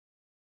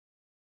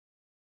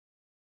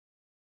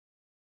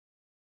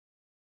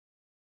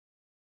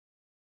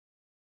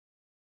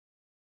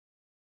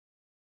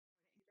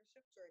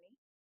journey.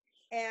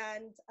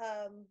 And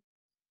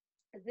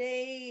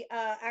they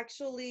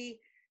actually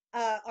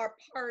are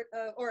part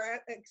of, or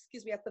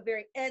excuse me, at the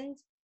very end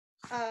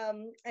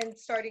and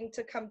starting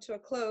to come to a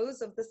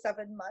close of the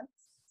 7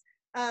 months.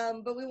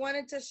 But we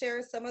wanted to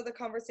share some of the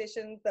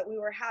conversations that we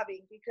were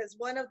having, because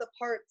one of the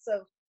parts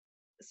of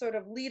sort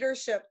of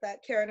leadership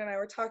that Karen and I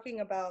were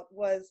talking about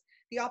was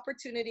the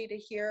opportunity to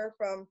hear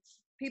from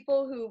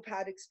people who've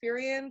had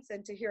experience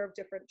and to hear of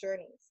different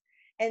journeys.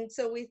 And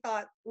so we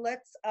thought,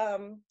 let's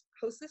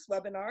host this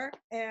webinar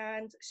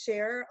and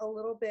share a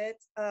little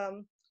bit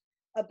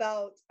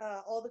about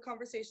all the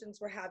conversations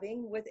we're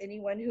having with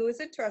anyone who is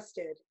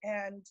interested.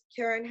 And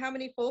Karen, how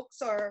many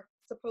folks are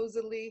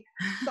supposedly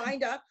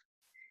signed up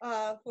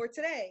for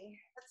today?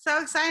 It's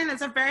so exciting.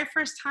 It's our very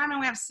first time, and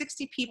we have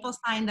 60 people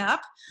signed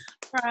up.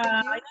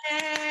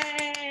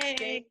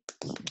 Yay!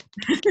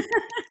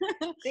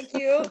 Thank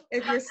you.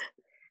 If you're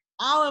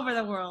all over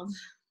the world.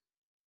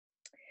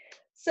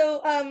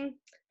 So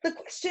the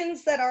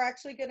questions that are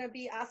actually going to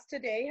be asked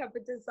today have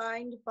been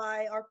designed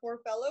by our 4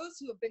 fellows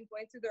who have been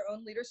going through their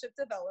own leadership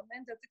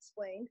development, as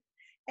explained.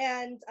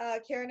 And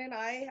Karen and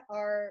I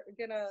are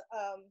going to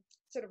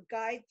sort of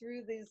guide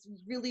through these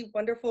really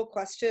wonderful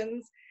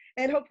questions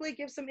and hopefully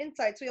give some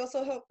insights. We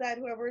also hope that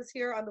whoever is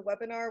here on the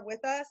webinar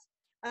with us,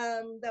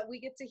 that we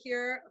get to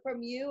hear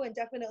from you, and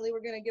definitely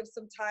we're going to give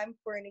some time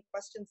for any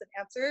questions and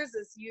answers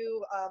as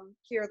you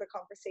hear the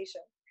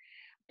conversation.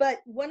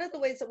 But one of the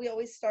ways that we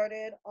always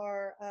started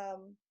our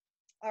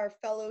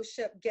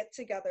fellowship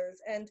get-togethers,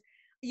 and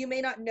you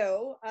may not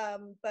know,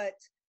 but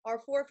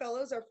our 4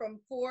 fellows are from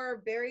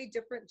 4 very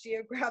different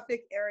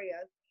geographic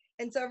areas.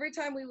 And so every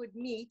time we would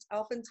meet,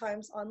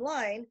 oftentimes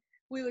online,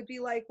 we would be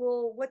like,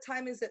 well, what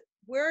time is it?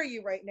 Where are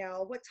you right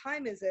now? What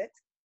time is it?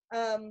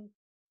 And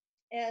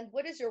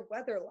what is your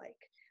weather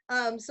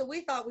like? So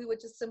we thought we would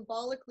just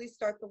symbolically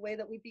start the way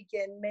that we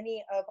begin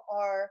many of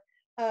our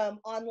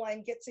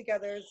online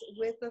get-togethers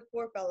with the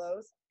 4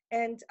 fellows.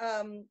 And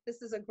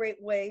this is a great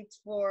way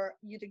for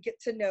you to get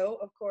to know,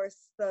 of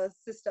course, the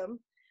system.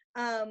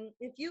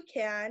 If you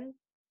can,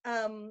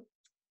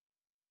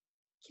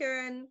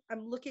 Karen,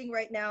 I'm looking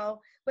right now,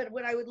 but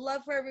what I would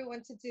love for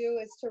everyone to do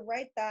is to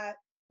write that.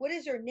 What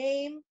is your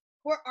name?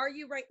 Where are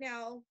you right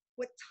now?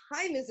 What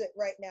time is it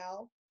right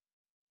now?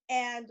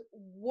 And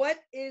what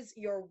is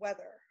your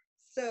weather?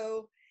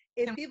 So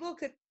if people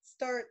could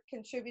start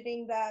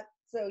contributing that.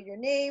 So your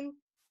name,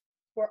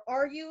 where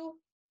are you?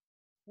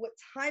 What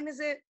time is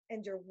it?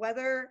 And your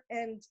weather.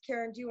 And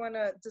Karen, do you want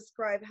to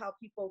describe how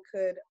people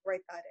could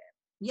write that in?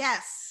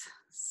 Yes.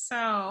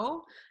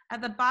 So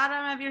at the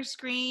bottom of your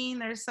screen,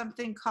 there's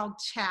something called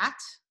chat,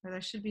 or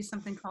there should be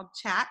something called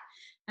chat,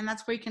 and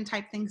that's where you can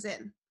type things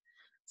in.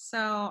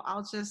 So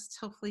I'll just,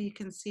 hopefully you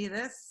can see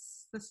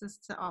this. This is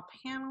to all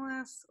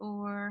panelists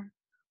or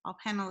all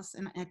panelists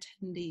and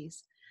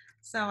attendees.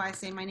 So I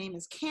say, my name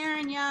is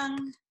Karen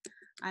Young.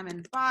 I'm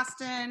in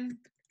Boston.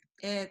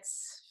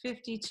 It's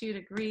 52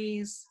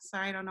 degrees.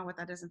 Sorry, I don't know what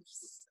that is in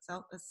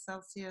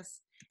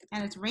Celsius.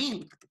 And it's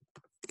raining.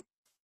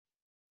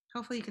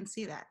 Hopefully you can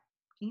see that.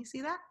 Can you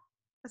see that?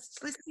 Let's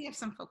see if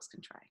some folks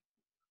can try.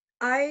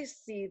 I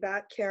see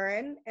that,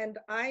 Karen, and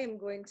I am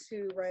going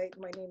to write,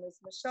 my name is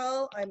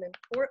Michelle. I'm in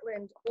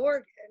Portland,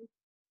 Oregon.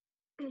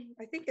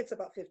 I think it's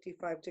about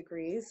 55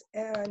 degrees,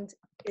 and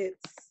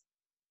it's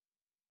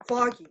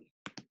foggy.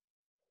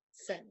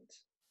 Send.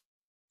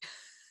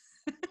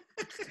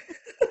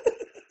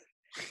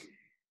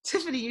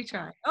 Tiffany, you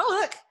try.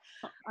 Oh, look.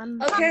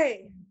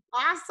 Okay.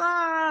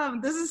 Awesome.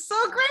 This is so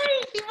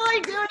great. People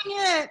are doing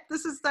it.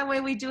 This is the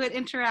way we do it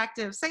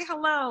interactive. Say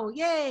hello.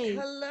 Yay.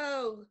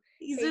 Hello.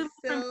 Hey,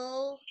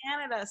 Sil.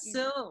 Canada.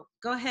 Sil.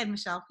 Go ahead,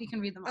 Michelle. You can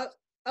read them off.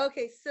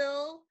 Okay.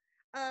 Sil,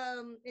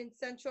 in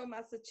Central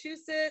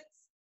Massachusetts.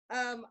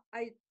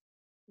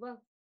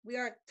 Well, we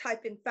aren't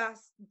typing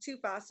too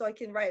fast, so I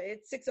can write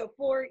it. It's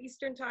 6:04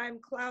 Eastern time,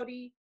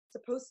 cloudy,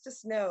 supposed to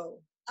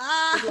snow.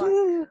 Good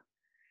luck.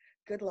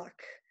 Good luck.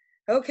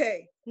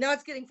 Okay, now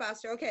it's getting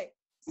faster. Okay,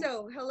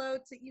 so hello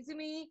to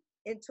Izumi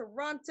in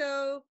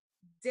Toronto.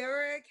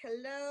 Derek,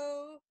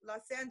 hello.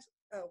 Los Angeles,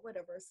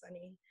 whatever,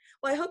 sunny.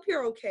 Well, I hope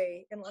you're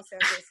okay in Los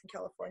Angeles and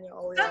California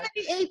all the way.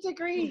 78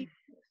 degrees.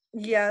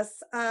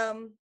 Yes.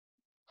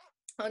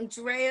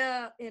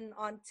 Andrea in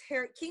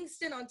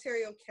Kingston,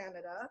 Ontario,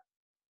 Canada.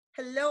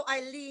 Hello,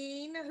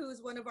 Eileen,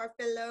 who's one of our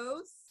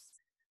fellows.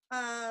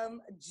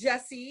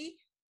 Jessie,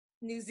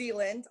 New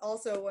Zealand,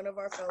 also one of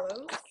our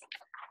fellows.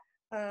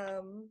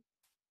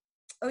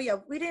 Oh yeah,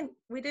 we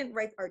didn't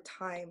write our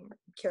time,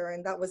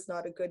 Karen. That was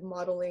not a good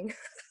modeling.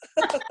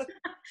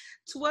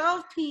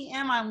 12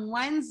 p.m. on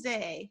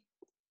Wednesday.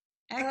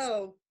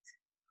 Excellent.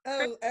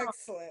 Oh,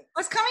 excellent.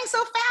 It's coming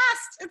so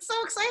fast. It's so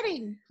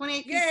exciting.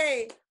 28 p.m.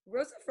 Yay.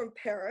 Rosa from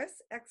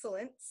Paris.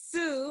 Excellent.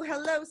 Sue.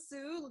 Hello,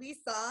 Sue.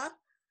 Lisa.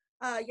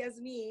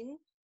 Yasmin.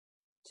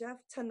 Jeff,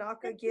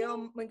 Tanaka,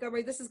 Gail,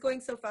 Montgomery. This is going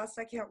so fast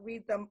I can't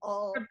read them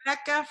all.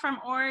 Rebecca from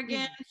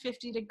Oregon,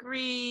 50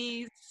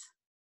 degrees.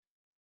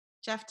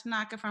 Jeff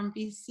Tanaka from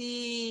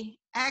BC.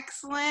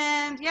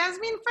 Excellent.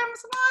 Yasmin from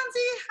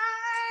Swansea.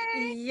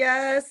 Hi.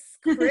 Yes.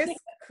 Chris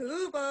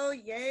Kubo,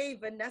 yay.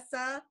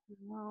 Vanessa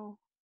Wow.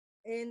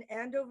 in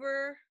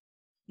Andover.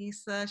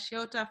 Lisa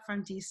Shiota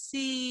from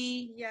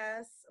DC.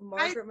 Yes.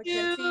 Margaret Hi,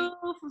 McKenzie.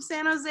 Sue from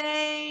San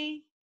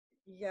Jose.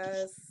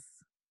 Yes.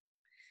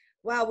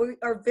 Wow, we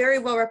are very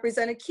well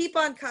represented. Keep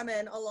on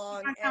coming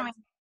along. Keep on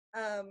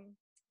And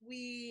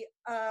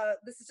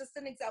this is just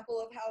an example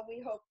of how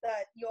we hope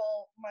that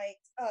y'all might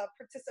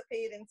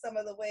participate in some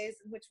of the ways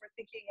in which we're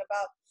thinking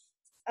about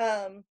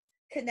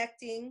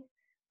connecting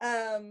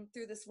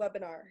through this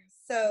webinar.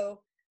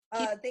 So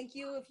thank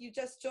you if you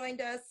just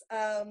joined us.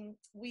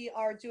 We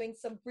are doing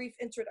some brief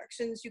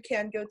introductions. You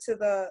can go to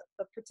the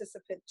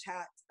participant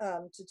chat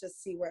to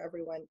just see where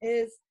everyone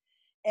is.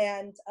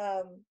 And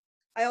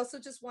I also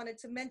just wanted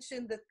to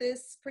mention that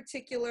this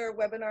particular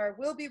webinar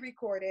will be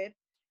recorded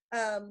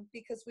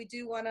because we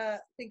do want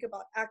to think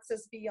about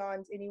access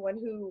beyond anyone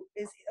who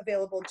is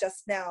available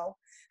just now.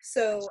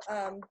 So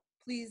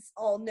please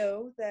all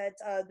know that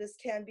this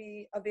can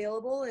be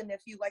available, and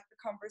if you like the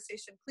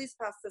conversation, please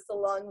pass this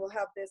along. We'll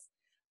have this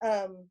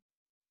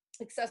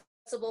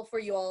accessible for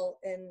you all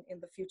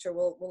in the future.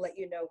 We'll let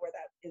you know where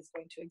that is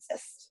going to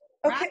exist.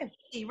 Okay.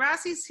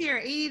 Rossi's here,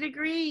 80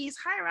 degrees.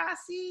 Hi,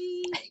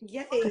 Rossi.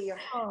 Yay.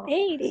 Oh.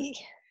 80.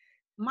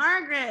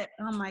 Margaret,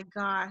 oh my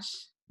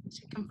gosh.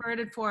 She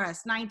converted for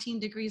us, 19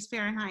 degrees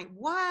Fahrenheit.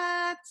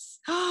 What?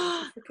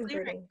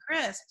 Clear and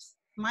crisp,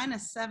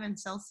 -7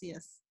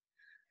 Celsius.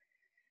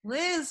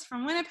 Liz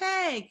from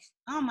Winnipeg.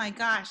 Oh my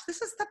gosh,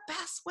 this is the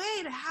best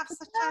way to have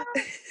such a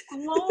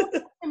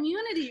global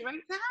community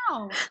right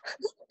now.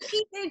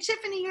 Hey,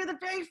 Tiffany, you're the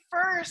very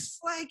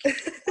first. Like,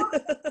 this is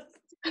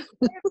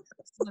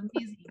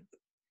amazing.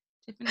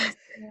 Tiffany's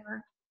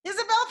here.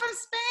 Isabel from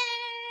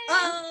Spain.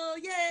 Oh,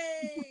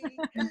 yay.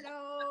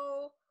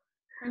 Hello.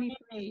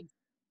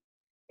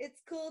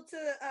 It's cool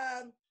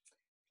to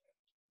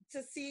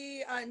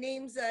see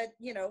names that,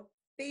 you know,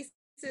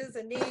 faces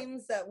and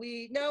names that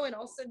we know, and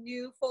also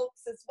new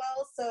folks as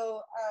well.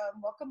 So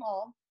welcome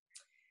all.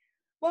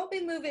 While we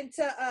move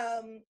into,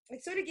 I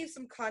sort of give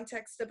some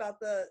context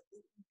about the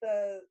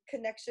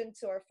connection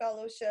to our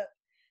fellowship,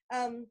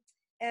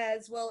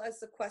 as well as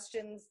the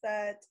questions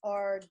that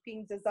are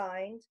being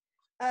designed.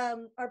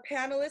 Our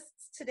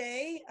panelists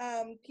today,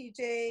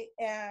 PJ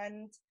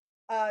and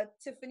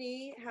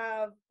Tiffany,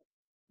 have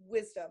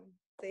wisdom.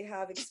 They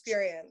have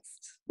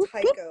experienced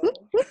Taiko.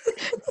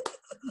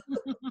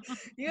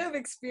 You have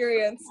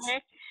experienced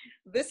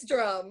this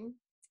drum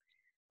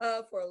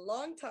for a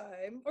long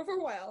time, or for a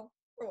while,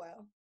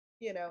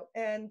 you know.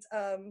 And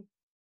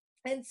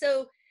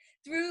so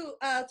through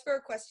our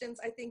questions,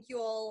 I think you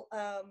all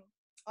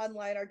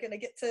online are going to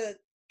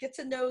get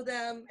to know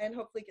them and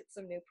hopefully get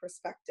some new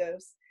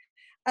perspectives.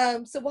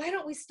 So why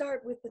don't we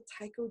start with the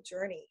Taiko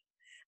journey?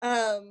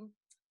 I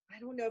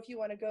don't know if you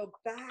want to go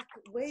back,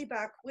 way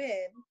back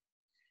when,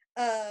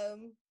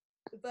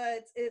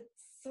 but it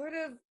sort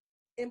of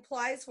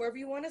implies wherever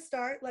you want to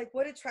start, like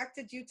what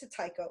attracted you to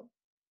Taiko?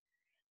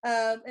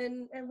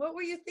 And what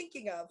were you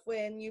thinking of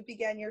when you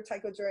began your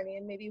Taiko journey,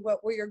 and maybe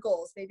what were your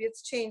goals? Maybe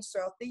it's changed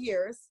throughout the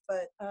years,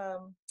 but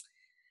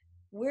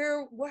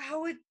how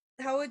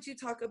would you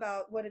talk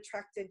about what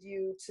attracted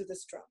you to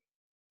this drum?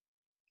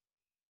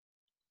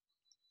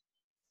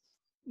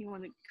 You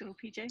want to go,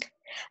 PJ?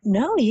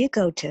 No, you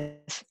go,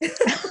 Tiff.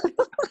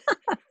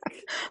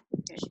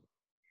 Okay.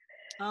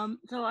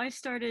 So I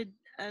started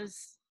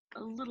as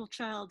a little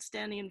child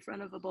standing in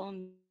front of a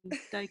bone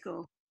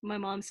daiko. My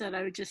mom said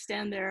I would just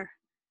stand there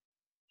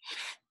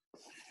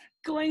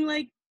going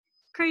like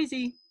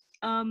crazy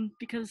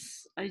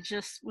because I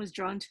just was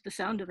drawn to the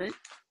sound of it.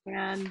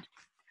 And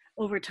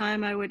over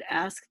time, I would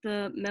ask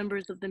the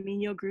members of the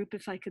Minyo group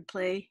if I could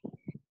play,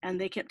 and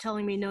they kept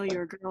telling me, no,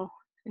 you're a girl,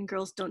 and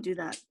girls don't do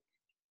that.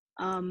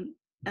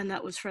 And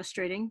that was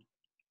frustrating.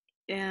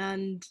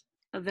 And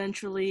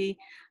eventually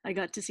I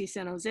got to see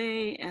San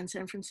Jose and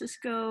San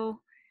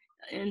Francisco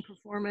in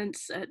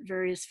performance at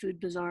various food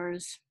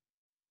bazaars,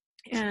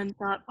 and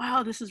thought,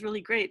 wow, this is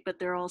really great, but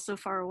they're all so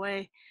far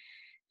away.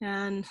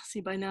 And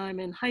see, by now I'm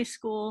in high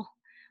school.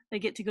 I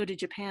get to go to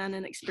Japan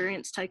and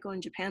experience Taiko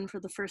in Japan for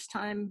the first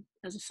time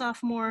as a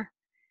sophomore.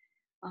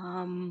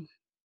 And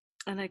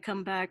I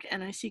come back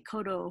and I see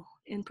Kodo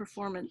in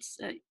performance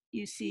at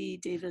UC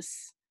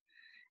Davis,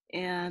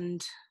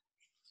 and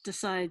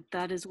decide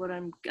that is what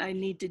I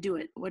need to do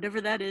it.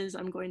 Whatever that is,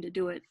 I'm going to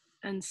do it.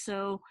 And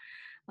so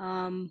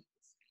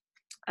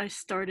I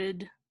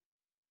started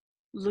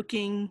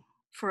looking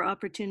for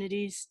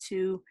opportunities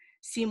to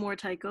see more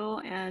Taiko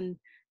and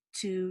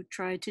to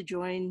try to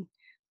join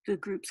the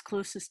groups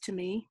closest to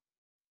me.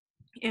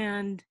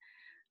 And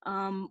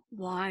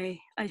why?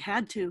 I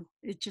had to.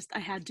 I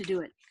had to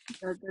do it.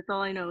 That's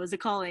all I know, is a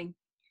calling.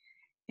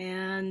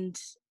 And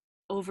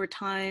over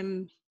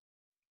time,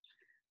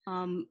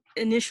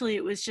 initially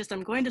it was just,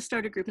 I'm going to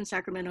start a group in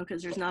Sacramento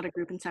because there's not a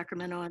group in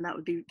Sacramento, and that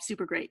would be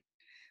super great,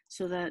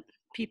 so that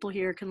people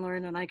here can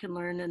learn and I can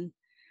learn, and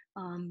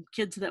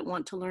kids that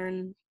want to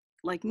learn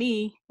like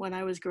me when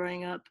I was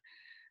growing up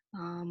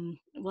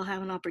will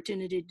have an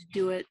opportunity to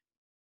do it.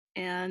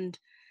 And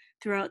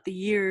throughout the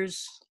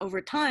years,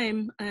 over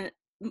time,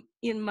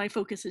 my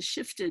focus has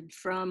shifted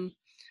from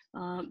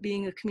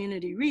being a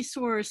community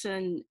resource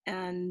and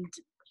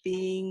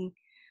being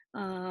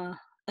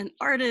an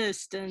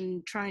artist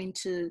and trying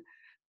to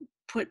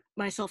put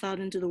myself out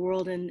into the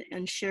world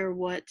and share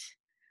what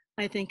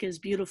I think is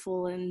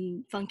beautiful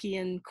and funky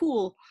and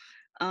cool.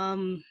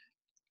 And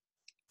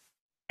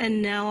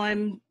now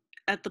I'm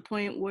at the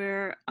point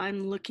where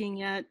I'm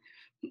looking at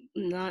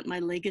not my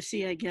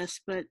legacy, I guess,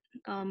 but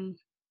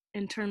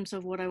in terms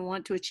of what I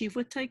want to achieve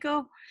with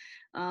Taiko.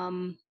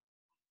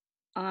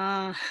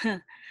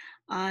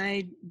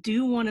 I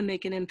do want to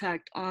make an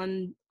impact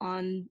on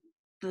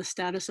the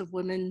status of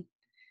women,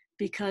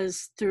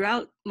 because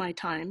throughout my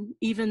time,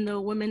 even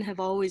though women have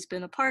always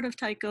been a part of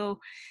Taiko,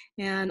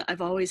 and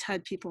I've always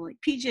had people like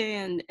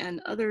PJ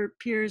and other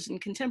peers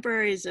and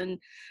contemporaries and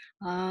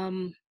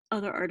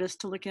other artists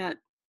to look at,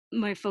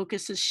 my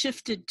focus has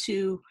shifted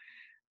to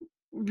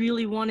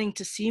really wanting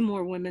to see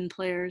more women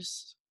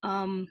players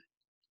and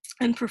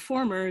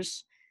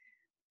performers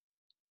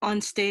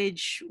on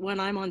stage when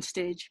I'm on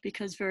stage,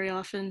 because very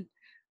often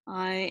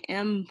I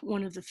am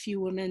one of the few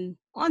women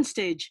on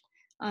stage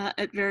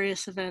at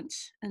various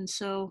events. And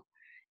so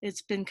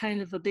it's been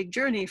kind of a big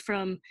journey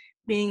from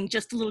being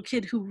just a little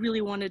kid who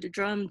really wanted to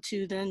drum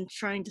to then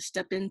trying to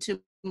step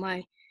into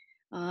my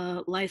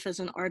life as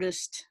an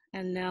artist,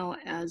 and now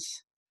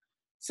as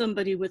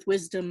somebody with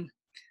wisdom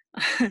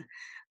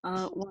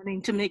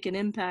wanting to make an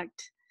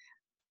impact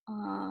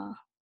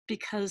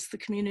because the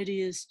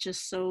community is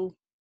just so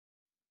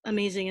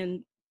amazing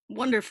and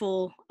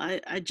wonderful.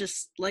 I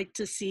just like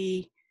to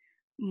see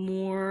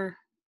more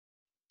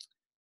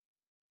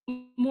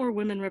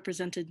women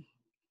represented.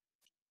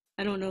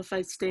 I don't know if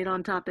I stayed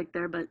on topic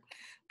there, but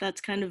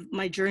that's kind of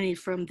my journey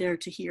from there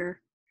to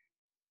here.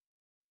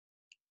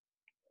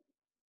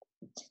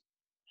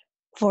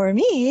 For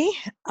me,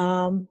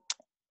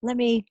 let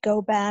me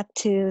go back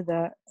to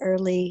the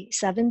early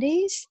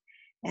 70s.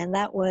 And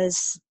that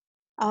was,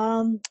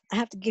 I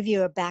have to give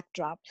you a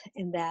backdrop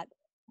in that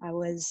I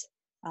was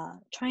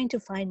trying to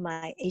find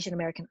my Asian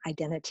American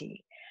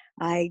identity.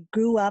 I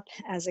grew up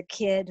as a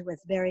kid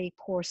with very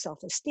poor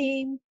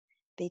self-esteem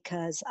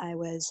because I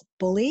was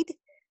bullied.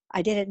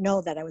 I didn't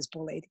know that I was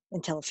bullied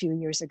until a few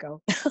years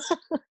ago,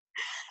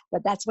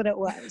 but that's what it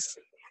was.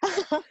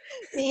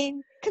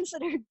 Being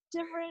considered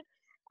different,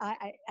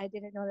 I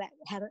didn't know that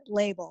had a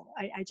label.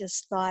 I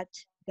just thought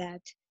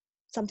that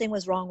something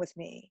was wrong with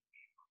me.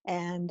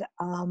 And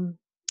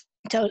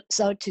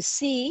so to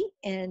see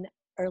in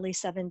early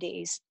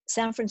 70s,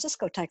 San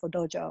Francisco Taiko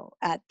Dojo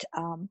at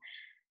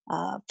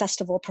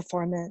festival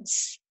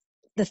performance,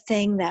 the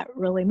thing that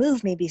really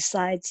moved me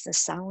besides the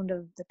sound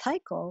of the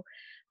taiko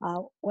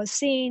was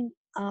seeing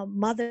a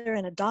mother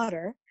and a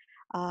daughter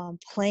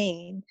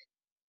playing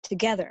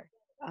together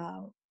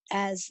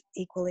as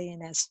equally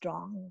and as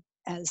strong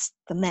as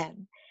the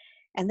men.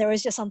 And there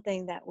was just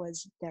something that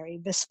was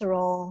very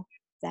visceral,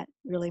 that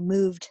really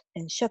moved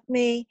and shook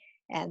me.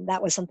 And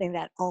that was something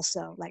that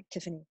also, like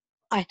Tiffany,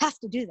 I have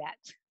to do that.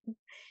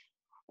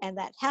 And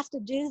that have to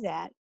do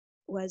that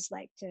was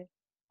like to,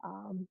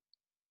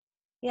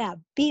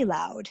 be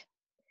loud,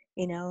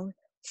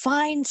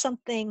 find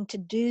something to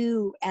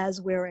do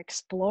as we're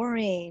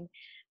exploring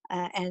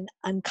and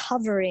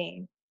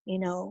uncovering,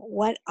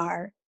 what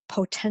our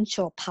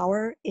potential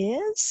power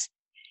is.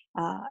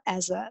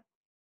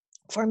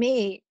 For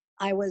me,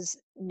 I was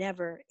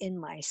never in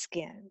my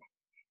skin,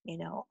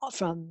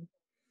 from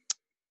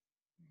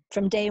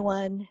day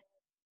one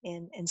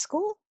in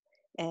school.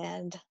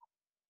 And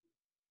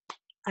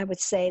I would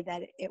say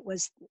that it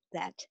was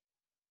that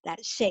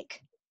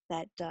shake,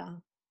 that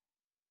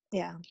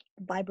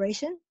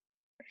vibration.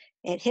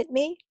 It hit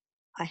me.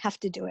 I have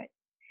to do it.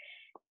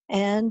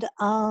 And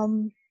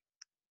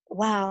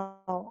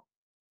wow,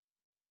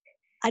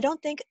 I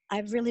don't think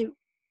I've really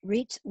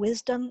reached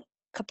wisdom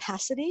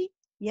capacity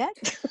yet.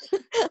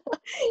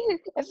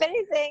 If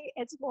anything,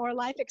 it's more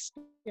life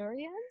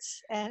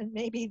experience and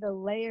maybe the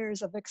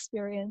layers of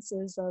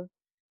experiences of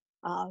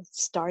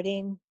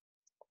starting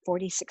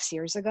 46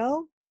 years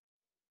ago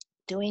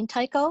doing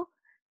taiko,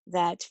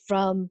 that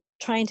from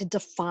trying to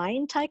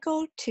define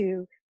taiko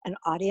to an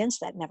audience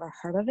that never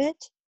heard of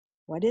it.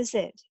 What is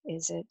it?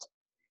 Is it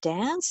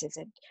dance? Is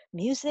it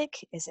music?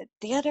 Is it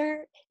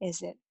theater?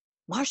 Is it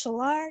martial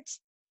arts?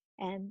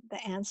 And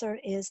the answer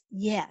is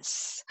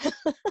yes.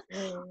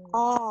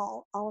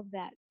 all of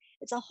that.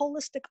 It's a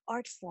holistic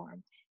art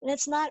form. And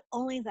it's not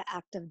only the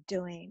act of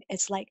doing,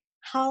 it's like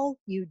how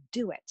you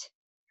do it.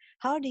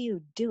 How do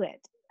you do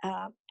it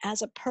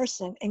as a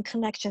person in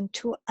connection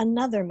to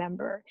another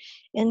member,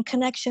 in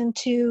connection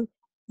to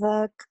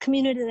the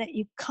community that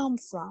you come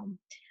from?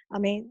 I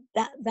mean,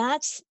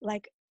 that's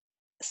like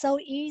so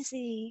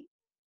easy.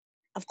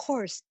 Of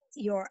course,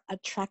 you're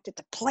attracted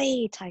to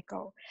play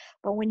taiko,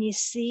 but when you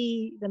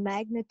see the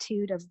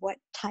magnitude of what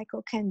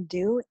taiko can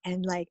do,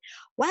 and like,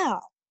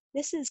 wow,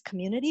 this is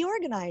community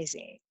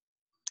organizing.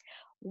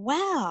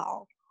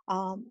 Wow.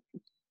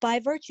 By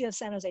virtue of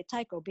San Jose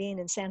Taiko being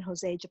in San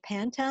Jose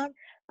Japantown,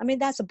 I mean,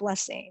 that's a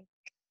blessing.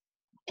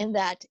 in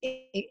that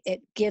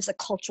it gives a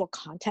cultural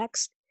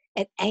context.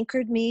 It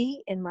anchored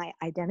me in my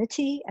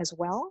identity as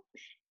well.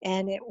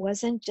 And it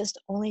wasn't just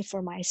only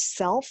for my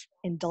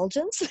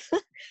self-indulgence,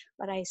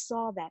 but I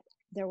saw that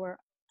there were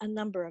a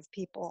number of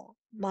people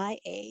my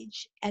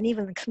age, and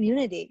even the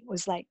community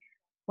was like,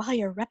 wow,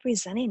 you're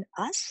representing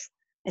us?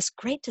 It's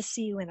great to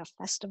see you in a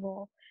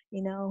festival,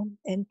 you know,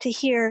 and to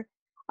hear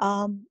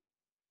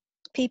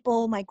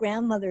people my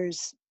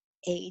grandmother's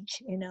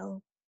age, you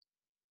know,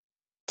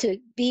 to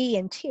be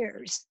in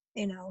tears,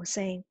 you know,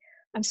 saying,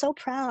 I'm so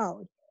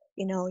proud,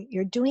 you know,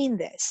 you're doing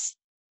this.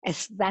 And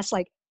that's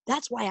like,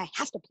 that's why I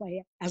have to play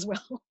it as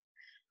well.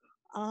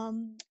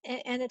 And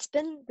it's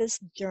been this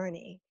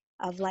journey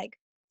of like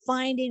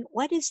finding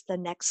what is the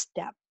next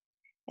step.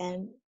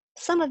 And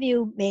some of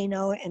you may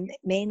know and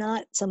may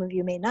not, some of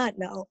you may not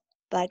know,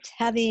 but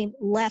having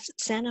left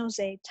San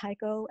Jose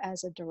Taiko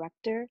as a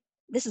director,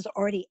 this is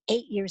already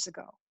 8 years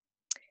ago.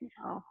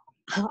 Oh.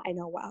 I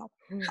know, wow.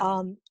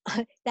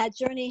 That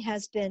journey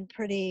has been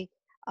pretty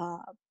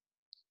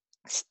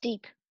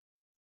steep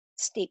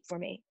for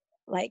me.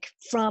 Like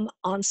from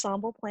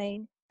ensemble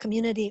playing,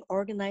 community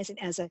organizing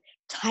as a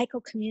Taiko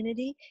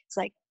community, it's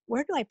like,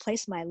 where do I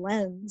place my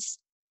lens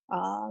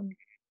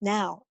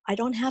now? I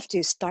don't have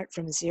to start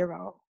from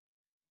zero.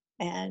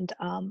 And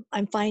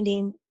I'm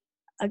finding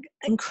an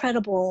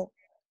incredible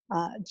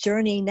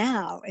journey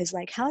now is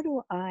like, how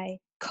do I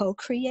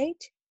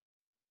co-create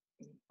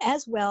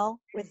as well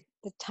with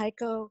the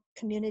Taiko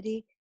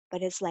community,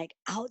 but it's like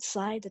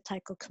outside the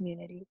Taiko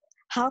community?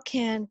 How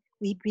can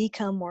we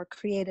become more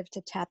creative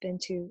to tap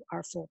into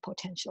our full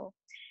potential?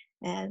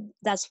 And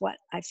that's what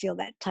I feel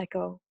that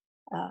Taiko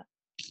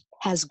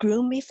has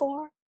groomed me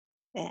for,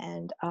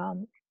 and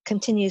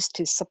continues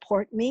to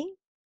support me.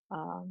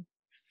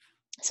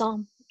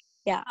 So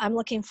yeah, I'm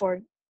looking for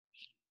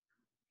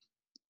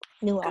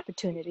new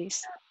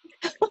opportunities.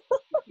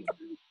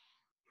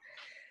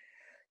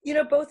 You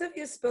know, both of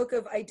you spoke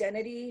of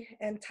identity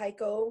and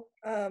Taiko,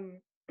 and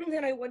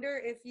I wonder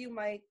if you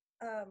might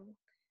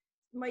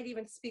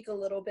even speak a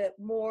little bit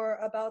more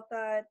about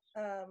that.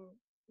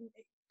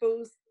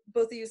 Both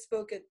of you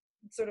spoke at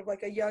sort of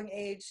like a young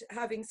age,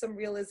 having some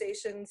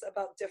realizations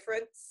about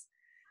difference.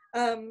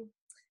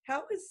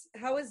 How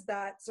is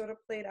that sort of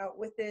played out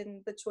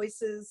within the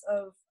choices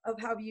of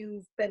how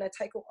you've been a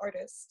Taiko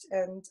artist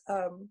and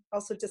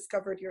also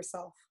discovered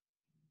yourself?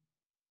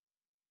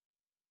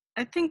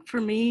 I think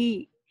for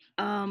me,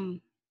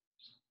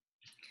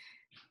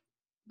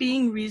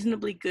 being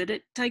reasonably good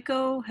at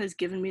Taiko has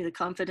given me the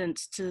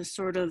confidence to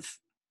sort of,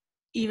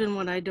 even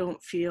when I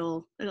don't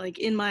feel like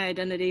in my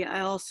identity, I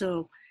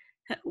also,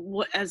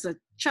 as a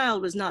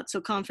child, was not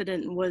so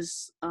confident and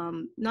was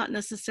not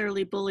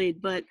necessarily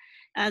bullied, but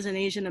as an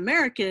Asian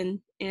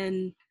American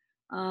and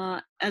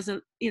as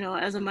a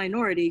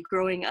minority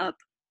growing up,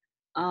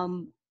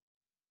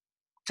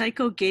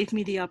 Taiko gave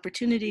me the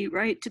opportunity,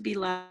 right, to be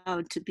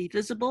loud, to be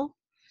visible,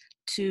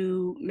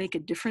 to make a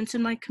difference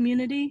in my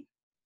community.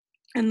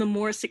 And the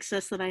more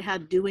success that I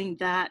had doing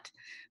that,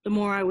 the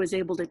more I was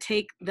able to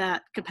take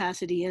that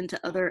capacity into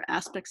other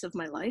aspects of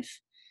my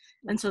life.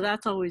 And so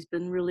that's always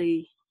been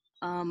really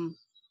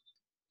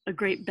a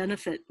great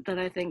benefit that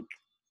I think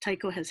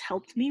Taiko has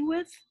helped me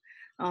with.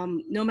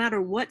 No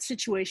matter what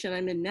situation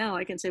I'm in now,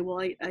 I can say, well,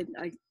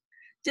 I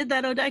did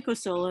that Jodaiko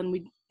solo and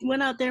we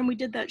went out there and we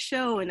did that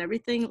show and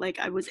everything. Like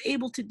I was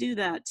able to do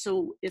that.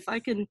 So if I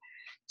can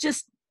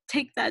just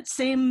take that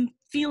same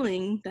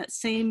feeling, that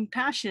same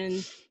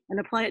passion, and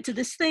apply it to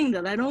this thing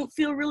that I don't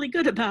feel really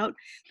good about,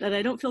 that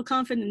I don't feel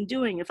confident in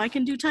doing. If I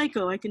can do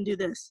Taiko, I can do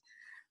this.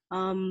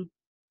 And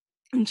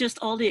just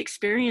all the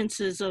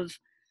experiences of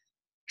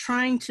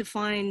trying to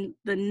find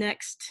the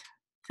next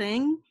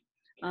thing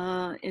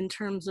in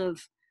terms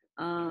of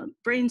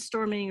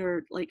brainstorming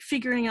or like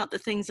figuring out the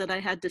things that I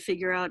had to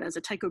figure out as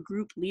a Taiko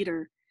group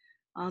leader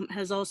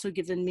has also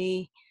given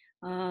me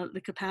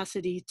the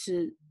capacity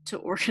to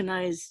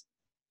organize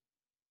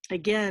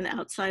again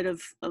outside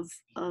of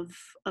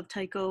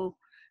Taiko,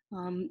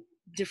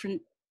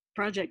 different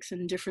projects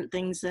and different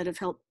things that have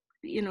helped,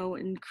 you know,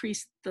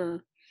 increase the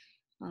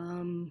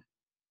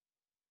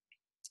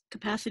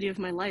capacity of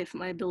my life,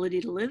 my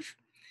ability to live.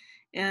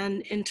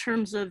 And in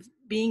terms of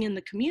being in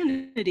the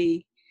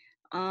community,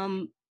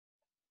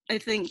 I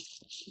think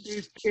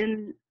there's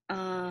been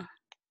a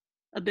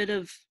bit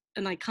of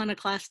an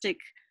iconoclastic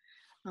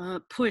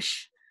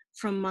push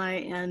from my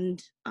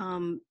end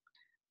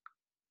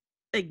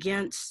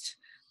against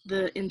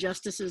the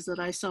injustices that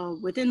I saw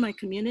within my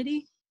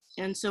community.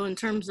 And so in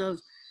terms of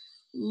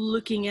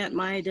looking at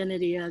my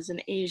identity as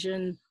an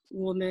Asian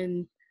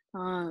woman,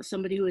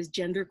 somebody who is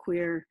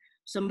genderqueer,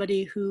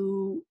 somebody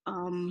who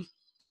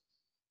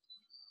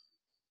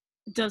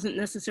doesn't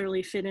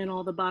necessarily fit in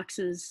all the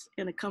boxes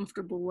in a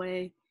comfortable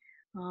way,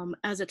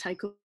 as a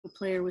Taiko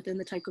player within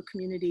the Taiko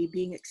community,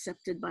 being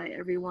accepted by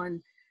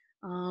everyone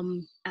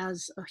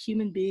as a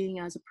human being,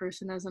 as a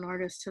person, as an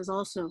artist, has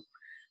also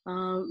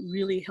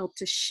really helped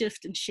to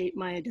shift and shape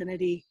my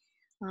identity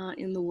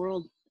in the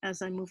world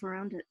as I move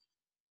around it.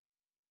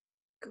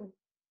 Cool.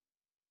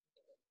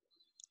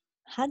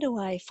 how do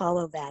I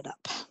follow that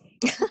up?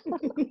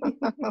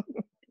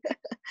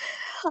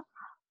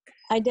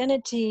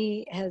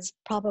 Identity has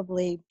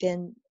probably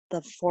been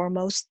the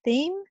foremost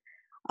theme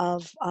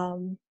of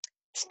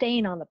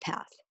staying on the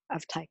path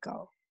of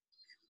Taiko,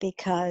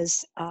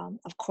 because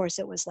of course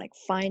it was like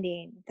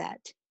finding that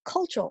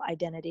cultural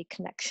identity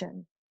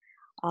connection.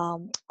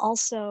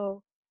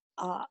 Also,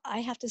 I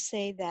have to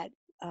say that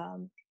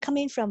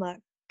coming from a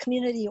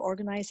community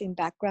organizing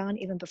background,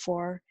 even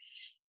before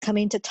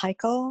coming to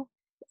Taiko,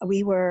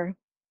 we were,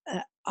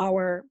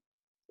 our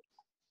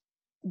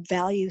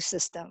value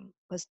system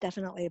was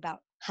definitely about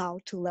how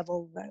to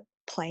level the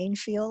playing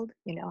field,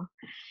 you know,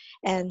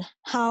 and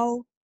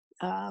how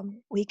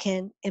we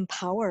can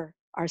empower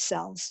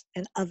ourselves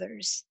and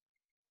others.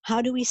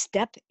 How do we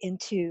step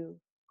into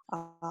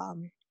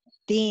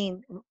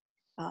being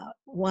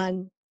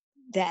one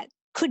that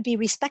could be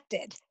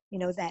respected, you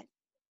know, that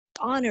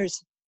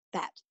honors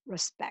that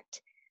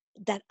respect,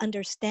 that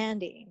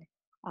understanding,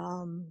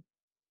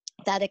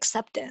 that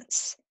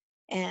acceptance.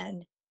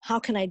 And how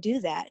can I do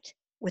that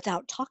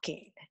without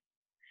talking?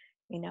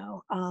 You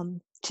know,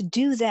 to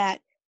do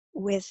that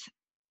with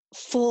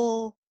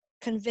full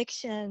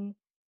conviction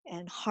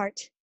and heart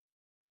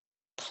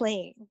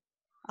playing,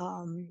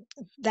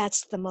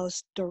 that's the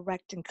most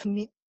direct and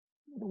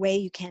way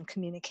you can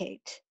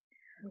communicate.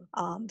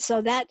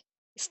 So that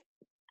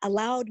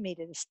allowed me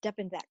to step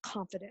into that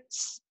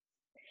confidence.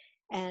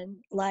 And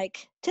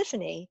like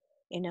Tiffany,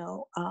 you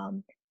know,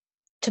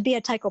 to be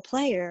a Taiko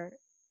player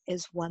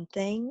is one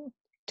thing,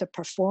 to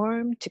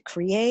perform, to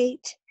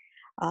create,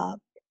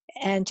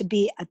 and to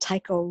be a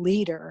Taiko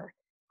leader.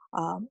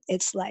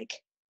 It's like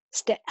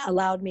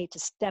allowed me to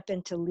step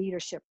into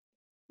leadership,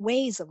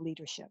 ways of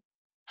leadership.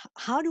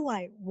 How do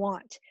I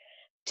want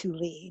to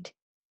lead?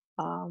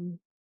 And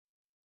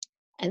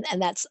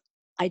that's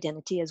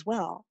identity as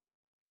well.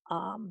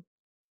 I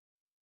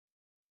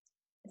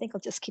think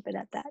I'll just keep it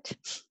at that.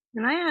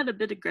 And I add a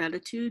bit of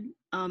gratitude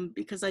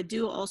because I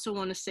do also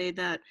want to say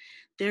that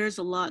there's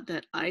a lot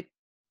that I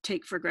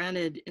take for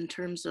granted in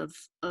terms of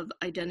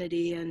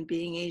identity and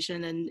being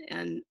Asian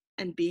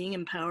and being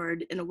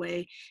empowered in a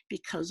way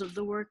because of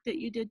the work that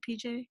you did,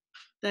 PJ,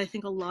 that I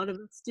think a lot of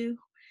us do,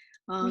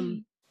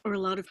 or a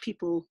lot of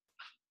people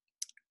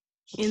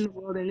in the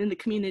world and in the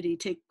community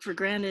take for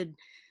granted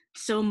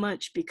so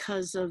much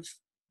because of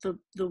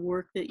the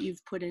work that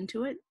you've put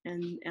into it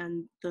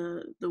and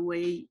the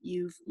way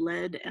you've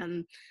led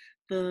and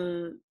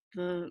the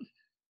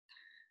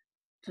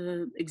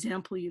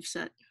example you've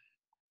set.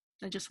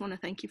 I just want to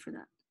thank you for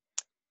that.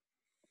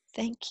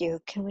 Thank you.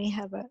 Can we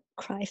have a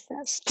cry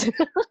fest?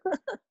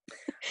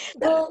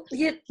 Well,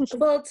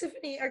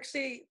 Tiffany,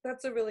 actually,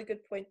 that's a really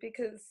good point,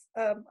 because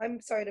I'm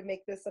sorry to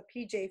make this a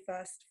PJ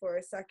fest for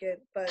a second,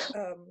 but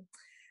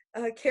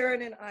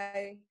Karen and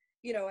I,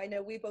 you know, I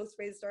know we both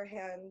raised our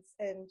hands,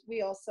 and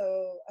we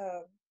also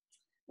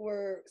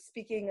were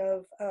speaking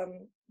of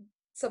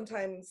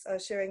sometimes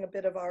sharing a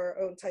bit of our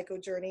own Taiko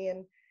journey,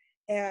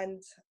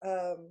 and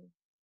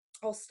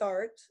I'll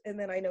start, and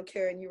then I know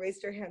Karen, you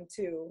raised your hand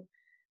too.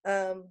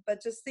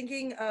 But just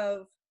thinking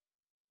of,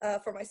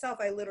 for myself,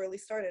 I literally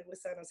started with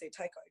San Jose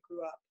Taiko. I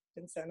grew up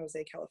in San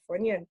Jose,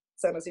 California, and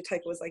San Jose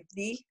Taiko was like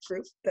the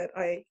group that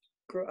I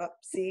grew up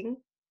seeing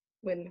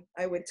when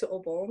I went to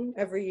Obon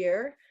every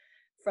year,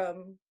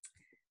 from,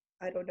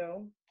 I don't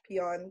know,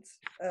 beyond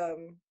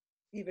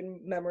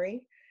even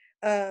memory.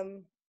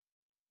 And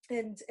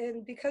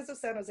because of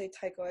San Jose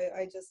Taiko,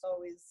 I just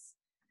always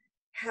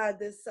had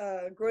this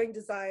growing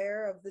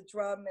desire of the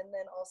drum, and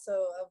then also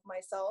of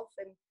myself.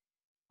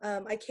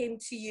 And I came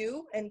to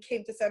you and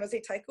came to San Jose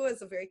Taiko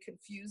as a very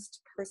confused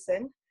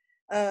person,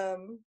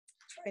 trying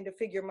to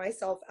figure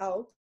myself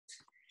out.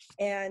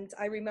 And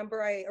I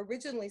remember I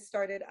originally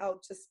started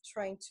out just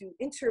trying to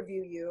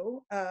interview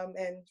you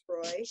and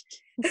Roy.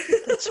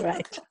 That's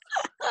right.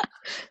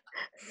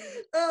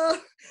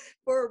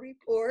 For a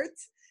report.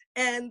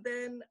 And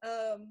then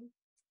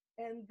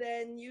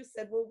you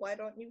said, well, why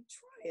don't you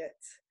try it?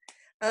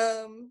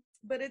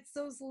 But it's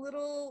those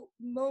little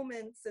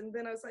moments, and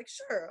then I was like,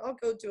 sure, I'll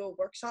go do a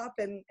workshop,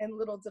 and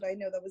little did I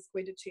know that was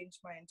going to change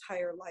my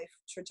entire life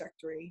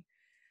trajectory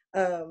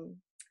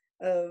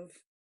of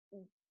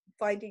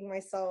finding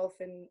myself,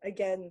 and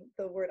again,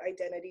 the word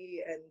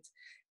identity, and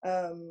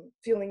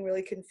feeling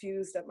really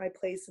confused at my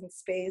place in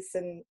space,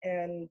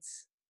 and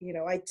you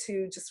know, I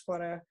too just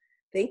want to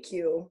thank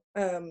you,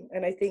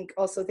 and I think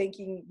also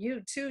thanking you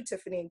too,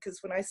 Tiffany,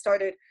 because when I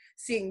started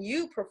seeing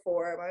you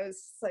perform, I was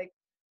just like,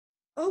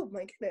 oh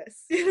my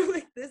goodness, you know,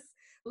 like this,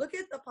 look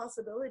at the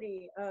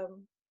possibility.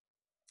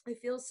 I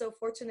feel so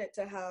fortunate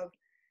to have,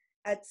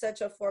 at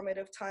such a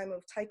formative time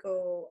of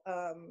Taiko,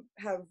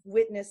 have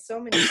witnessed so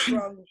many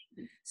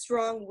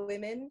strong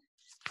women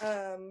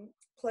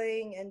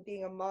playing and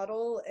being a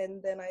model,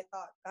 and then I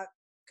thought that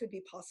could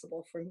be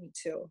possible for me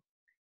too.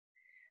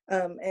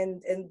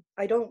 And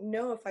I don't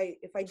know if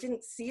I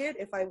didn't see it,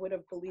 if I would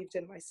have believed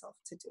in myself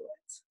to do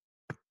it.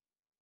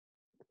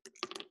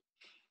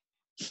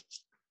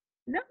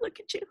 Now look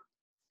at you.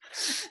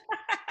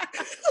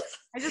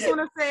 I just want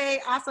to say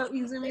also,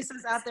 Izumi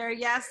says out there,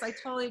 yes, I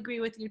totally agree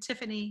with you,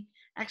 Tiffany.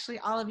 Actually,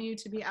 all of you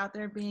to be out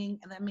there being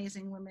the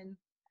amazing women,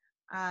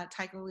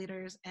 Taiko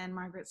leaders, and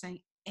Margaret saying,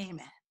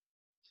 amen.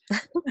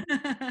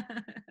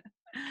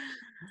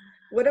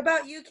 What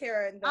about you,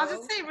 Karen, though? I'll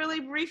just say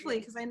really briefly,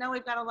 because I know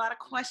we've got a lot of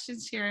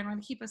questions here and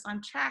want to keep us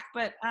on track,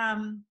 but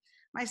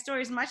my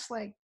story is much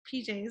like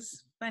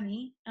PJ's,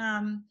 funny,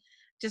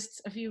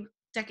 just a few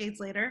decades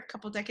later, a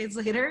couple decades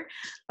later.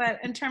 But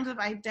in terms of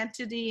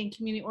identity and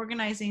community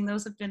organizing,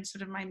 those have been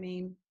sort of my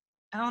main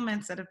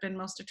elements that have been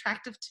most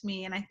attractive to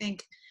me. And I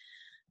think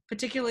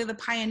particularly the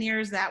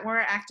pioneers that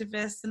were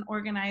activists and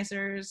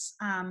organizers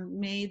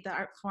made the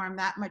art form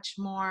that much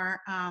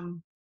more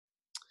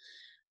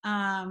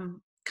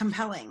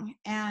compelling.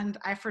 And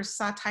I first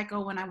saw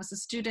Taiko when I was a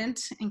student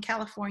in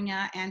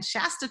California, and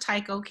Shasta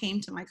Taiko came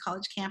to my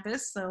college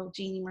campus. So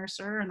Jeannie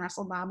Mercer and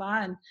Russell Baba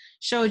and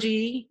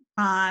Shoji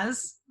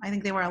Maz, I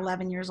think they were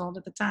 11 years old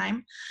at the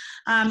time.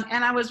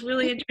 And I was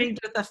really intrigued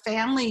with the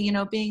family, you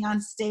know, being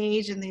on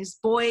stage and these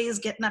boys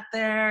getting up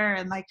there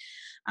and like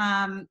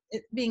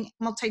it being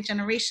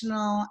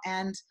multi-generational.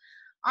 And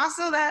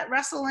also that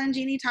Russell and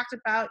Jeannie talked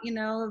about, you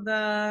know,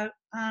 the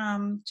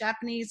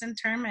Japanese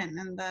internment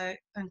and the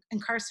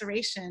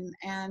incarceration.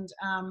 And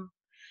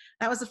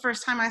that was the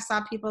first time I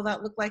saw people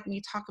that looked like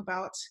me talk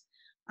about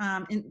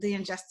the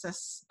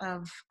injustice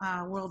of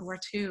World War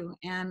II.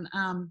 And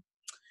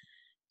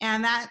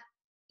that,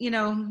 you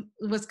know,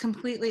 was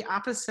completely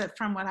opposite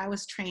from what I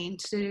was trained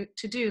to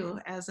do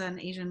as an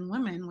Asian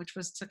woman, which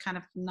was to kind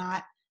of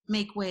not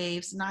make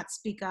waves, not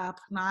speak up,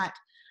 not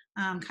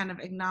kind of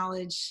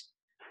acknowledge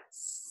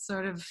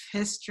sort of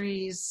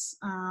history's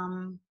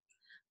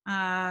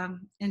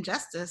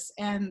injustice.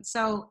 And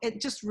so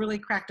it just really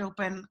cracked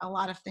open a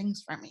lot of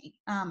things for me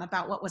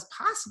about what was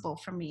possible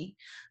for me.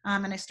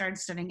 And I started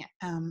studying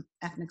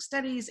ethnic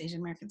studies,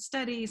 Asian American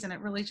studies, and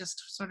it really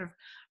just sort of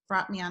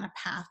brought me on a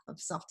path of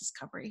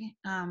self-discovery.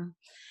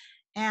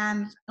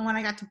 And when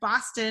I got to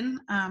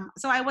Boston,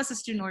 so I was a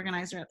student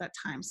organizer at that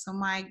time, so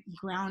my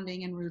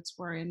grounding and roots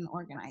were in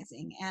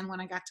organizing. And when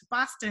I got to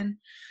Boston,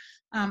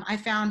 I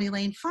found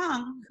Elaine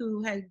Fong,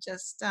 who had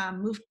just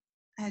moved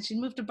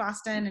to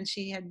Boston, and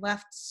she had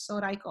left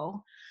Jodaiko,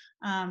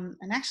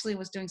 and actually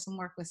was doing some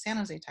work with San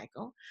Jose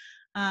Taiko,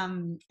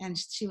 and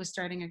she was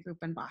starting a group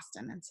in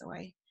Boston. And so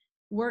I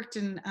worked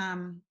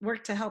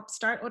to help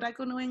start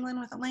Jodaiko New England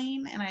with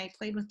Elaine, and I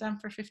played with them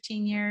for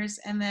 15 years.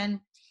 And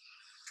then,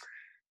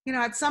 you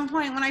know, at some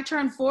point when I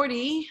turned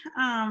 40,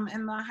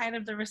 in the height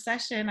of the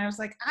recession, I was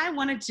like, I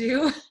want to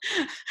do,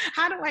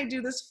 how do I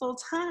do this full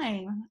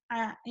time?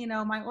 You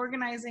know, my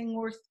organizing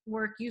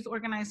work, youth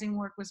organizing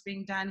work was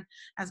being done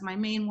as my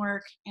main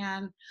work,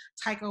 and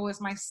Taiko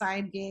was my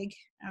side gig,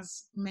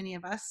 as many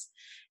of us.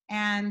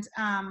 And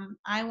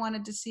I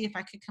wanted to see if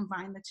I could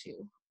combine the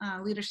two,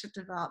 leadership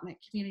development,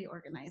 community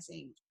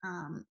organizing,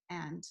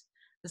 and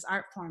this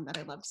art form that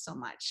I loved so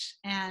much.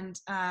 And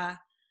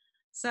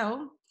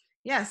so,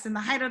 yes, in the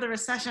height of the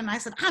recession, I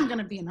said, I'm going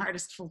to be an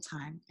artist full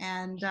time.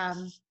 And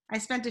I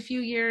spent a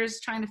few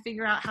years trying to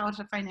figure out how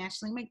to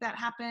financially make that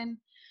happen.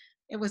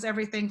 It was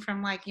everything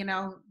from like, you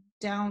know,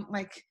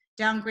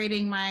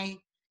 downgrading my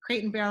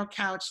Crate and Barrel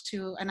couch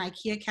to an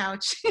IKEA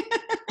couch,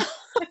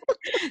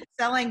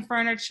 selling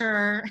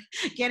furniture,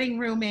 getting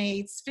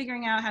roommates,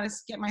 figuring out how to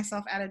get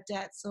myself out of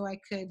debt so I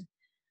could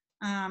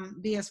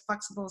be as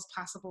flexible as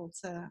possible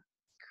to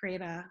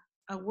create a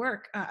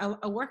work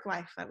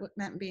life that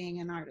meant being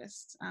an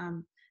artist.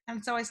 And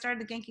so I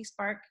started the Genki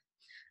Spark.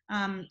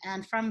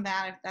 And from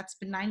that, that's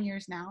been 9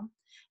 years now.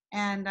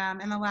 And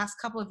in the last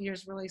couple of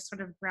years, really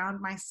sort of ground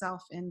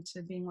myself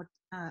into being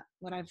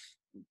what I've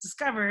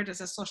discovered as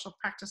a social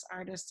practice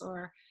artist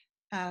or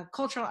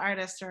cultural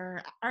artist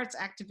or arts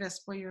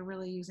activist, where you're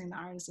really using the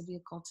art as a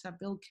vehicle to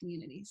build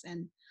communities,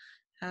 and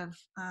have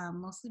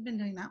mostly been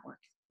doing that work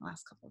the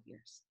last couple of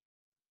years.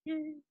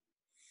 Yay.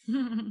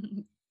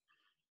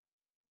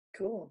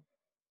 Cool.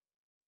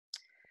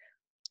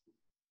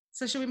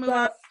 So should we move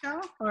on,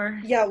 Michelle, or?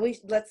 Yeah,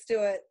 let's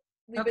do it.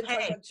 We've been Okay.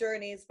 talking about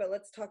journeys, but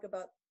let's talk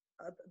about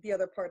the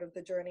other part of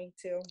the journey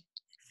too.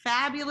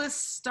 Fabulous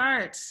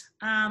start.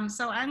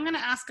 So I'm going to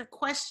ask a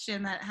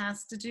question that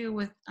has to do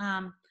with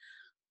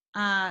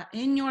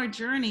in your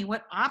journey,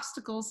 what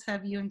obstacles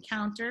have you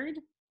encountered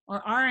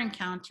or are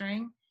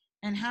encountering,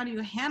 and how do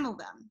you handle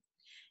them?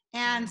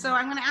 And so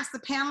I'm going to ask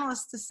the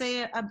panelists to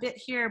say a bit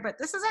here, but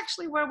this is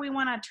actually where we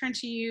want to turn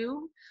to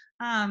you,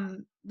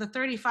 the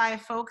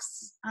 35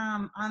 folks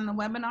on the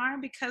webinar,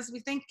 because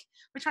we think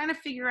we're trying to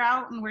figure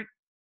out, and we're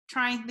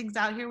trying things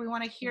out here. We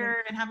want to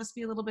hear and have this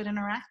be a little bit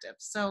interactive.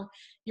 So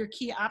your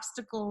key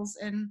obstacles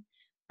and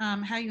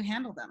how you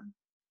handle them.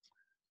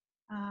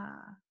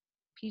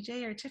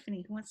 PJ or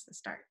Tiffany, who wants to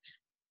start?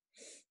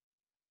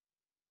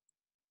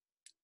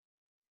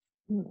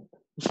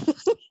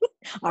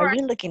 Are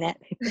you looking at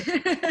me?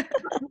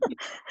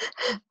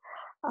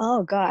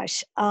 Oh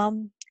gosh.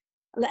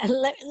 Let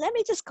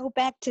me just go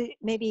back to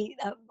maybe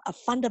a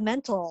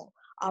fundamental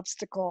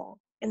obstacle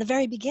in the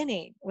very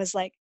beginning was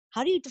like,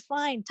 how do you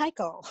define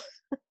Taiko?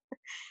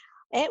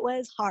 It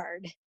was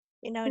hard.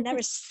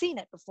 never seen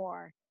it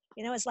before.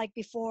 It's like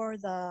before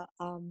the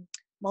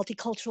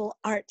multicultural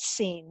art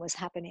scene was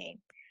happening.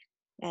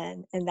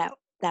 And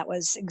that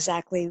was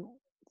exactly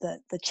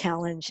the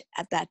challenge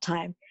at that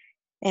time.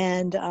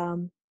 And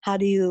how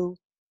do you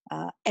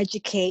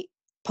educate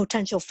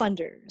potential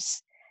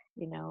funders?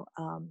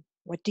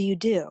 What do you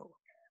do?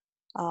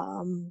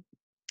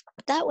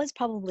 That was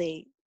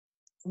probably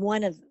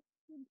one of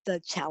the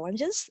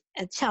challenges.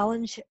 A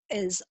challenge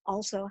is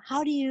also,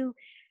 how do you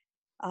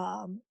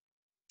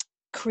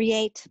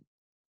create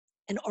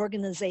an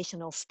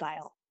organizational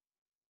style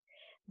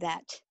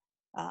that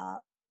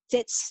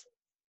fits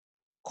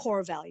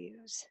core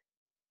values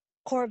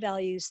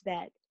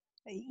that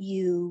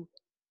you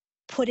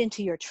put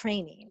into your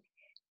training.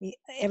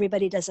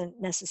 Everybody doesn't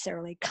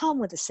necessarily come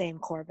with the same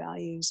core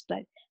values,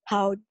 but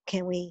how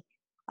can we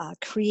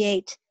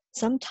create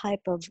some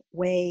type of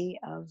way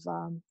of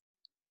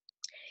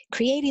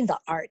creating the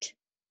art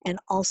and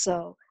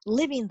also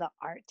living the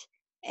art,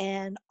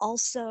 and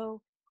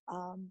also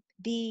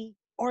be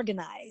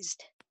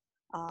organized?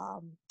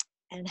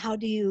 And how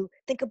do you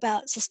think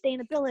about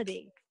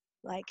sustainability,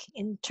 like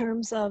in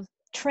terms of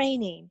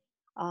training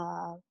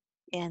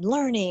and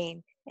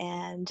learning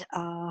and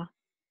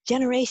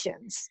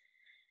generations?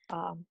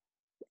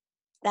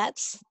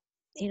 That's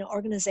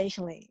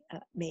organizationally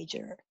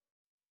major.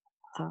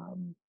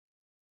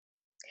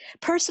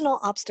 Personal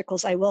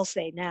obstacles, I will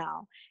say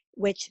now,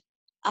 which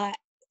I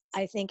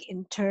think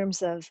in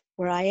terms of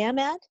where I am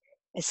at,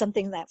 is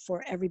something that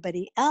for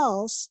everybody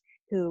else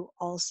who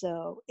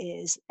also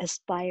is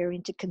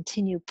aspiring to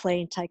continue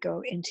playing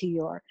taiko into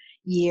your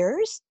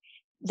years,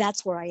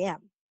 that's where I am.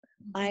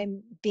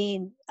 I'm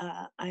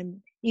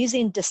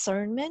using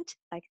discernment,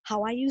 like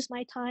how I use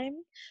my time,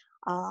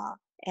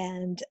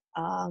 and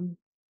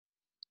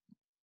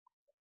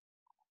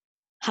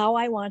how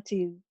I want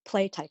to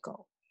play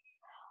taiko,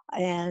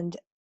 and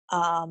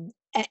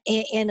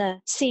in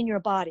a senior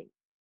body.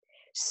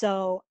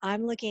 So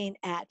I'm looking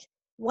at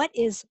what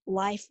is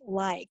life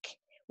like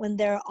when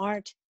there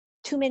aren't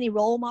too many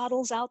role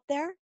models out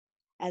there,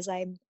 as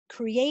I'm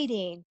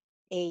creating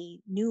a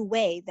new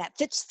way that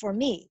fits for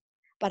me,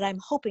 but I'm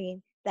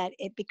hoping that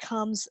it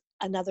becomes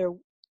another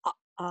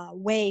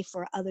way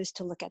for others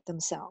to look at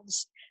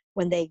themselves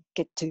when they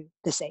get to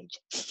this age.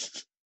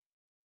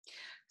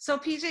 So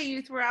PJ,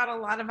 you threw out a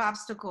lot of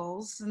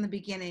obstacles in the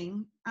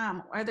beginning.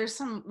 Are there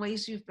some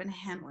ways you've been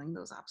handling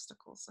those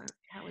obstacles? Or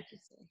how would you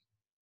say?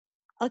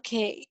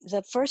 Okay,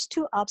 the first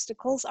two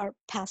obstacles are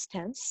past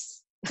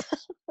tense,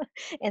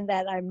 in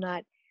that I'm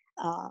not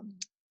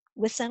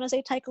with San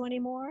Jose Taiko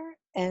anymore,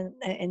 and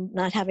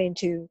not having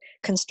to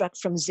construct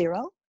from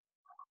zero.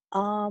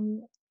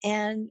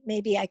 And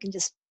maybe I can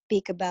just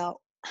speak about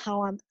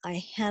how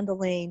I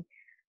handling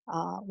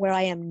where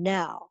I am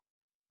now.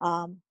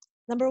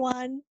 Number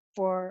one,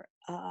 for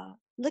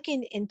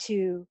looking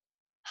into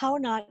how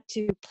not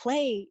to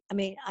play. I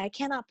mean, I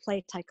cannot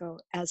play taiko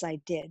as I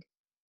did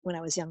when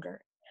I was younger.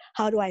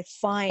 How do I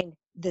find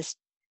this,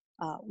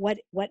 what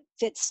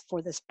fits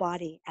for this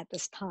body at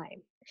this time?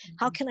 Mm-hmm.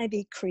 How can I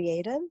be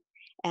creative?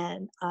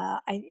 And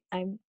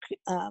I'm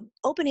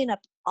opening up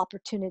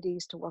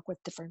opportunities to work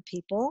with different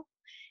people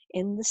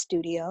in the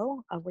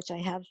studio, of which I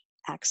have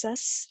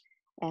access,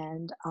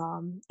 and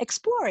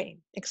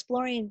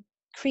exploring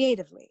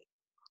creatively.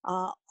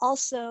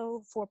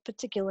 Also for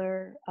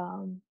particular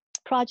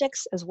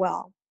projects as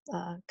well,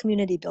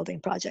 community building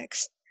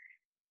projects.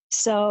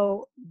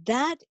 So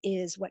that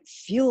is what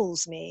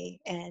fuels me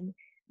and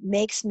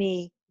makes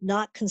me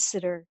not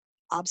consider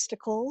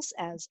obstacles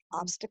as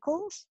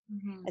obstacles.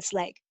 Mm-hmm. It's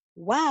like,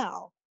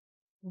 wow,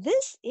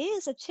 this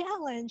is a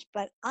challenge,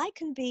 but I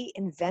can be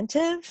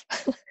inventive.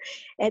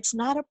 It's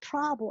not a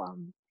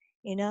problem,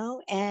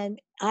 and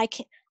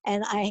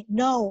I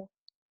know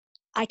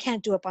I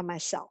can't do it by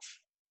myself.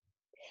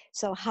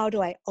 So how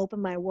do I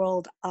open my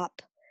world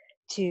up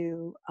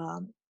to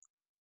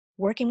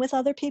working with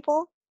other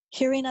people,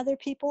 hearing other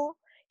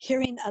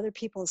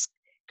people's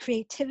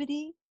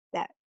creativity,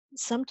 that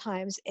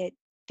sometimes it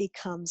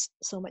becomes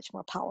so much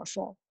more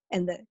powerful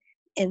in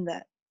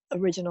the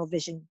original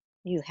vision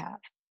you have.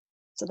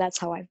 So that's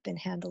how I've been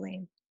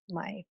handling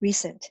my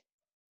recent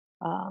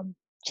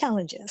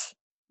challenges.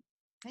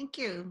 Thank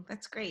you.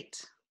 That's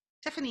great.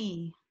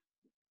 Tiffany.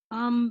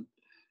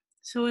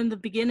 So in the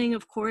beginning,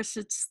 of course,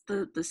 it's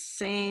the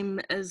same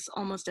as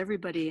almost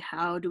everybody.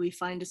 How do we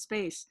find a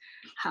space?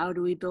 How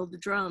do we build the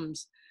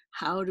drums?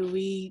 How do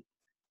we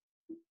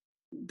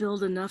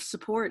build enough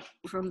support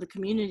from the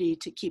community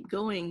to keep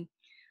going?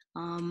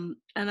 And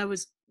I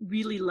was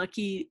really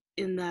lucky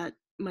in that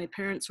my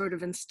parents sort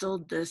of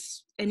instilled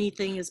this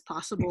anything is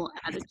possible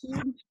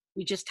attitude.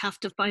 You just have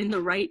to find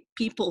the right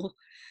people,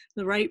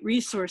 the right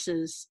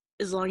resources,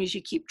 as long as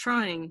you keep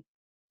trying.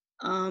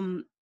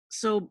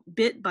 So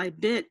bit by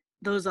bit,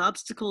 those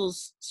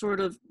obstacles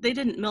they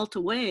didn't melt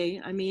away.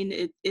 I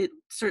mean, it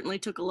certainly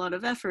took a lot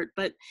of effort,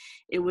 but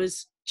it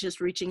was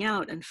just reaching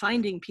out and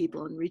finding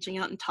people and reaching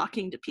out and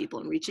talking to people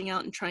and reaching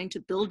out and trying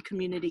to build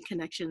community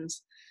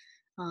connections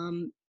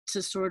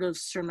to sort of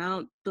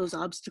surmount those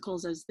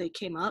obstacles as they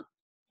came up.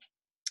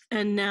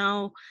 And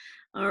now,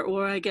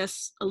 or I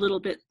guess a little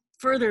bit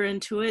further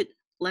into it,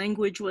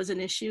 language was an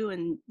issue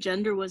and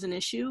gender was an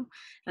issue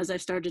as I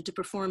started to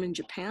perform in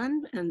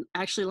Japan. And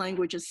actually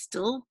language is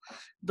still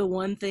the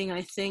one thing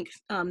I think,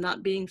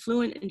 not being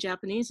fluent in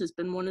Japanese has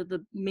been one of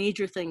the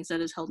major things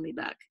that has held me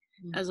back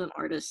as an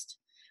artist.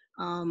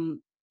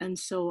 And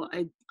so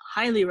I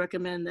highly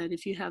recommend that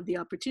if you have the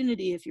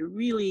opportunity, if you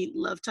really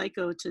love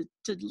Taiko, to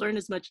learn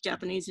as much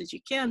Japanese as you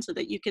can so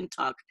that you can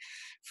talk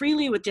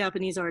freely with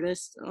Japanese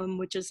artists,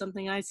 which is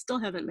something I still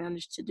haven't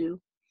managed to do.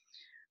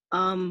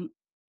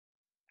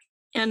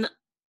 And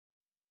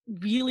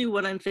really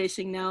what I'm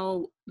facing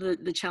now,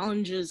 the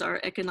challenges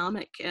are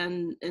economic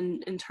and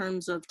in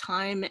terms of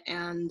time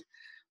and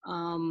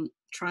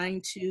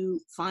trying to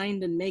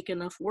find and make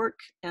enough work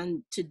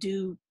and to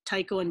do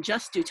Taiko and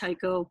just do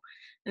Taiko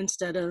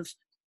instead of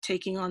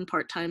taking on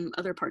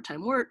other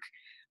part-time work,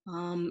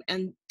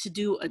 and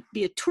to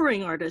be a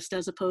touring artist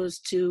as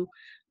opposed to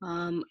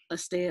a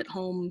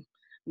stay-at-home,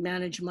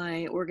 manage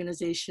my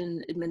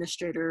organization,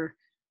 administrator,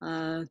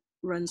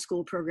 run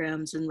school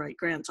programs and write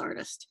grants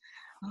artist.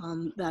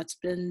 That's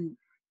been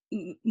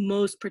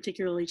most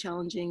particularly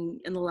challenging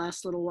in the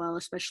last little while,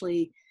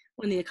 especially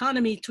when the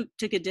economy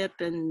took a dip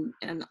and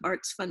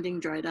arts funding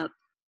dried up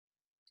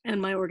and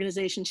my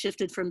organization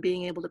shifted from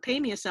being able to pay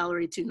me a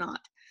salary to not.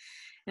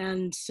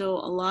 And so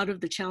a lot of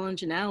the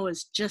challenge now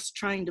is just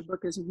trying to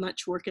book as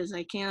much work as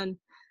I can,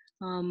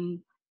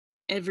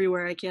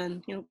 everywhere I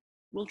can.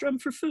 We'll drum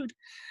for food.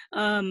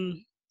 And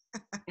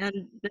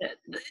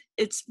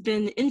it's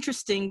been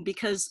interesting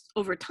because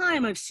over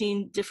time I've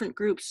seen different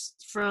groups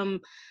from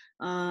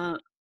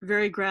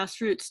very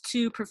grassroots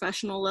to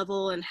professional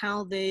level and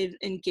how they've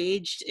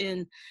engaged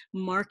in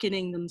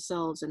marketing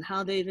themselves and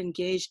how they've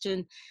engaged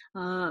in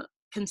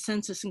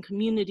consensus and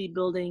community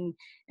building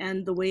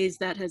and the ways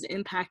that has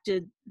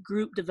impacted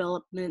group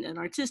development and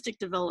artistic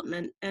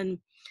development, and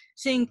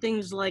seeing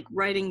things like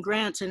writing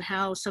grants and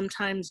how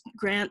sometimes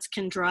grants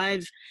can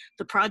drive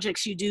the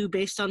projects you do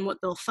based on what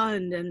they'll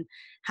fund, and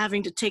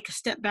having to take a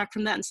step back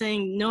from that and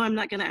saying, no, I'm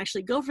not going to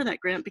actually go for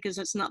that grant because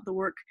that's not the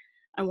work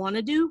I want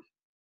to do.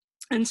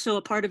 And so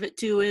a part of it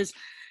too is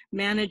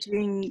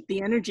managing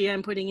the energy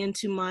I'm putting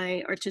into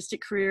my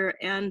artistic career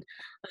and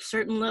a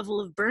certain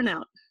level of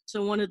burnout.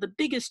 So one of the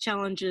biggest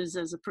challenges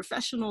as a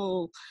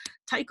professional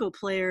Taiko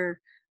player,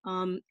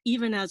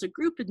 even as a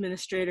group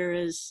administrator,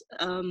 is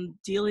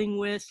dealing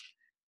with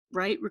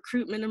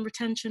recruitment and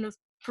retention of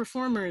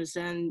performers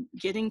and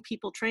getting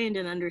people trained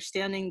and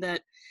understanding that,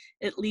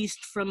 at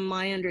least from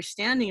my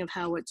understanding of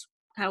how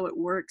it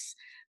works,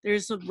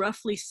 there's a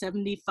roughly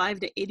 75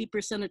 to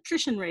 80%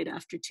 attrition rate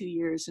after 2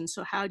 years. And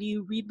so how do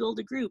you rebuild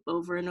a group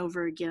over and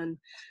over again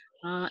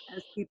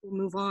as people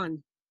move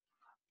on?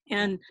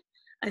 And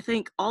I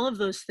think all of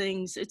those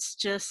things, it's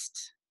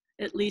just,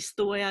 at least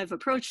the way I've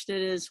approached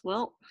it is,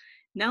 well,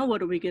 now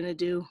what are we going to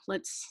do?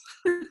 Let's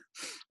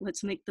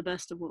make the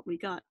best of what we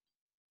got.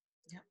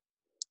 Yeah,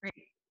 great.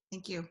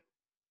 Thank you.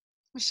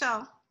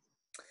 Michelle.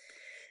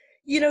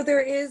 There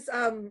is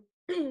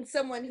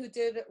someone who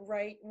did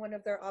write one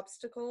of their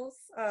obstacles,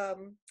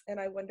 and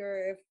I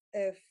wonder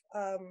if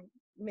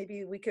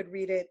maybe we could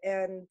read it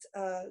and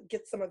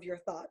get some of your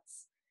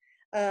thoughts.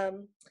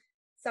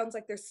 Sounds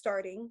like they're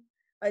starting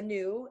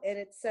anew, and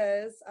it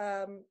says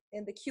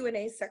in the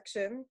Q&A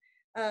section,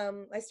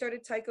 I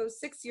started Taiko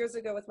 6 years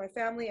ago with my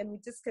family, and we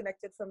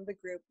disconnected from the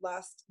group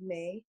last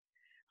May.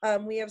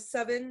 We have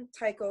 7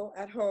 Taiko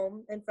at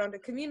home and found a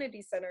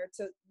community center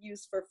to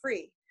use for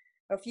free.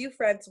 A few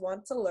friends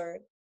want to learn.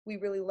 We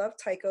really love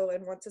Taiko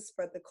and want to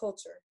spread the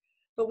culture,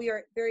 but we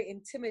are very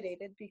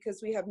intimidated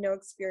because we have no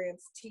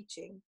experience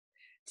teaching.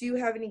 Do you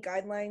have any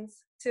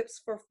guidelines,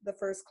 tips for the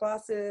first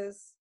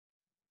classes,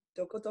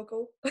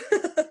 doko,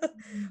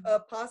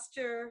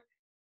 posture,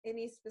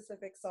 any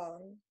specific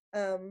song?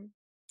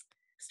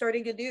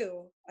 Starting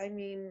anew. I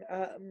mean,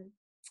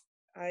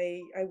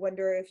 I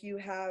wonder if you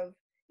have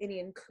any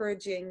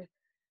encouraging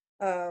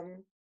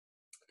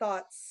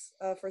thoughts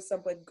for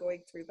someone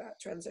going through that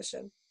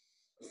transition.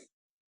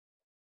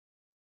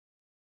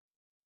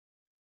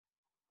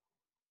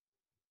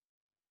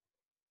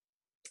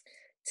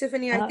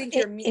 Tiffany, I think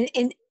you're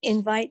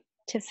invite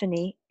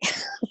Tiffany.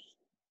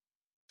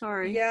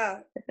 Sorry. Yeah,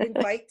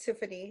 invite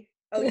Tiffany.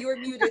 Oh, you were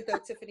muted though,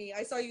 Tiffany.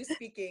 I saw you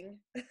speaking.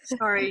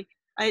 Sorry,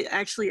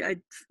 I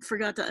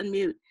forgot to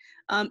unmute.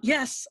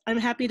 Yes, I'm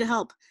happy to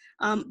help.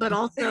 But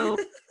also,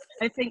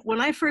 I think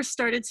when I first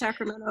started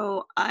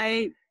Sacramento,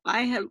 I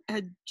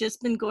had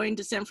just been going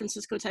to San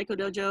Francisco Taiko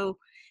Dojo,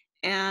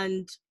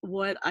 and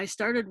what I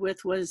started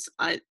with was,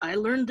 I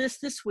learned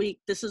this week.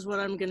 This is what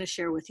I'm going to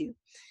share with you.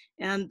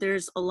 And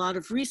there's a lot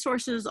of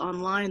resources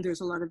online. There's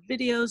a lot of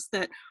videos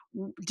that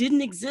didn't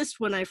exist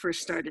when I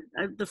first started.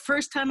 The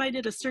first time I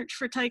did a search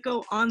for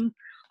Taiko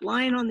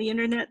online on the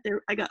internet,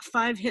 I got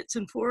 5 hits,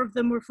 and 4 of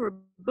them were for a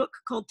book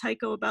called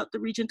Taiko about the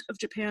Regent of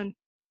Japan,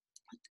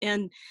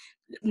 and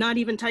not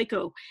even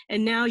Taiko.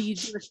 And now you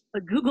do a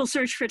Google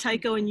search for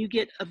Taiko and you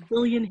get 1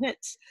 billion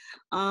hits.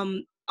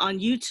 On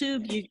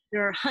YouTube,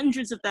 there are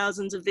hundreds of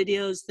thousands of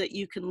videos that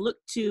you can look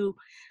to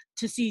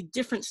to see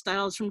different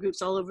styles from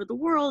groups all over the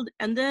world.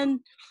 And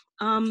then,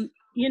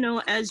 you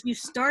know, as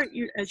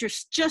you're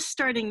just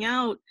starting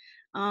out,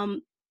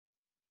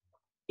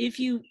 if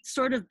you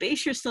sort of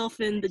base yourself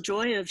in the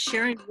joy of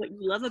sharing what you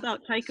love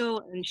about Taiko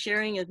and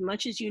sharing as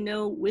much as you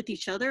know with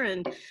each other,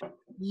 and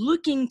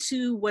looking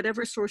to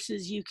whatever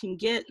sources you can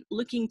get,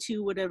 looking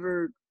to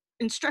whatever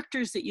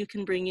instructors that you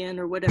can bring in,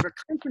 or whatever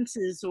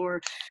conferences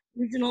or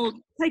regional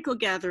Taiko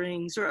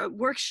gatherings or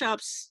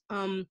workshops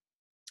that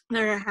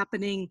are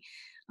happening.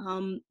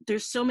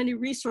 There's so many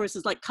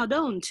resources like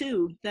Kadon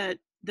too, that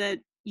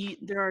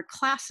there are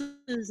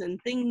classes and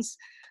things,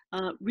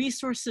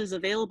 resources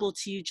available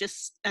to you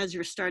just as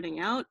you're starting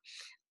out.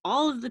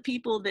 All of the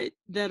people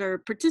that are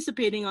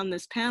participating on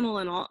this panel,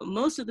 and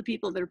most of the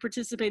people that are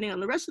participating on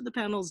the rest of the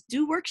panels,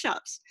 do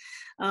workshops.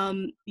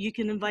 You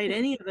can invite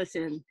any of us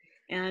in,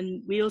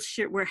 and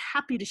we're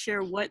happy to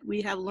share what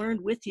we have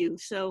learned with you.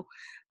 So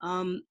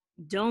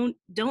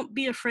don't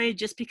be afraid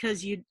just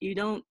because you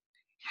don't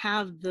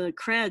have the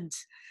creds.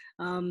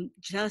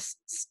 Just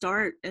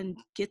start and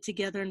get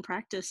together and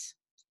practice.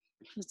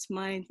 That's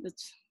my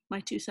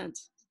 2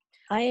 cents.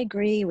 I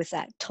agree with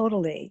that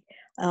totally.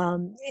 I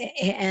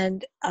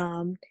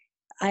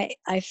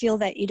feel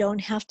that you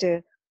don't have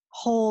to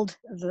hold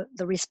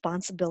the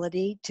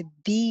responsibility to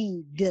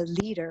be the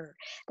leader.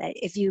 That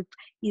if you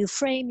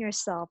frame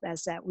yourself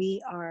as that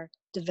we are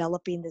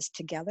developing this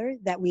together,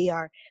 that we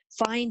are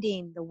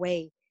finding the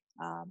way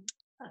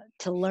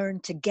to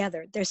learn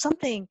together. There's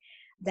something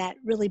that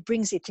really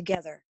brings you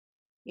together,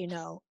 you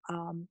know,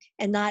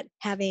 and not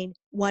having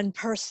one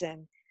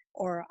person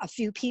or a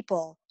few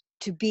people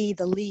to be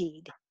the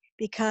lead,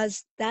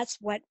 because that's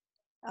what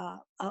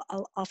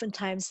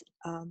oftentimes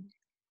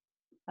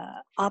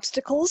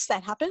obstacles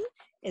that happen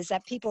is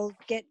that people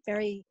get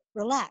very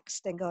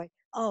relaxed and going,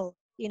 oh,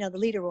 you know, the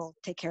leader will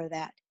take care of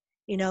that,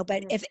 you know.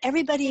 But if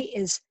everybody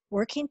is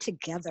working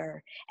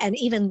together, and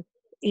even,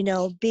 you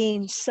know,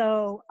 being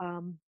so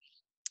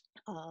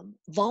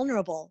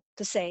vulnerable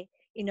to say,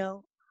 you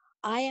know,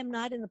 I am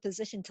not in the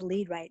position to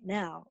lead right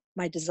now.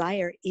 My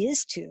desire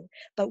is to,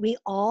 but we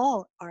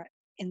all are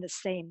in the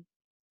same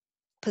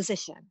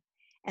position,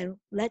 and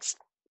let's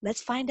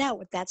find out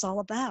what that's all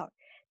about.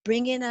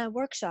 Bring in a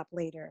workshop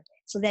later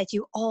so that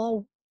you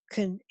all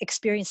can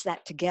experience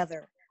that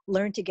together,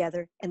 learn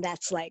together. And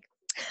that's like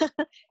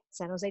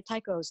San Jose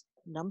Taiko's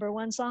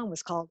 #1 song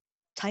was called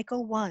Taiko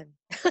 1.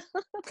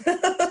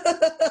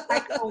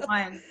 Taiko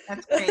 1,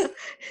 that's great.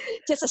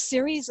 Just a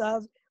series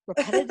of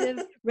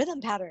repetitive rhythm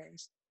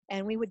patterns,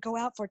 and we would go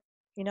out for,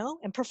 you know,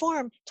 and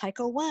perform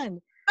Taiko 1.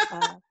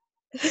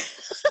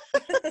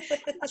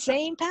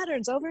 Same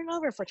patterns over and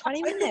over for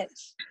 20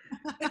 minutes.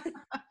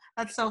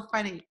 That's so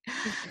funny.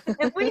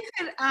 If we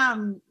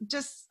could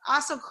just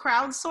also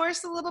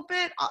crowdsource a little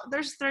bit,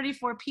 there's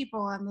 34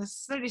 people on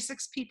this,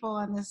 36 people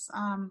on this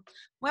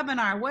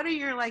webinar. What are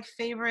your like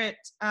favorite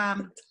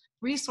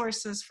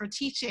resources for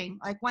teaching?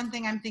 Like one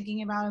thing I'm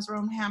thinking about is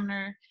Rome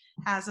Hamner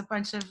has a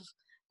bunch of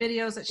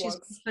videos that she's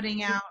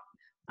putting out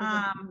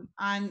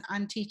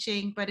on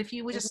teaching. But if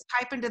you would just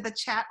type into the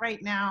chat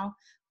right now,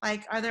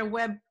 like, are there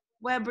web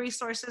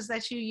resources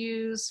that you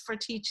use for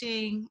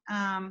teaching,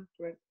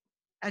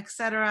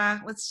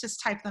 etc.? Let's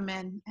just type them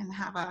in and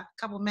have a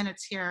couple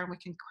minutes here, and we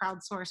can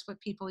crowdsource what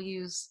people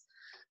use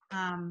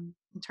in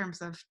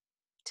terms of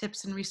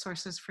tips and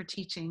resources for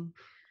teaching.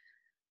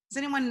 Does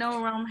anyone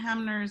know Rome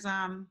Hamner's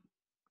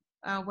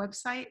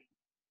website?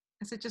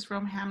 Is it just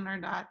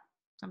romehamner dot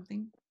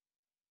something?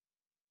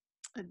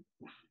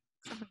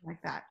 Something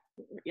like that.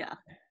 Yeah.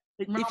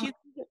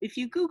 If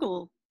you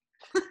Google.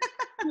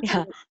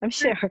 Yeah, I'm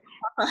sure.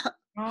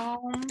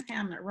 Rome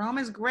Hamner. Rome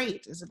is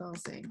great,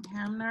 Isabel's saying.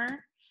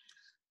 Hamner,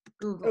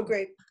 Google. Oh,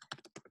 great.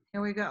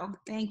 Here we go.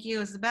 Thank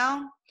you,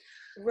 Isabel.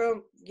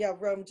 Rome, yeah,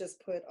 Rome just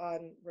put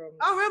on Rome.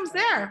 Oh, Rome's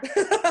there.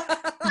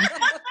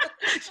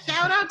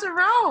 Shout out to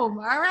Rome.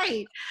 All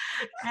right.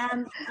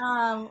 And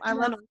I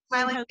love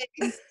smiling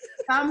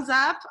thumbs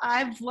up.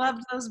 I've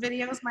loved those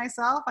videos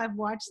myself. I've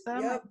watched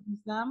them. Yep. I've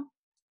used them.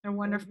 They're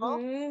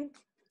wonderful.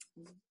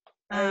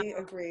 I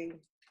agree.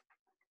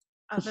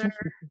 Other,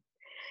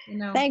 you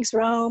know. Thanks,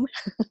 Rome.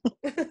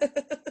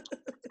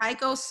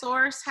 Taiko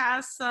Source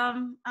has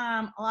some,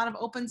 a lot of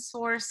open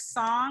source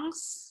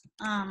songs.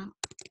 I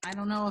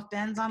don't know if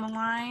Ben's on the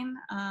line.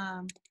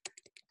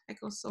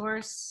 Taiko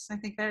Source, I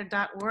think they're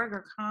 .org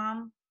or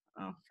 .com.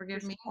 Oh,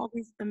 forgive me. All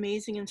these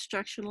amazing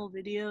instructional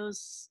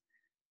videos,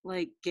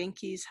 like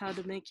Genki's How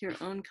to Make Your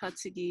Own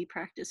Katsugi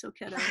Practice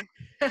Okedo.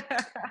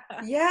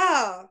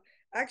 Yeah.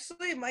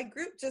 Actually, my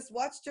group just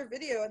watched your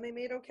video and they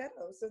made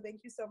Okedo. So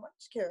thank you so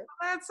much, Karen.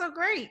 Oh, that's so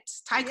great.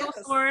 Taiko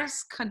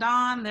Source,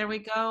 Kadan, there we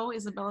go.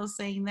 Isabella's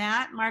saying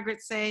that.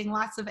 Margaret's saying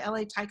lots of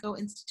LA Taiko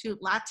Institute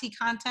Lati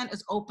content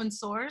is open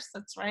source.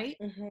 That's right.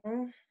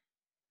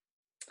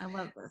 I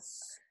love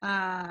this.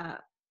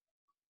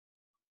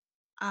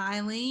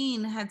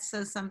 Eileen had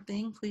said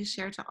something. Please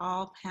share to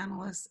all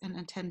panelists and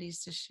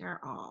attendees to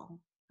share all.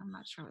 I'm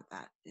not sure what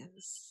that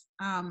is.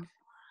 I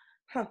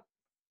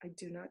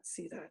do not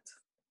see that.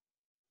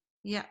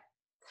 Yeah.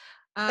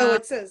 Oh,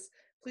 it says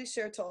Please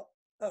share to,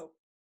 oh.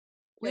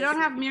 We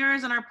don't have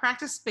mirrors in our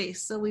practice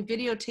space, so we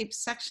videotape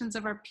sections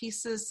of our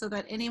pieces so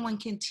that anyone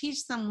can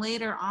teach them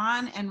later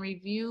on and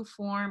review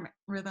form,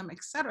 rhythm,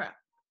 etc.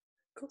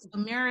 Cool. So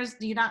mirrors,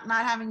 you not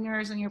having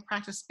mirrors in your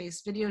practice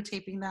space,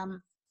 videotaping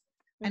them.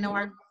 I know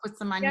our group puts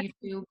them on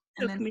YouTube.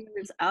 And then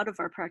mirrors out of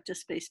our practice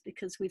space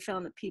because we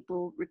found that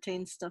people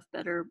retain stuff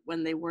better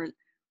when they weren't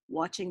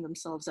watching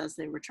themselves as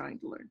they were trying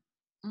to learn.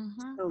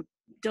 So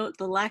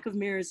the lack of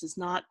mirrors is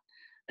not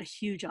a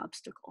huge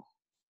obstacle.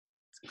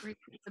 It's great.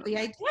 But the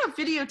idea of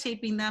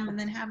videotaping them and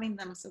then having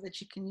them so that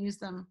you can use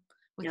them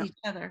with each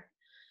other.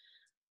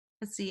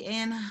 Let's see,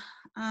 and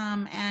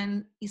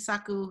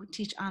Isaku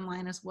teach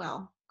online as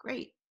well.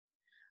 Great.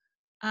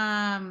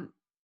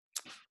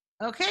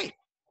 Okay,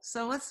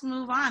 so let's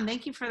move on.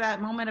 Thank you for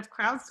that moment of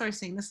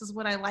crowdsourcing. This is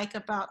what I like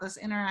about this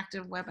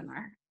interactive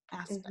webinar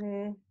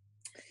aspect.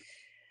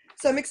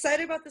 So I'm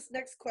excited about this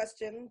next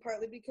question,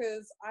 partly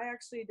because I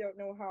actually don't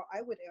know how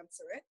I would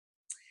answer it.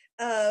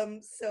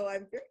 So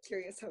I'm very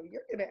curious how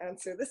you're going to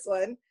answer this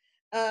one.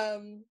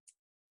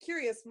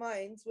 Curious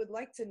minds would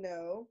like to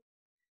know,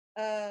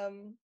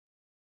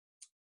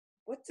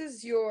 what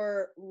does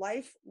your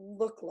life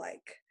look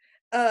like?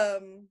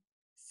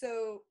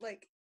 So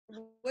like,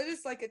 what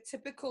does like a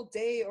typical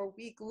day or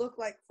week look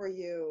like for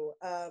you?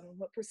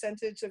 What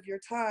percentage of your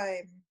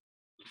time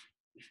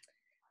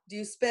do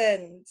you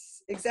spend?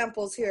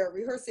 Examples here: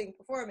 rehearsing,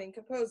 performing,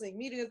 composing,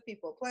 meeting with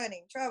people,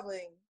 planning,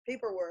 traveling,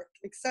 paperwork,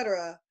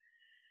 etc.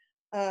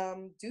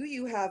 Do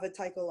you have a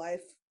Taiko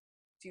life?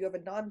 Do you have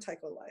a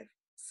non-Taiko life?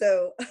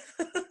 So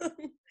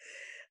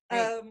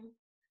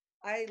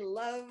I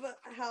love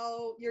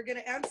how you're going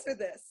to answer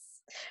this.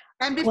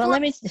 And before, well,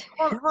 let me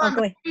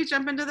before you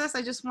jump into this,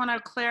 I just want to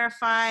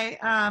clarify.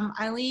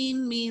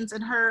 Eileen means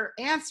in her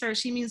answer,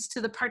 she means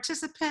to the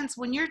participants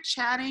when you're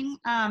chatting,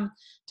 to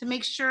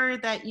make sure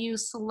that you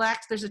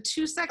select. There's a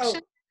 2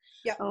 section.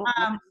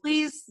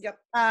 Please.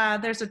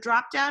 There's a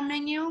drop-down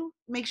menu.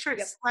 Make sure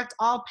to select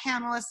all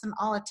panelists and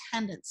all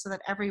attendants so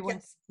that everyone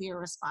can see your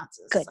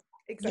responses. Good.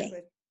 Exactly.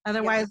 Yay.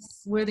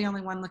 Otherwise, we're the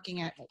only one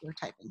looking at what we're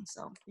typing.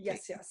 So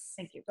yes.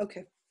 Thank you.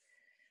 Okay.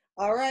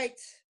 All right.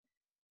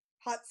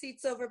 Hot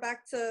seats over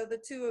back to the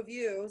two of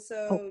you.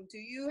 So do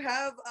you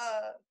have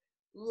a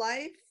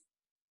life?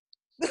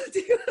 Do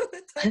you have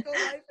a Taiko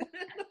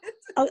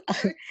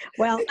life?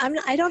 Well,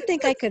 I don't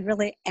think I could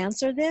really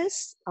answer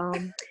this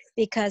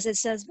because it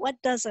says, what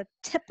does a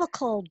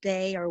typical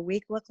day or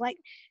week look like?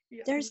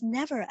 There's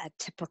never a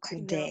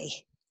typical day.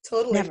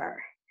 Totally.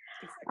 Never.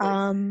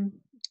 Exactly.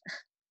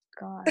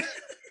 Gosh.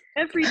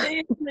 Every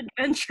day is an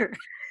adventure.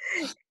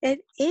 It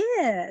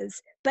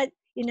is. But,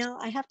 you know,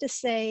 I have to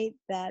say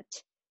that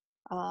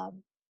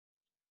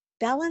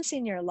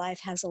balancing your life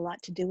has a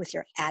lot to do with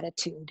your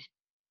attitude.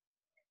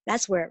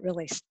 That's where it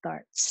really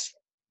starts.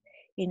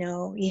 You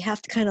know, you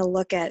have to kind of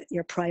look at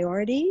your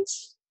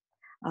priorities,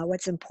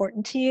 what's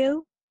important to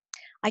you.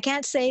 I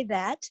can't say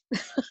that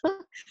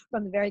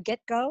from the very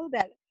get-go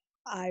that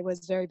I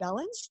was very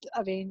balanced.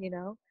 I mean, you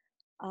know,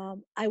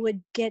 I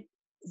would get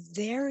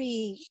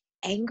very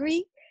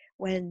angry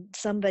when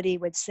somebody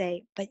would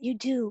say, but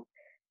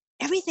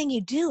everything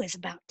you do is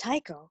about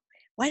Taiko.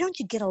 Why don't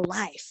you get a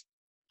life?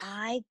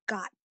 I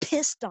got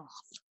pissed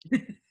off.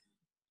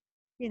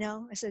 You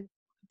know, I said,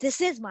 this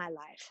is my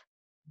life.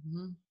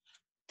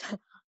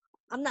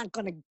 I'm not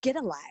going to get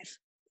a life.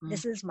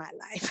 This is my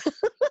life.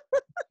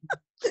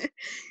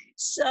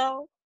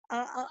 So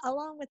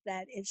along with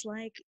that, it's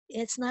like,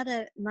 it's not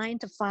a 9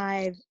 to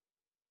 5,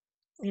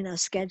 you know,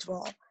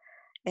 schedule.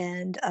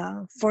 And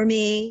for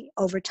me,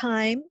 over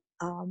time,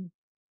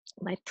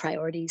 my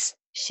priorities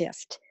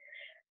shift,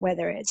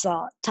 whether it's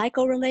all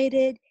Taiko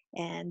related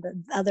and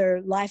the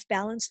other life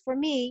balance. For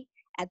me,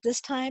 at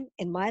this time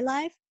in my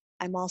life,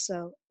 I'm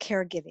also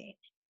caregiving.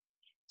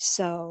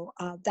 So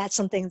that's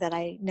something that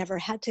I never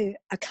had to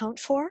account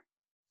for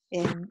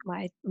in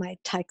my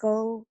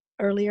Taiko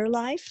earlier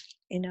life.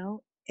 You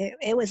know,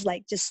 it was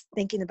like just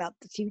thinking about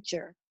the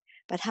future.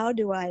 But how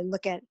do I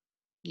look at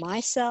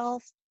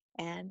myself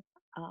and,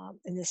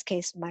 in this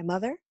case, my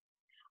mother?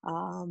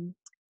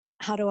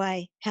 How do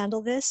I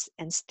handle this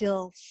and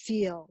still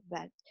feel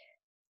that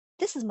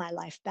this is my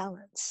life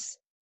balance,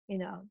 you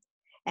know,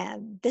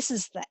 and this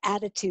is the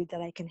attitude that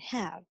I can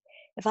have.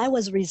 If I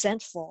was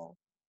resentful,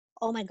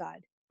 oh my God,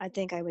 I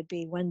think I would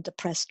be one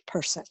depressed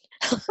person,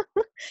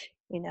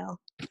 you know.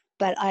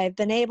 But I've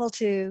been able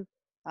to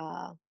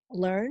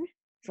learn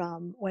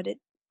from what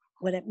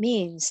it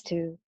means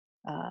to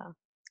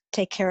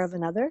take care of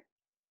another.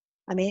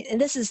 I mean,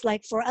 and this is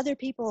like for other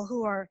people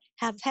who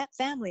have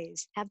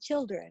families, have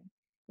children.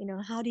 You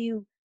know, how do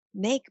you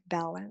make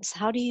balance?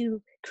 How do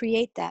you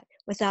create that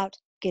without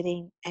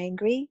getting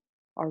angry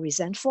or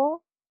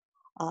resentful,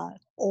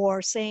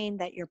 or saying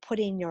that you're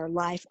putting your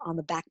life on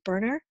the back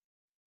burner?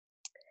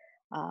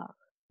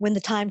 When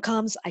the time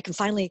comes, I can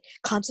finally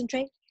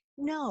concentrate.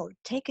 No,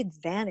 take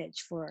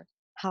advantage for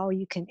how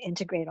you can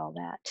integrate all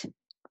that.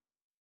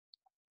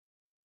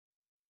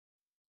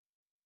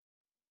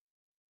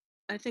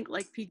 I think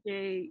like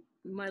PJ,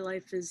 my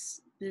life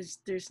is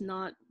there's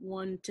not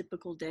one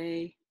typical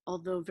day,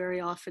 although very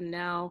often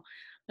now,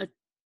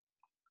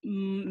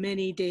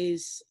 many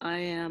days I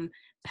am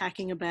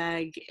packing a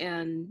bag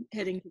and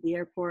heading to the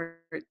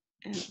airport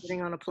and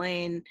getting on a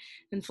plane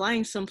and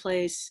flying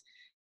someplace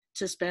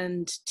to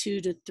spend 2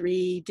 to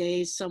 3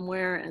 days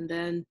somewhere and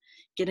then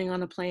getting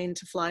on a plane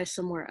to fly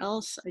somewhere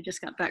else. I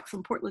just got back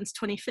from Portland's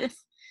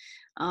 25th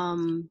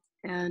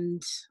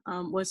and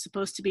was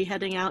supposed to be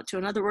heading out to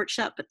another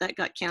workshop, but that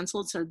got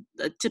canceled. So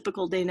a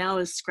typical day now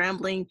is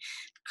scrambling,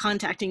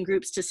 contacting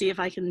groups to see if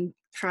I can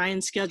try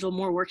and schedule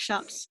more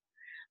workshops.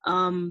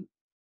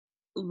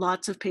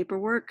 Lots of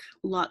paperwork,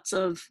 lots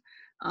of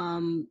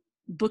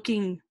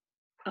booking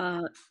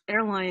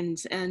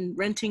airlines and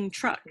renting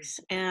trucks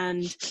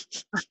and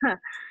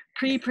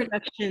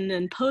pre-production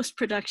and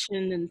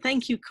post-production and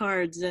thank you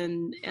cards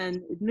and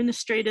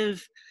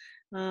administrative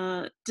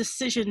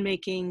decision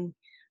making,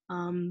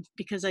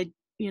 because I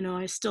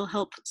still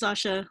help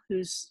Sasha,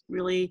 who's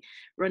really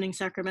running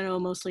Sacramento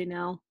mostly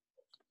now,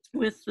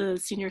 with the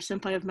senior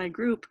senpai of my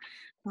group,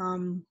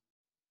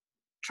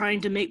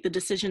 trying to make the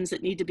decisions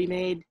that need to be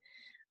made.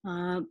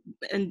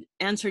 And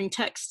answering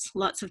texts,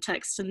 lots of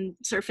texts, and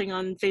surfing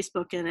on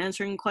Facebook and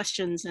answering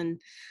questions and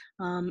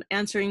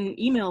answering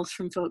emails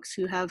from folks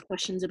who have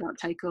questions about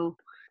Taiko.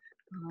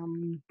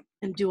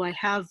 And do I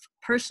have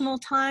personal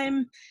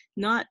time?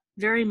 Not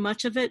very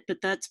much of it,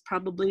 but that's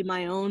probably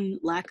my own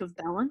lack of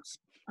balance.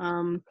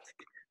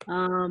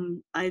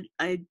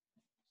 I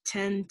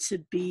tend to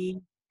be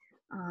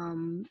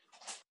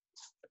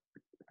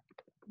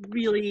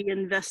really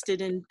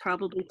invested in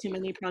probably too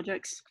many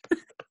projects.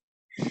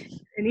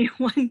 At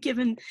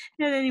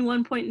any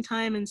one point in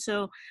time, and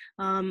so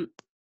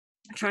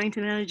trying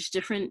to manage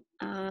different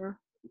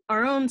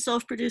our own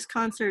self-produced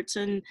concerts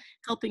and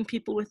helping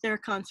people with their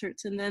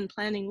concerts, and then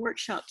planning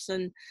workshops.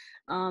 And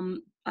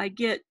I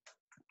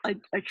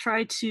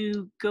try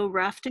to go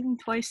rafting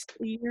twice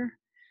a year,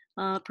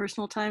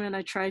 personal time, and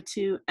I try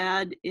to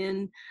add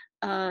in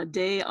a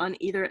day on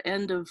either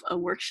end of a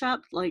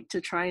workshop, like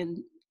to try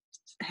and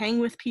hang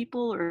with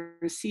people or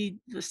see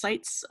the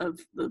sights of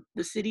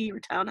the city or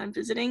town I'm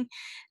visiting,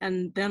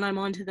 and then I'm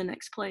on to the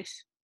next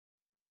place.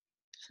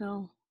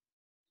 So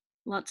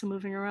lots of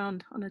moving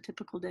around on a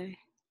typical day,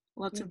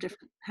 lots of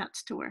different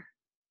hats to wear.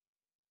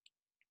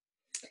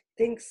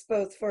 Thanks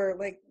both for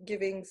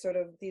giving sort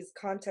of these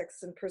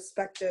contexts and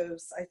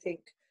perspectives. I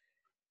think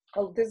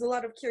there's a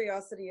lot of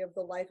curiosity of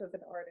the life of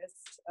an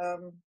artist,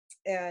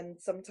 and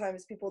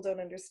sometimes people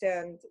don't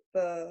understand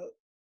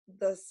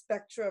the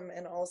spectrum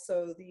and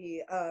also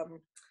the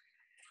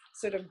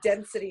sort of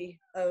density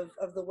of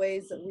the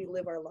ways that we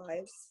live our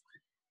lives.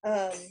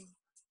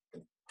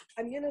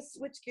 I'm going to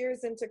switch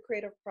gears into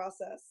creative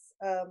process.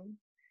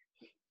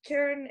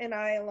 Karen and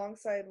I,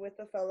 alongside with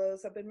the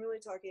fellows, have been really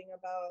talking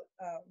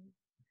about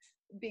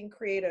being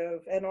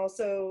creative, and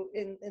also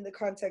in the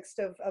context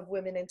of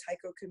women in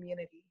Taiko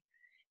community.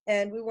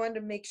 And we wanted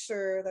to make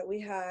sure that we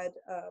had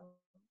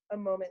a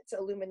moment to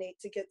illuminate,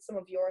 to get some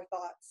of your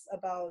thoughts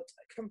about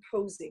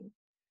composing.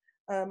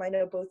 I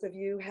know both of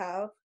you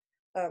have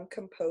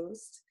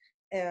composed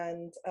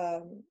and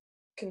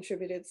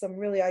contributed some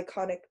really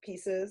iconic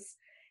pieces.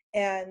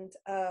 And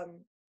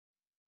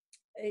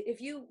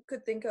if you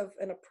could think of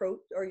an approach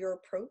or your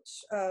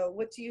approach,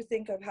 what do you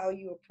think of how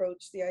you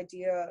approach the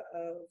idea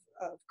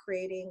of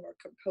creating or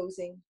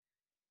composing,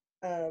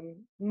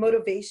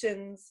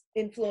 motivations,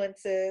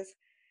 influences?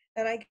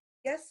 And I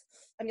guess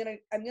I'm gonna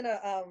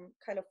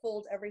kind of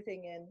fold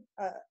everything in.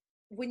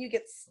 When you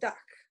get stuck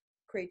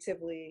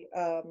creatively,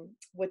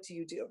 what do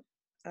you do?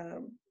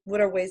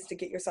 What are ways to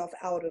get yourself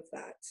out of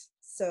that?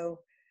 So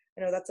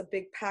I know that's a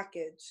big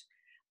package,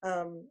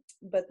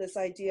 but this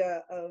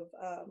idea of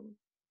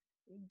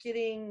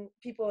getting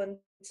people in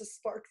to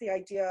spark the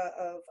idea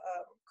of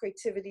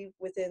creativity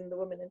within the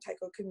women in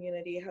Taiko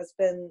community has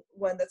been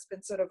one that's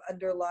been sort of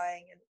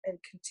underlying and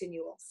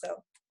continual.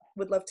 So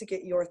would love to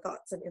get your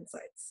thoughts and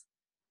insights.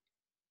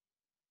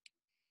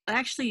 I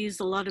actually use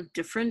a lot of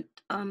different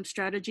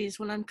strategies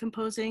when I'm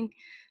composing.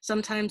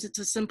 Sometimes it's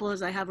as simple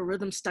as I have a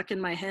rhythm stuck in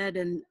my head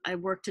and I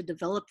work to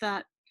develop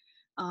that.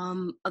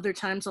 Other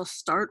times I'll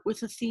start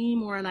with a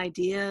theme or an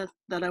idea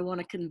that I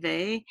want to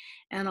convey,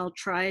 and I'll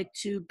try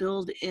to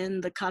build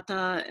in the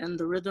kata and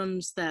the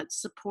rhythms that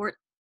support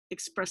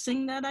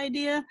expressing that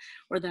idea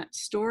or that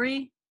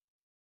story.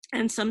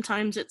 And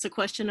sometimes it's a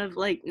question of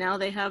now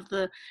they have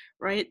the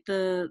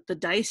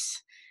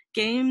dice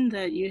game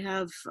that you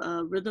have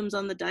rhythms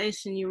on the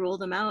dice and you roll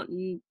them out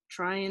and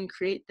try and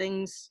create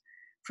things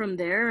from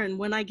there. And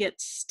when I get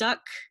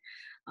stuck,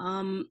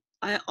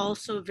 I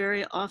also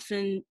very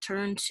often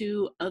turn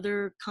to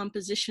other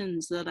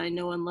compositions that I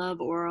know and love,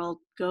 or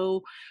I'll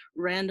go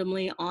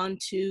randomly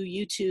onto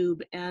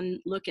YouTube and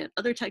look at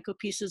other taiko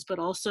pieces, but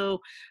also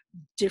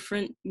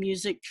different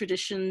music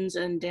traditions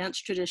and dance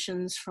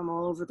traditions from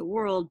all over the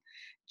world,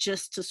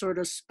 just to sort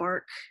of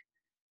spark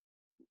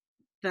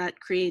that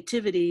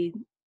creativity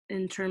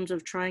in terms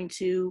of trying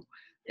to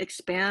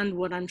expand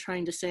what I'm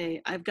trying to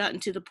say. I've gotten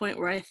to the point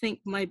where I think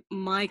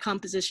my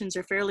compositions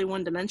are fairly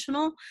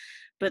one-dimensional,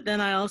 but then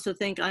I also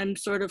think I'm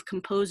sort of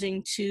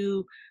composing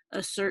to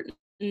a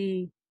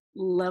certain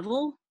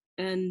level.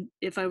 And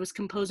if I was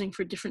composing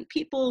for different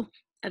people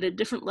at a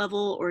different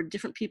level, or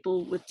different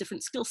people with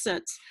different skill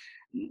sets,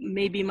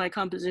 maybe my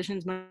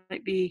compositions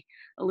might be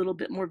a little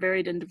bit more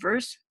varied and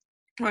diverse.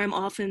 Or I'm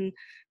often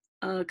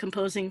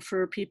composing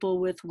for people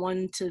with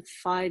 1 to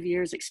 5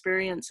 years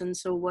experience, and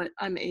so what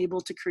I'm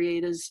able to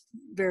create is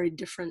very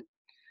different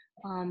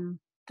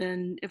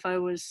than if I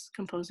was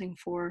composing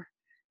for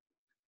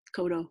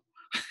Kodo,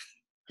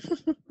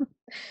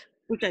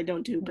 which I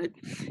don't do, but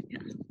yeah.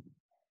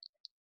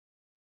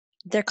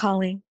 They're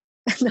calling.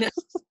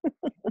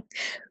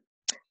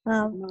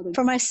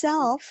 For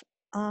myself,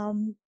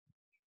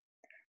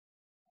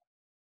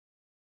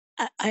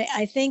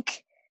 I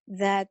think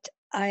that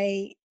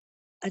I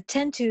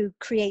tend to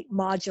create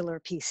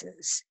modular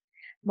pieces.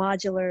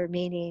 Modular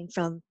meaning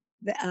from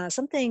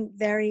something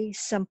very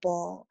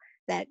simple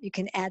that you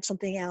can add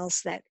something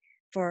else that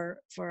for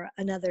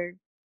another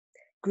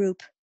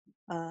group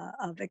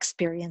of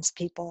experienced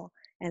people,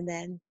 and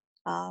then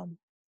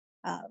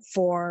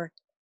for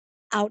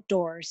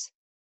outdoors,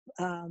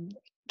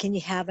 can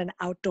you have an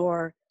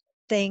outdoor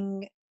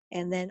thing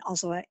and then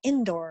also an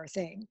indoor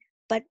thing,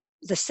 but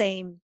the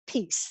same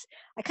piece?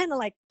 I kind of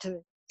like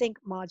to think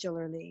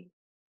modularly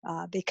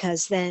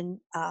because then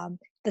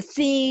the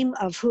theme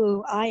of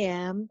who I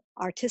am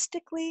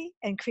artistically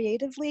and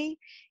creatively,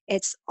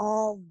 it's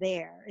all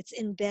there. It's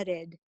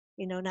embedded,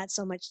 not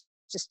so much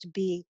just to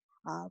be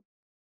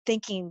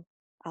thinking,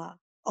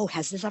 oh,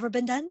 has this ever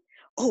been done?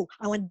 Oh,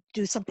 I want to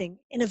do something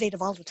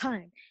innovative all the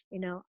time.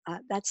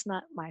 That's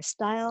not my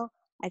style.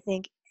 I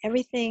think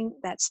everything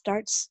that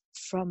starts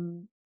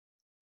from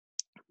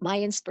my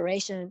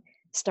inspiration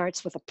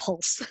starts with a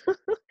pulse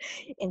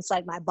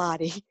inside my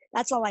body.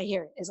 That's all I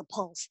hear is a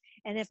pulse.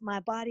 And if my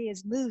body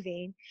is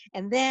moving,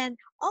 and then,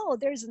 oh,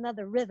 there's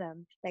another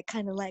rhythm that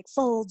kind of like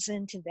folds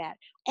into that.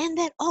 And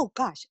then, oh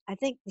gosh, I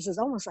think this is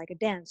almost like a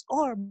dance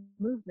or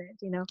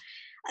movement,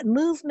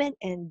 movement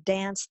and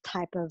dance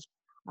type of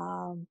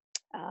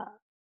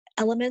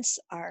elements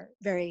are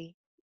very,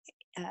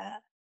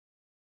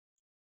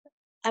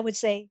 I would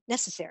say,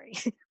 necessary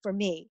for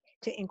me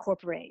to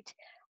incorporate.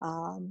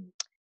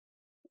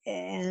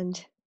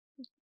 And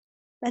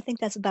I think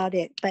that's about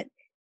it. But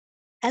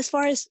as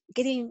far as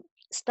getting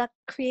stuck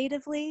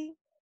creatively,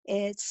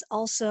 it's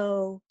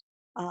also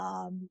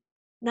not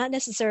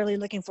necessarily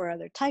looking for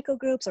other taiko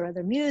groups or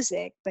other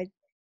music, but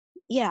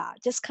yeah,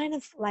 just kind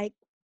of like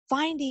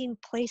finding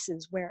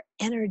places where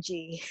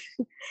energy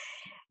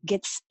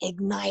gets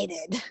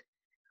ignited,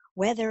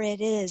 whether it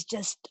is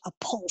just a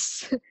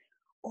pulse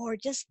or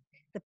just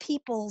the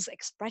people's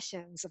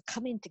expressions of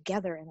coming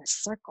together in a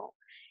circle,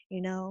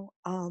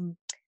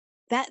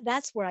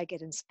 that's where I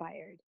get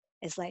inspired.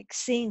 It's like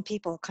seeing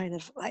people kind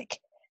of like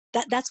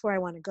that's where I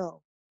want to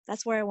go.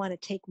 That's where I want to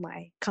take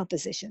my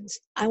compositions.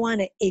 I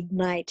want to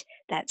ignite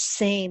that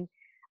same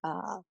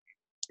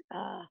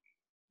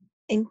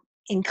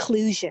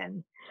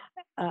inclusion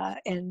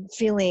and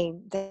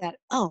feeling that,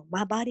 oh,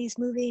 my body's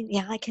moving.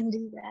 Yeah, I can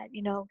do that.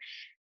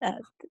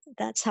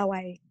 That's how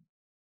I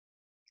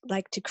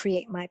like to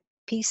create my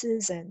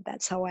pieces, and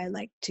that's how I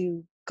like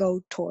to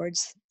go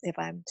towards if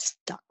I'm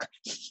stuck.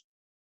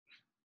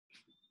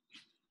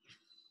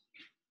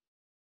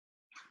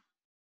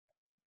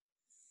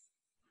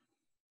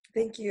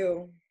 Thank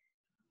you.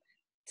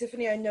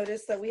 Tiffany, I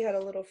noticed that we had a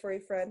little furry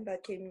friend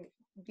that came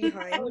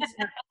behind. We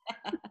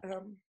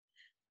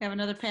have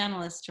another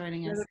panelist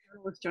joining us.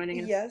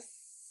 Yes.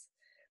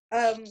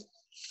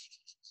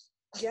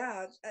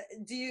 Yeah.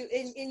 Do you,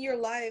 in your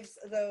lives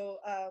though,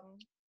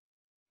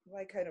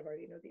 well, I kind of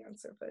already know the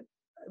answer,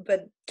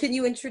 but can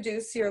you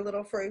introduce your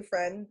little furry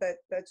friend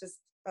that just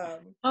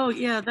oh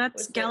yeah,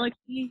 that's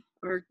Galaxy,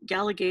 or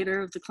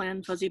Galligator of the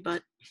clan Fuzzy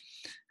Butt.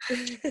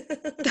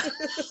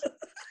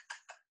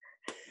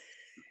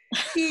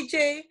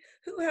 TJ,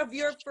 who have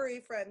your furry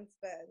friends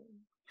been?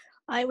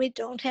 We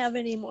don't have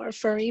any more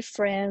furry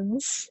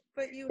friends.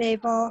 But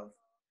They've all,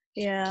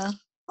 yeah.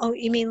 Oh,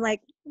 you mean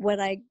like what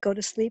I go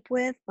to sleep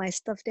with, my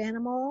stuffed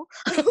animal?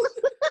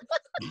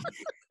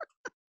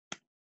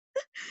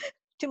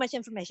 Too much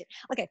information.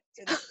 Okay.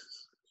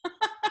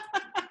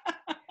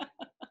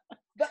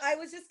 But I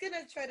was just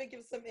gonna try to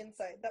give some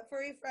insight that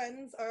furry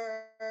friends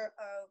are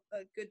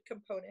a good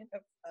component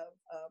of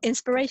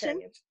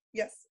inspiration.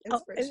 Yes,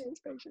 inspiration.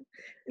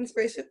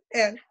 Inspiration,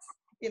 and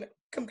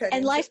companionship.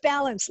 And life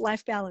balance.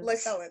 Life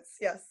balance.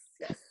 Yes.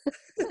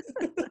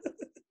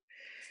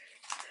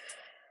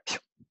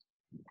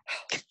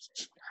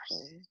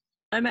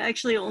 I'm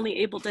actually only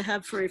able to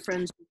have furry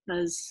friends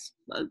because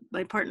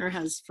my partner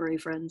has furry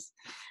friends,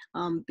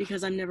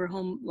 because I'm never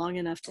home long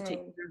enough to take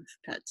care of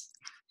pets.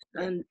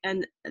 And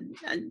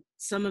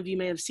some of you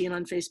may have seen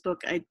on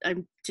Facebook,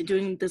 I'm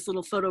doing this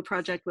little photo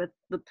project with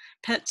the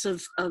pets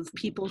of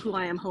people who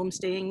I am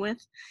homestaying with,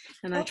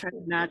 and I try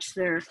to match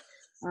their,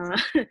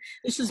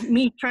 this is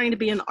me trying to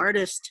be an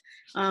artist.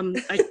 I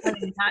try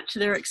to match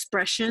their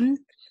expression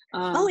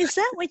Oh, is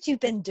that what you've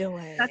been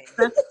doing?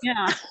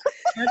 Yeah,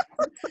 that's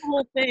the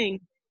whole thing.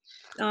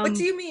 What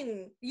do you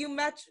mean? You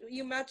match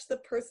the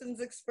person's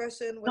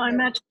expression with No, I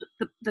matched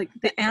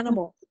the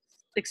animal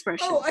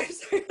expression. Oh, I'm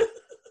sorry.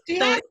 She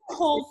So has a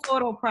whole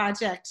photo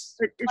project.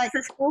 It's like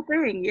this whole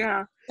thing,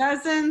 yeah.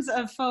 dozens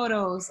of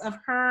photos of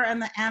her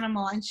and the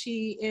animal, and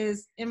she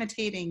is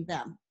imitating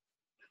them.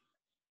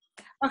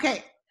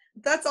 Okay.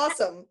 That's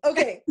awesome.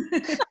 Okay.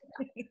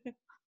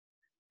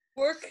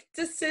 Work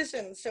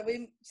decisions. Shall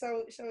we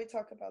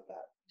talk about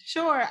that?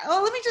 Sure.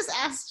 Oh, let me just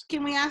ask,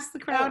 can we ask the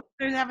crowd if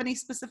they have any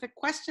specific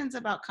questions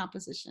about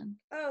composition?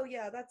 Oh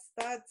yeah,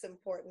 that's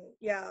important.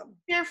 Yeah.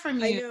 Hear from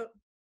you. I know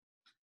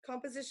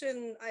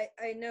composition,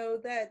 I know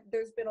that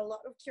there's been a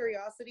lot of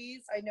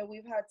curiosities. I know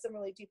we've had some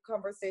really deep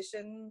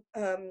conversation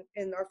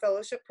in our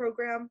fellowship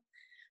program.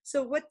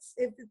 So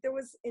if there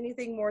was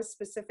anything more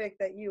specific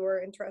that you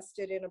were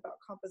interested in about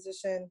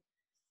composition,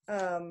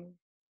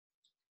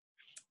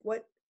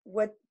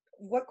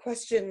 what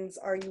questions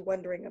are you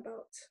wondering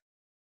about?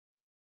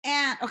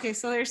 And okay,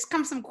 so there's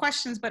come some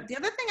questions, but the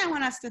other thing I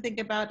want us to think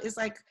about is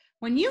like,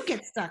 when you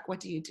get stuck, what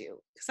do you do?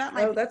 Because that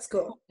might that's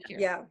cool. Here.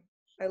 Yeah,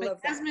 I love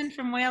that. Desmond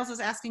from Wales is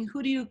asking,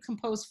 who do you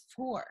compose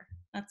for?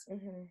 That's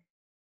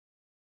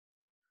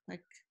like,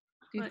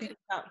 do you think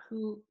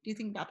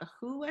about the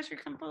who as you're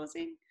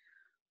composing?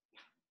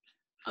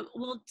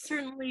 Well,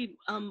 certainly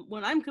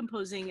when I'm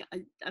composing,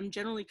 I'm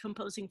generally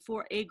composing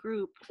for a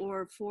group,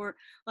 or for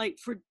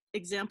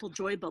example,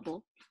 Joy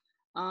Bubble.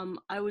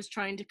 I was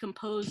trying to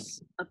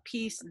compose a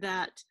piece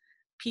that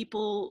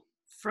people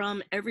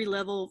from every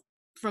level,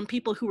 from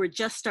people who were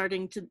just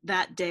starting to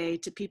that day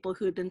to people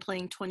who had been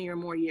playing 20 or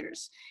more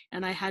years.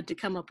 And I had to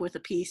come up with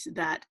a piece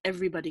that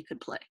everybody could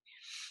play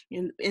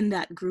in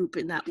that group,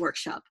 in that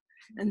workshop.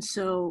 And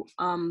so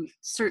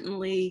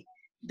certainly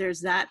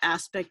there's that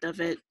aspect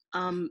of it.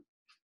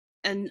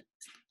 And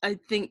I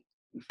think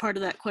part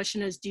of that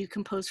question is, do you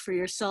compose for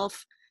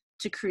yourself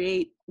to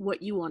create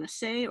what you want to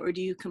say, or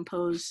do you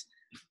compose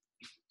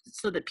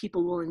so that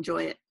people will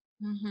enjoy it?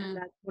 And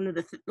that's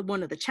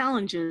one of the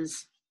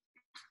challenges.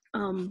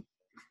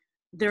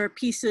 There are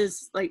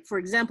pieces, like, for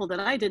example, that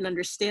I didn't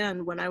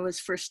understand when I was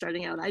first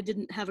starting out. I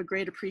didn't have a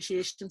great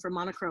appreciation for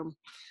monochrome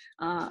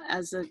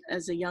as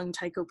a young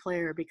taiko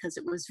player, because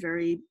it was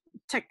very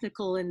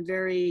technical and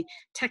very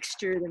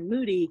textured and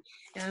moody,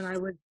 and I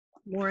was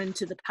more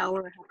into the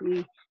power,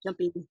 happy,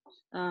 jumpy,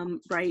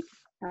 bright,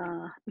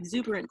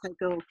 exuberant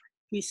taiko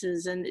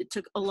pieces, and it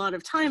took a lot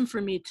of time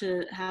for me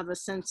to have a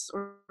sense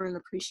or an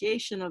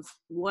appreciation of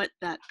what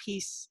that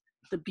piece,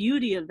 the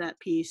beauty of that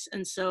piece.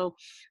 And so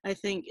I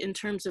think in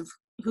terms of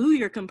who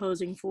you're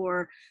composing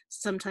for,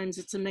 sometimes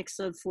it's a mix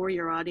of for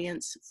your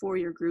audience, for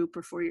your group,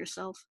 or for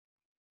yourself.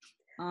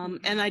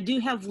 And I do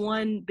have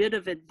one bit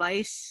of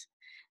advice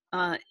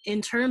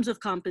in terms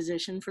of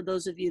composition for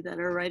those of you that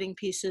are writing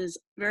pieces.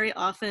 Very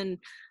often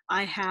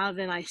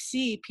I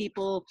see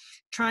people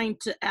trying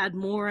to add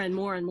more and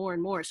more and more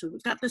and more. So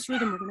we've got this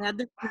rhythm, we're going to add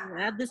this, we're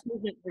going to add this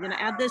movement, we're going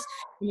to add this,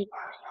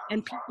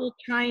 and people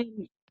try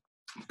and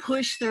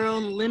push their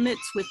own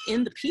limits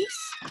within the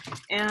piece,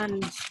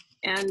 and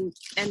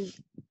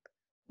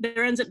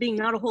there ends up being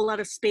not a whole lot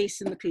of space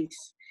in the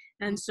piece.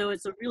 And so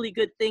it's a really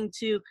good thing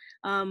to,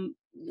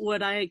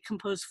 what I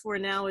compose for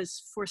now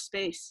is for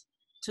space.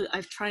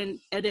 I try and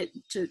edit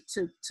to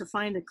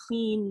find a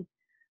clean,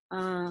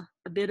 a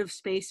bit of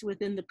space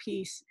within the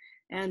piece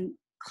and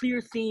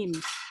clear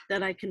themes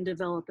that I can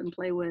develop and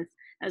play with,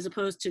 as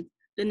opposed to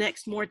the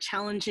next more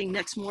challenging,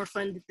 next more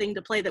fun thing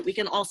to play that we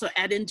can also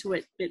add into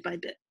it bit by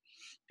bit,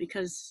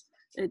 because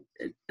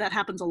that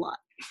happens a lot.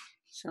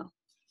 So.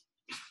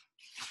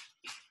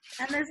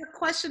 And there's a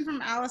question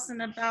from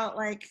Allison about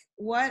like,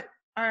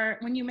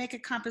 when you make a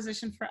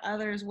composition for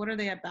others, what are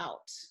they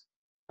about?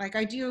 Like,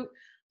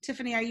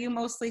 Tiffany, are you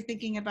mostly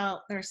thinking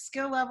about their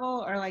skill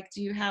level, or like,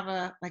 do you have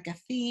a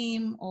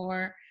theme,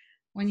 or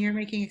when you're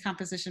making a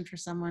composition for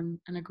someone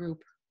in a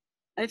group?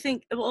 I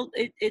think, well,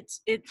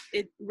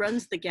 it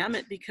runs the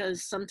gamut,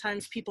 because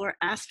sometimes people are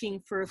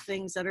asking for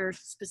things that are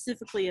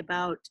specifically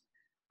about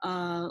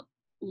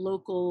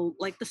local,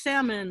 like the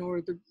salmon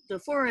or the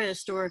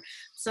forest, or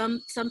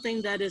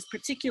something that is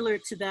particular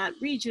to that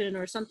region,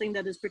 or something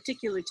that is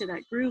particular to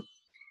that group.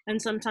 And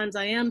sometimes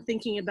I am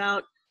thinking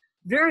about,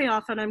 very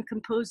often I'm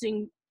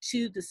composing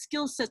to the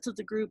skill sets of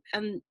the group,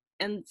 and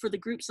for the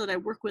groups that I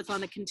work with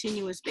on a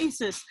continuous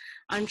basis,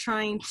 I'm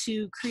trying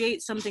to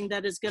create something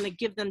that is going to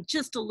give them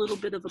just a little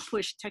bit of a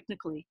push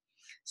technically,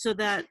 so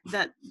that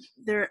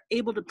they're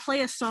able to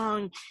play a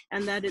song,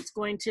 and that it's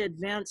going to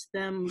advance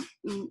them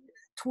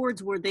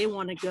towards where they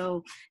want to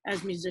go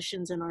as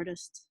musicians and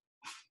artists.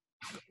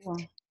 Well,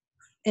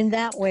 in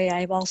that way,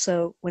 I've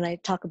also, when I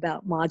talk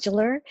about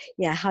modular,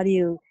 how do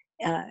you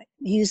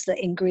use the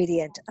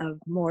ingredient of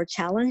more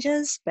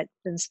challenges, but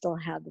then still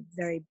have the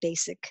very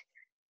basic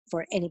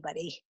for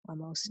anybody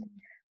almost.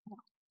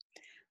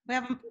 We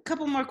have a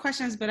couple more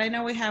questions, but I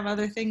know we have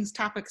other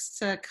topics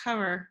to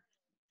cover.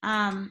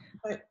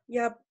 But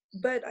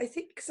I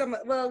think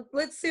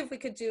let's see if we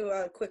could do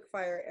quick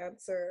fire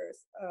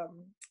answers.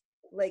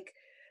 Like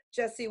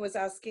Jesse was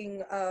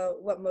asking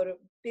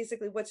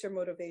basically what's your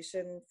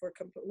motivation for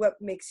what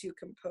makes you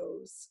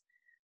compose?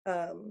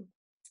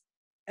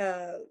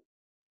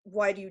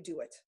 Why do you do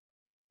it?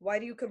 Why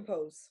do you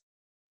compose?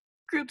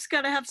 Groups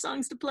got to have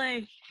songs to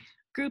play.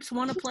 Groups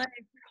want to play.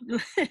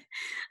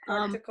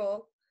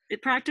 Practical.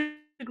 Practically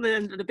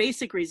the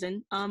basic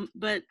reason,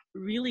 but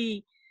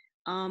really,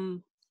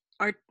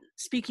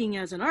 speaking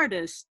as an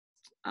artist,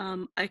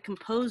 I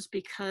compose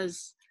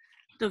because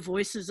the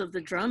voices of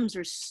the drums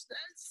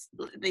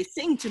they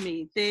sing to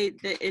me.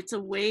 It's a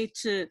way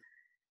to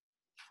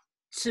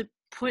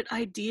put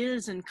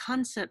ideas and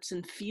concepts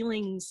and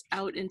feelings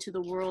out into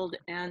the world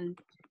and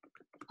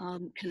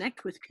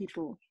connect with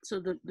people. So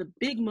the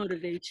big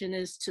motivation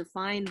is to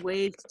find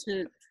ways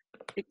to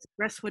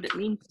express what it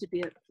means to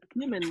be a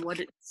human, what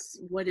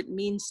it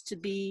means to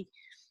be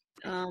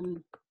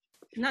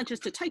not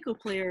just a taiko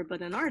player,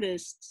 but an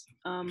artist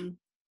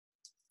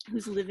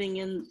who's living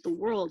in the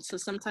world. So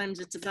sometimes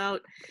it's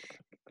about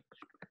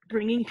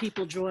bringing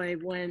people joy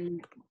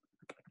when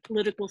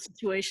political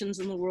situations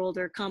in the world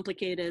are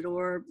complicated,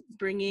 or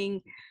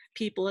bringing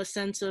people a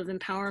sense of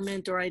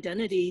empowerment or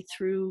identity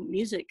through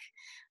music.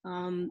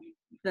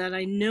 That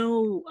I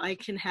know I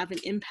can have an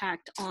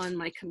impact on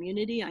my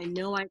community. I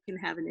know I can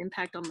have an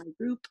impact on my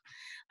group.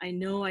 I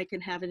know I can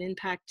have an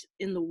impact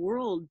in the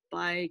world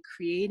by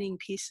creating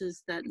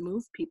pieces that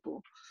move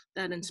people,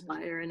 that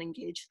inspire and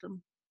engage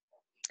them.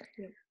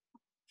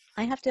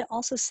 I have to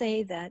also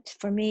say that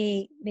for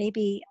me,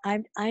 maybe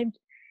I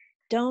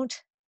don't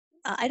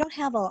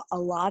have a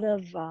lot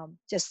of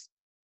just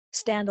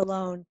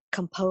standalone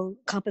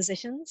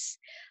compositions.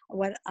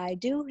 What I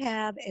do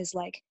have is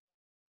like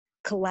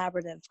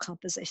collaborative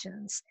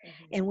compositions,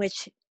 in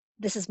which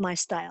this is my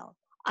style.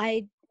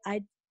 I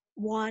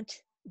want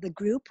the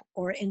group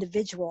or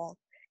individual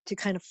to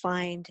kind of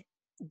find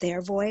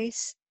their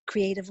voice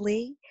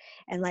creatively,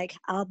 and like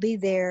I'll be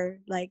there,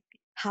 like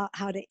how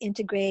to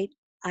integrate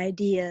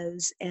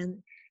ideas,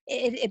 and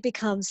it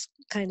becomes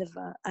kind of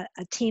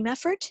a team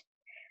effort.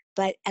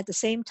 But at the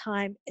same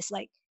time, it's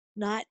like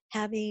not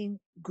having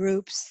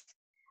groups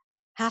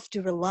have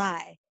to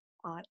rely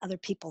on other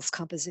people's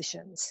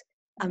compositions.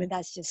 I mean,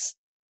 that's just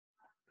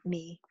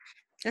me.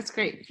 That's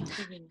great.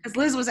 Because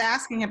Liz was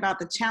asking about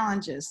the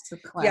challenges to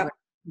collaborate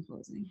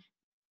composing.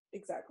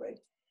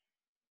 Exactly.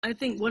 I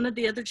think one of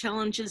the other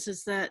challenges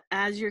is that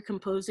as you're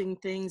composing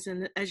things,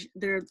 and as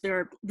there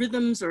are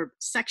rhythms or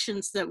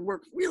sections that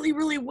work really,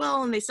 really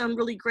well and they sound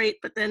really great,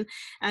 but then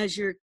as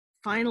you're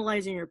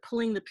finalizing or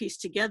pulling the piece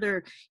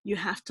together, you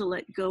have to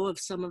let go of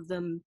some of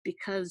them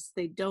because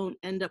they don't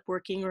end up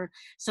working, or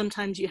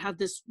sometimes you have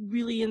this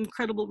really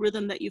incredible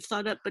rhythm that you've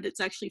thought up, but it's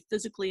actually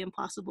physically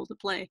impossible to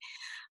play.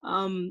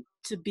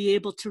 To be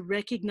able to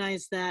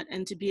recognize that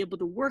and to be able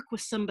to work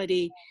with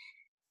somebody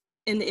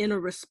in a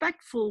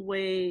respectful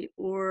way,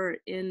 or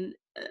in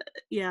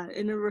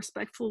a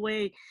respectful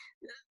way,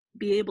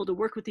 be able to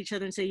work with each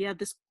other and say, yeah,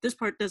 this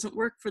part doesn't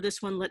work for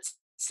this one, let's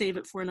save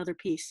it for another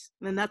piece.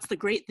 And that's the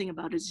great thing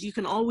about it, is you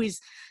can always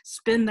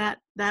spin that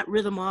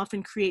rhythm off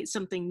and create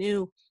something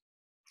new.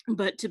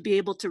 But to be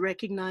able to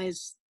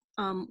recognize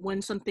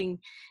when something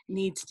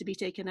needs to be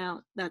taken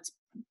out, that's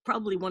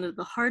probably one of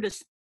the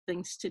hardest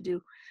things to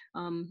do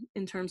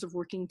in terms of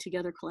working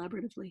together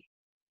collaboratively.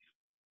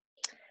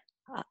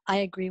 I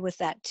agree with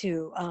that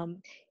too.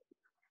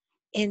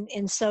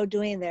 In so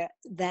doing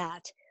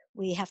that,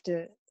 we have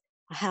to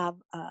have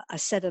a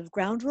set of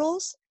ground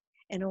rules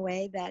in a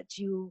way that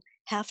you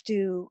have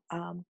to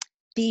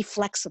be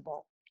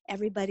flexible.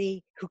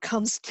 Everybody who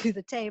comes to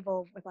the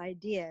table with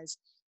ideas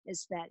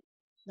is that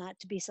not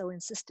to be so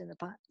insistent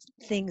upon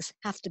things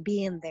have to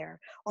be in there,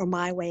 or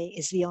my way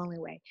is the only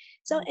way.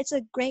 So it's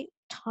a great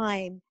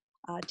time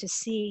to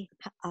see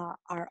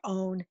our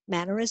own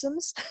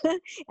mannerisms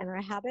and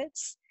our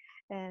habits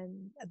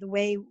and the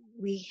way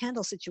we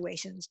handle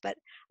situations. But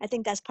I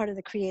think that's part of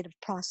the creative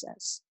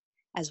process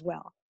as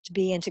well, to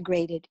be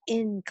integrated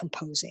in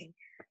composing.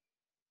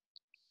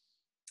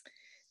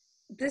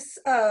 This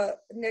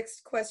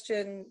next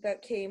question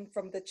that came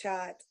from the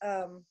chat,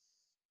 and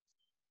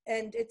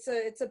it's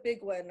a big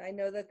one. I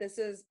know that this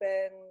has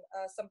been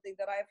something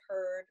that I've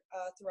heard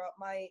throughout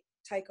my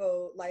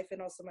Taiko life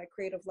and also my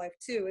creative life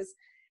too, is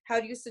how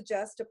do you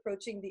suggest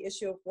approaching the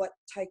issue of what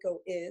Taiko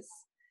is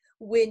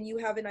when you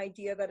have an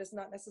idea that is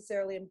not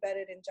necessarily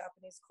embedded in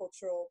Japanese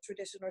cultural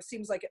tradition, or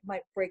seems like it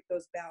might break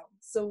those bounds?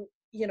 So,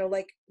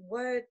 like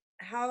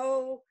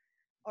how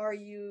are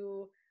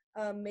you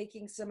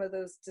making some of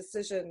those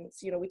decisions?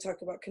 We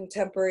talked about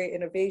contemporary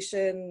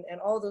innovation and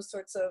all those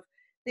sorts of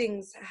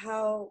things.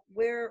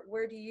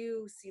 Where do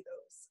you see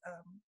those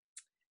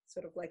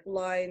sort of like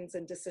lines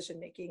and decision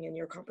making in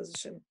your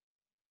composition?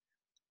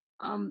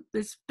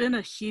 It's been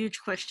a huge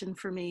question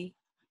for me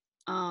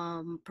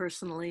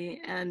personally,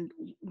 and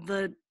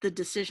the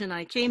decision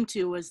I came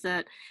to was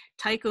that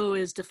Taiko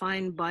is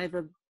defined by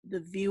the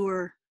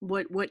viewer.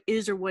 What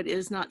is or what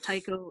is not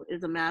Taiko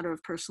is a matter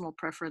of personal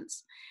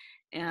preference,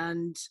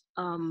 and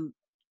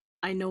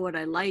I know what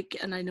I like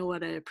and I know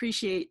what I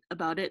appreciate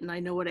about it, and I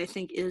know what I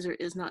think is or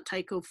is not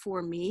Taiko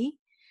for me.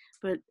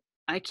 But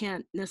I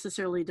can't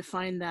necessarily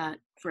define that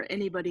for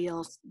anybody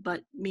else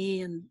but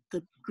me and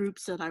the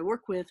groups that I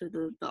work with, or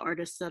the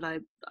artists that I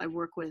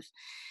work with.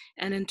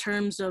 And in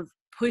terms of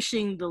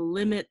pushing the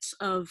limits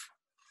of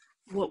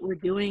what we're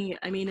doing,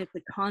 I mean, it's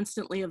a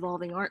constantly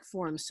evolving art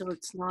form. So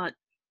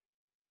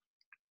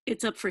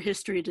it's up for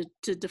history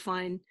to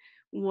define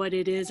what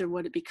it is or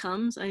what it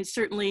becomes. I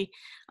certainly,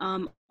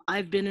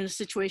 I've been in a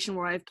situation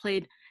where I've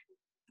played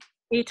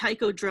a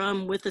taiko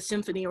drum with a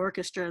symphony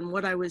orchestra, and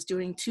what I was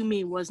doing to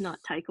me was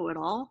not taiko at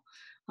all.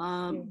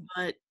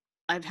 But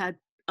I've had,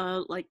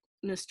 like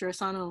Mr.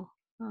 Asano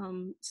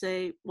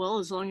say, well,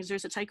 as long as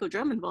there's a taiko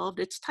drum involved,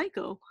 it's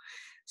taiko.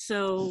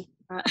 So,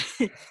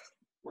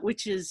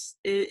 which is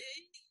the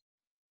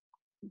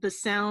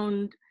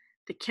sound,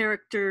 the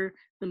character,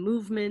 the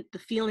movement, the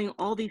feeling,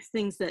 all these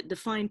things that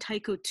define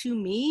taiko to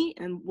me,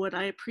 and what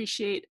I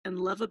appreciate and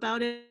love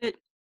about it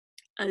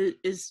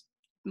is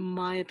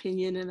my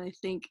opinion, and I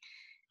think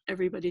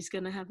everybody's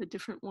going to have a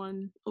different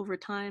one over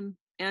time.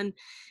 And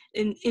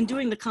in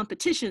doing the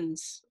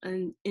competitions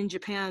in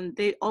Japan,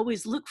 they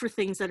always look for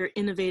things that are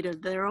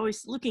innovative. They're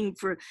always looking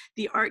for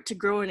the art to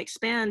grow and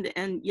expand,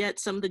 and yet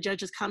some of the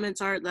judges'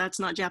 comments are, that's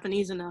not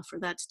Japanese enough, or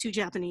that's too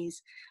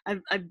Japanese.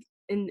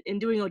 In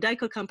doing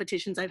wadaiko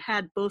competitions, I've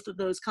had both of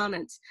those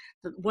comments.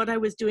 What I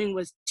was doing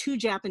was too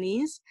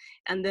Japanese,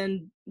 and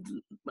then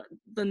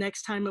the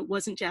next time it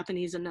wasn't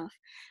Japanese enough.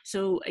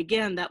 So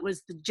again, that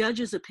was the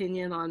judge's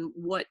opinion on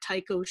what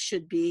taiko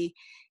should be.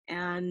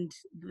 And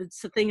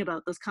it's the thing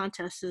about those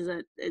contests is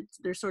that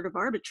they're sort of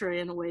arbitrary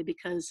in a way,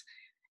 because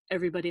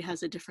everybody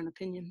has a different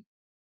opinion.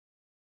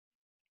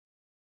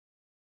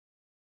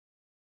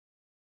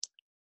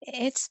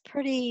 It's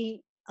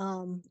pretty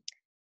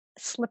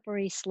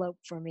slippery slope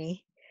for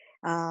me.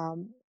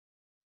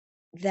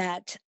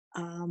 That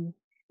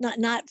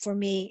not for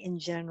me in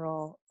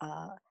general.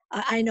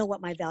 I know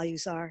what my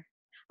values are.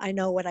 I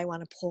know what I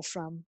want to pull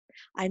from.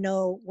 I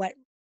know what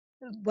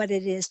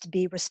it is to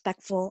be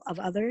respectful of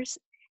others,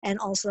 and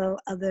also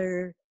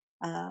other,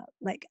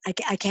 like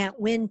I can't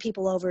win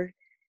people over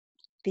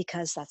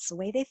because that's the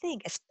way they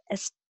think.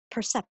 It's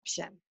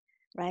perception,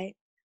 right?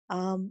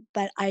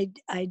 But I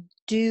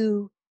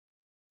do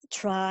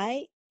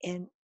try,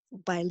 and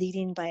by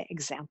leading by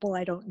example,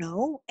 I don't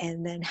know.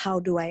 And then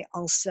how do I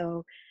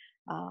also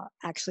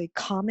actually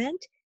comment,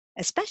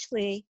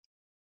 especially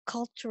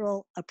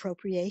cultural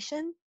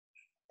appropriation?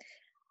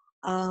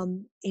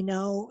 You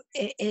know,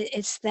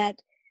 it's that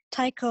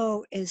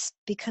taiko is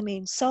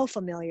becoming so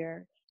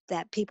familiar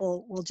that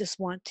people will just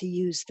want to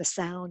use the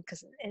sound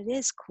because it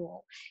is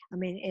cool. I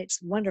mean,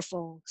 it's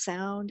wonderful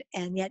sound,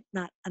 and yet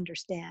not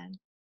understand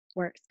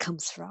where it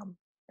comes from.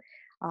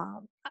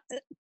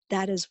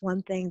 That is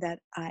one thing that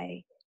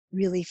I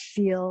really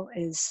feel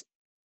is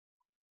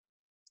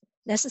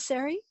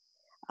necessary.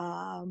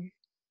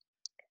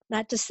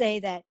 Not to say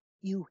that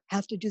you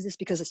have to do this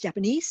because it's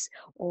Japanese,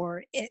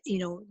 or you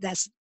know,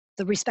 that's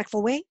the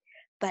respectful way,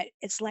 but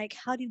it's like,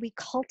 how do we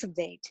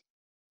cultivate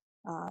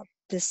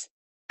this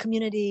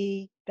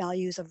community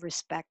values of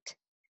respect,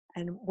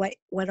 and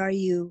what are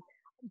you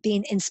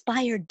being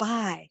inspired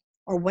by,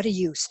 or what are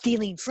you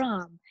stealing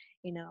from?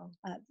 You know,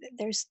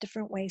 there's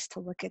different ways to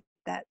look at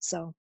that.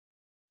 So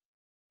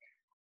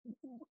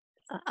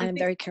I'm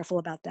very careful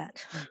about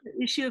that.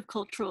 The issue of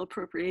cultural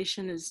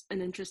appropriation is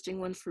an interesting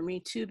one for me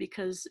too,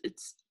 because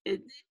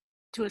it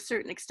to a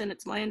certain extent,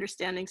 it's my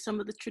understanding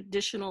some of the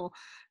traditional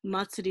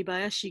Matsuri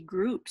Bayashi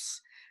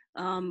groups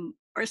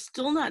are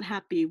still not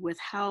happy with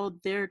how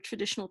their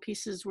traditional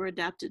pieces were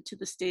adapted to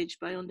the stage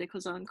by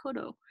Ondekoza and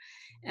Kodo.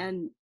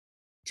 And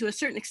to a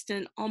certain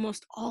extent,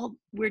 almost all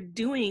we're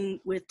doing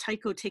with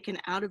taiko taken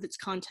out of its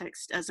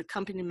context as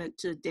accompaniment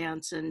to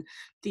dance and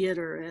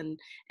theater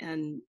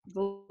and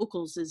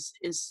vocals is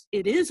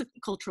a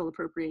cultural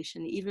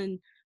appropriation, even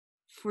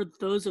for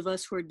those of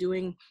us who are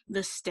doing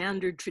the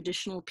standard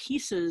traditional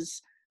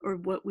pieces, or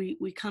what we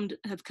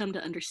have come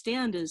to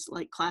understand as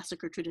like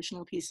classic or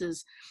traditional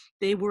pieces.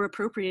 They were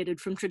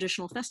appropriated from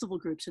traditional festival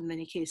groups in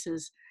many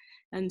cases.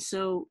 And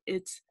so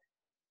it's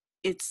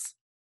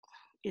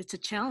a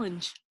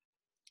challenge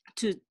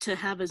to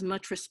have as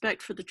much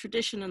respect for the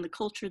tradition and the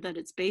culture that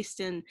it's based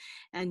in,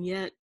 and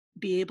yet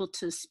be able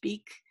to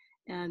speak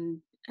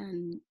and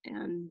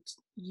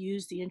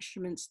use the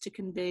instruments to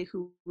convey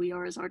who we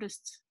are as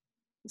artists,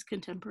 as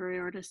contemporary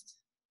artists.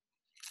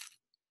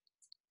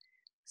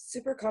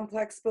 Super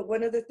complex, but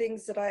one of the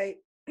things that I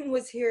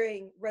was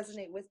hearing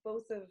resonate with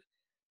both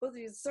of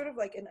you is sort of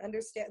like an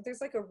understand.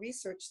 There's like a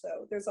research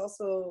though. There's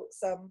also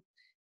some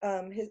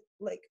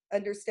like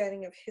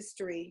understanding of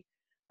history.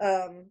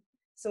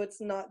 So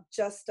it's not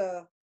just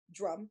a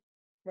drum,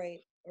 right?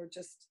 Or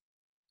just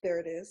there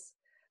it is.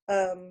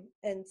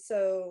 And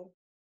so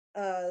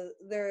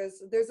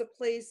there's a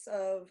place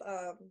of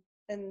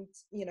and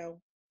you know,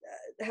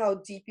 how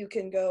deep you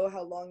can go,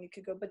 how long you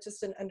could go, but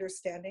just an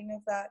understanding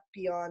of that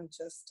beyond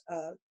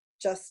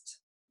just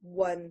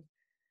one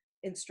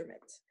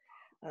instrument,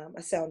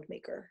 a sound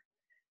maker.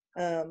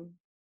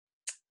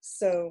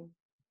 So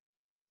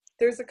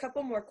there's a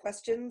couple more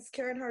questions.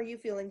 Karen, how are you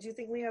feeling? Do you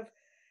think we have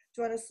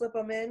you want to slip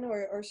them in,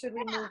 or should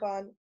we move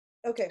on?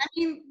 Okay. I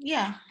mean,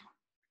 yeah.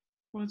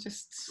 We'll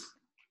just.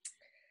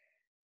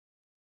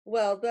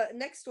 Well, the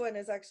next one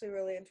is actually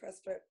really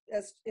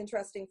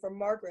interesting for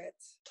Margaret.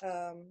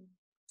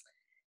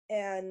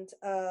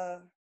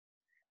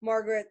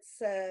 Margaret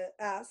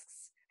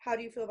asks, how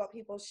do you feel about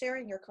people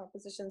sharing your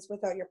compositions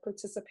without your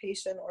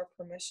participation or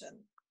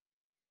permission?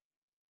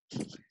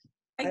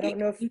 I don't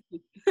know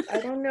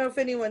if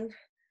anyone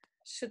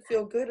should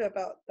feel good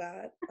about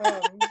that.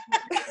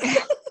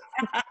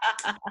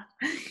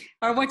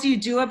 Or what do you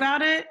do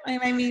about it?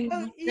 I mean,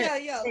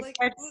 yeah. Like,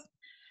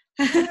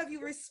 how have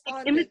you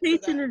responded?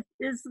 Imitation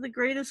is the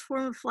greatest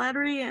form of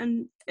flattery,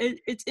 and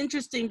it's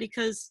interesting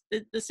because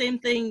the same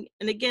thing.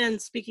 And again,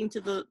 speaking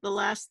to the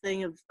last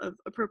thing of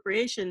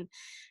appropriation,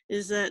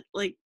 is that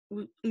like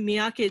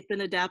miyake has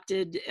been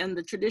adapted, and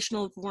the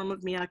traditional form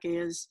of miyake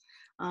is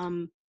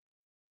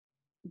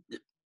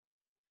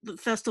the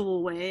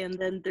festival way, and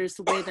then there's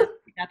the way that's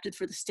adapted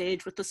for the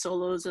stage with the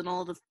solos and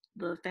all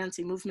the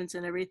fancy movements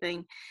and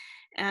everything.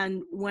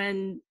 And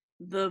when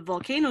the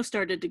volcano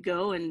started to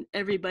go and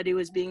everybody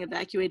was being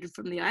evacuated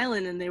from the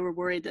island, and they were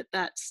worried that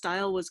that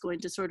style was going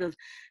to sort of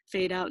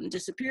fade out and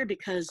disappear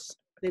because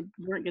they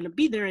weren't going to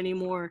be there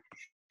anymore.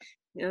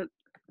 You know,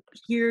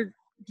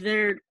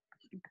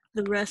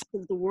 the rest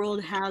of the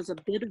world has a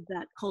bit of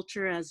that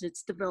culture as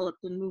it's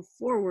developed and moved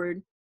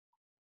forward.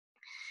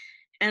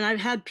 And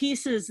I've had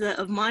pieces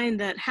of mine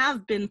that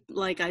have been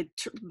like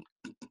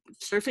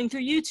surfing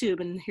through YouTube,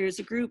 and here's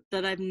a group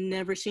that I've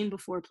never seen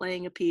before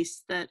playing a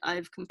piece that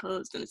I've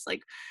composed, and it's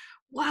like,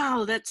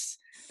 wow, that's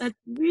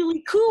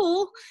really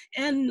cool,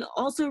 and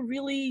also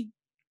really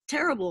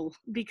terrible,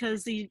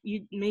 because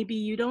maybe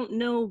you don't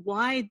know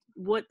why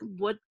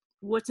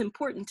what's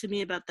important to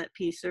me about that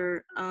piece,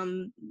 or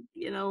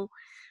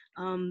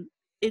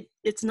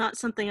it's not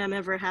something I'm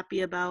ever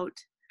happy about.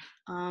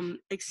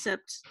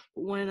 Except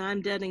when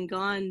I'm dead and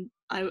gone,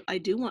 I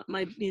do want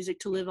my music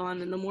to live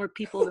on, and the more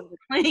people that are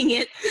playing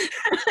it,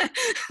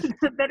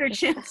 the better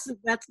chance that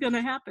that's going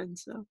to happen.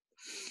 So,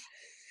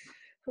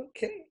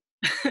 okay.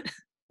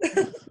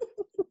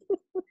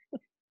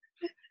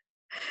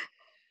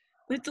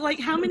 It's like,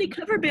 how many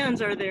cover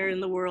bands are there in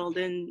the world?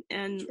 And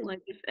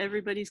like, if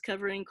everybody's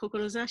covering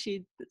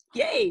Kokorozashi,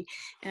 yay!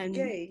 And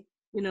yay.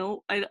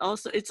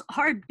 It's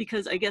hard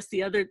because I guess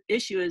the other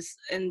issue is,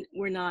 and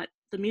we're not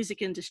the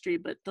music industry,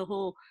 but the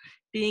whole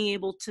being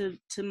able to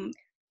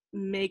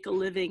make a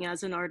living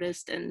as an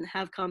artist and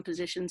have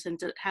compositions, and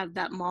to have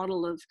that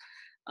model of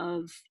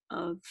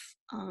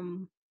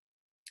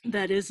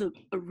that is a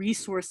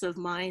resource of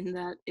mine,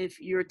 that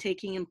if you're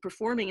taking and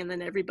performing and then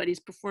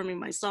everybody's performing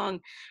my song,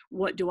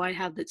 what do I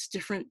have that's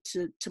different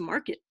to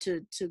market,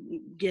 to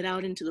get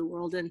out into the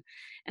world and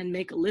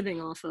make a living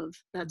off of?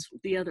 That's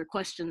the other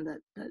question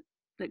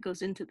that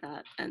goes into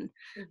that. And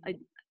I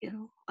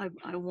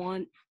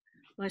want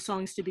my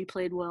songs to be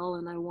played well,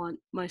 and I want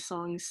my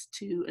songs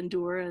to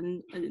endure,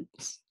 and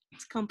it's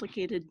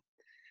complicated,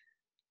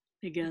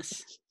 I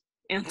guess,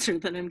 answer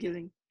that I'm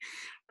giving,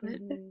 but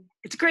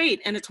it's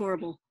great and it's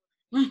horrible.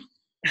 I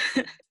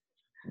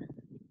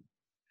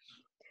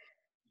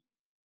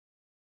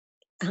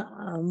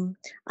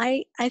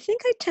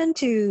think I tend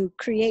to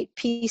create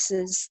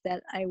pieces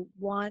that I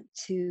want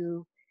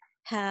to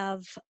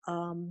have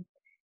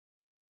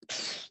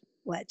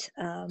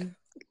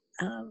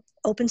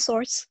open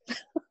source,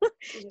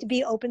 to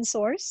be open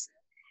source.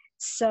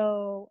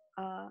 So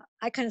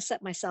I kind of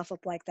set myself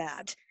up like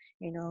that,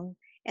 and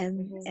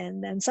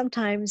then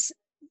sometimes,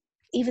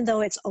 even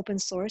though it's open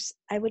source,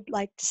 I would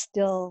like to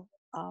still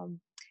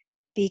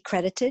be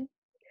credited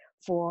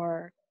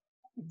for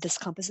this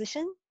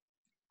composition.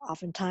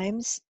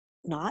 Oftentimes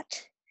not.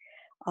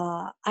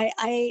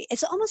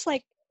 It's almost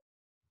like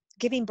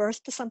giving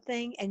birth to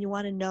something, and you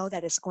want to know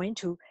that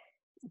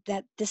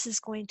that this is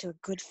going to a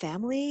good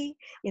family,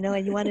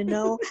 and you want to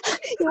know,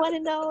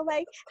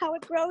 like how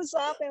it grows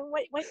up and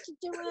what you're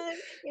doing,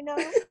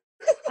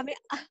 I mean,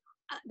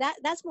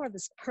 that's more of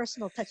this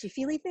personal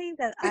touchy-feely thing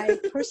that I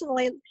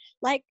personally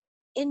like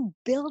in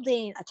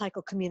building a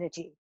Taiko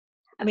community.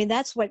 I mean,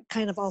 that's what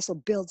kind of also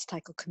builds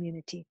Taiko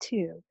community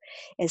too.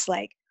 It's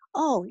like,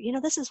 oh,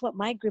 this is what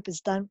my group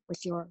has done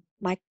with your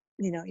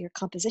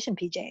composition,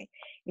 PJ,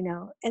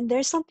 and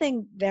there's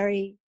something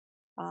very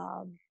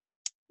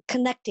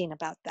connecting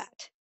about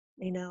that.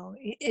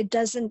 It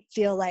doesn't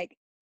feel like,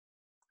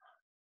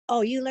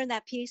 oh, you learned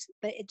that piece,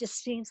 but it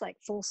just seems like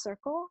full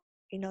circle.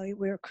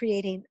 We're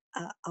creating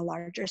a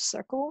larger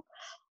circle.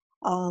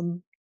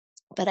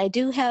 But I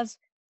do have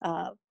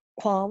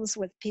qualms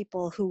with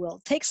people who will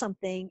take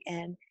something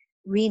and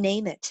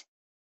rename it.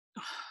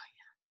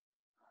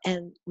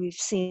 And we've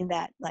seen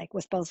that, like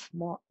with both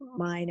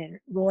mine and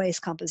Roy's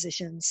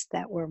compositions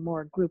that were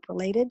more group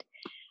related.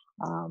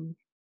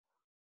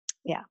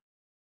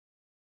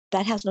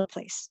 That has no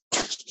place.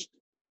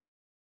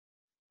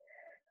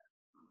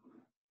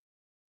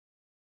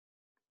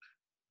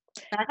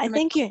 I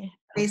think you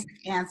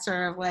basic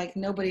answer of like,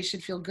 nobody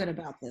should feel good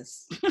about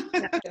this.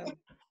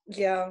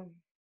 Yeah.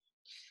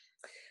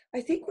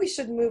 I think we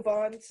should move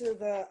on to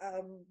the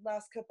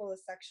last couple of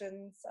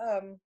sections.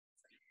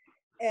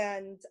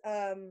 And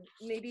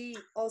maybe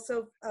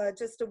also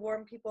just to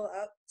warm people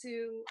up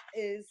to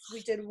is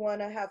we did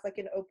want to have like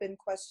an open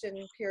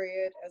question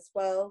period as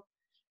well.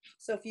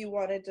 So if you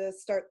wanted to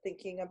start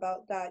thinking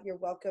about that, you're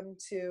welcome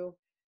to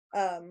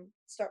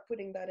start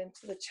putting that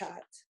into the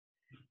chat.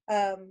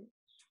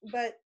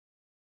 But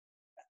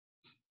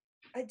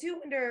I do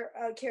wonder,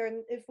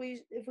 Karen, if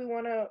we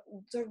want to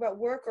talk about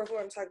work or if we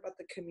want to talk about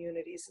the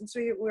community, since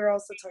we're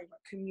also talking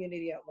about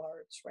community at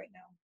large right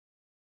now.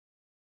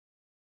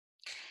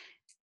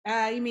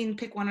 You mean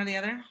pick one or the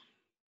other?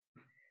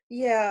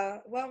 Yeah,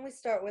 why don't we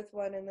start with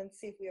one and then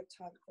see if we have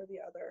time for the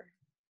other.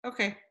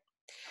 Okay.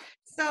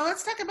 So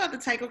let's talk about the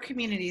Taiko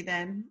community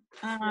then.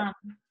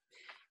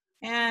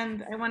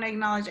 And I want to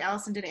acknowledge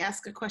Allison did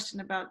ask a question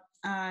about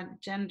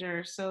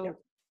gender. So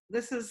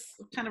this is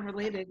kind of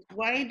related.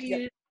 Why do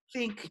you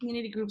think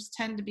community groups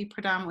tend to be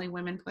predominantly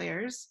women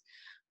players,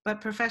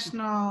 but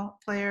professional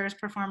players,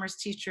 performers,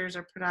 teachers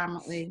are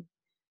predominantly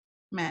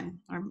men?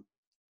 Or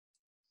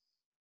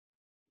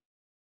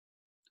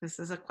this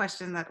is a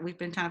question that we've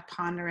been kind of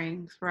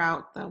pondering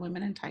throughout the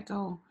Women in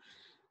Taiko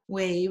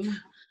wave.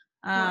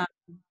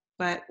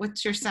 But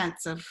what's your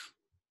sense of?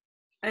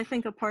 I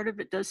think a part of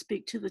it does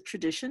speak to the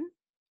tradition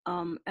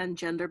and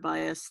gender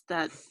bias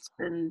that's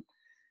been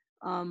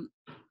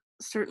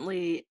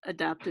certainly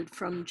adapted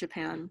from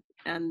Japan,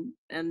 and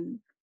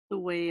the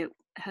way it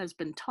has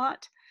been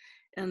taught,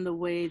 and the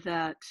way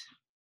that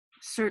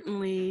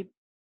certainly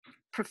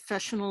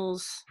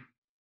professionals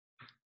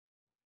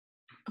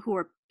who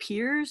are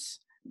peers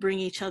bring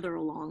each other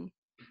along.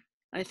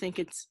 I think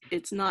it's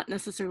not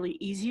necessarily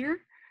easier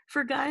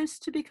for guys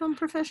to become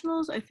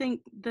professionals. I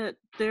think that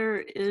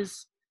there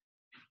is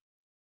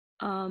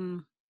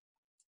not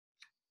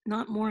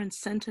more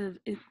incentive.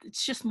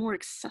 It's just more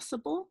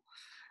accessible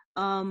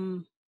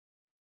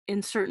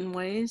in certain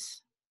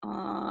ways.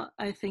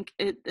 I think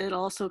it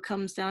also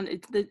comes down.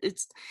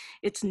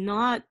 It's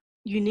not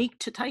unique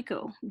to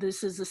Taiko.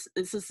 This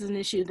is an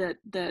issue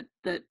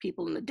that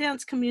people in the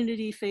dance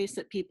community face,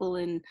 that people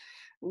in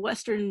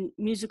Western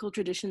musical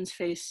traditions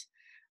face.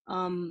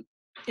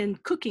 In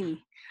cooking,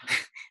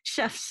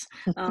 chefs,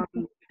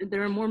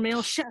 there are more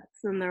male chefs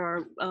than there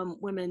are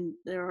women.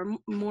 There are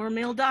more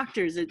male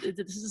doctors.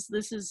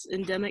 This is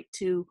endemic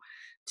to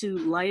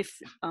life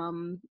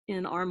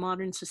in our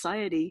modern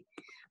society.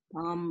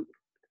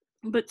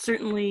 But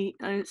certainly,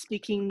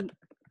 speaking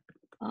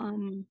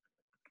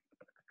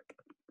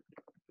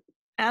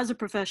as a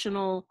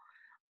professional,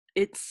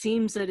 it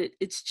seems that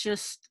it's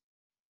just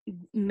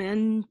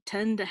men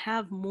tend to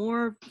have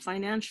more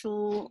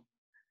financial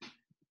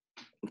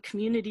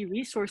community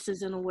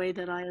resources in a way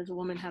that I as a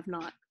woman have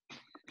not,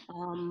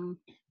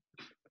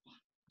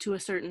 to a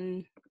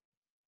certain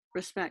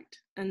respect.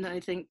 And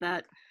I think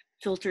that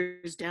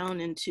filters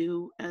down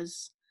into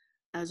as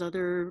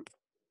other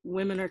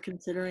women are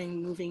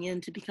considering moving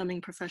into becoming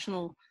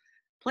professional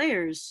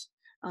players,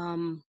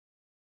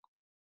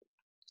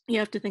 you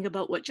have to think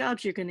about what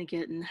jobs you're going to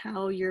get and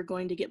how you're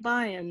going to get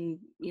by. And,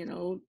 you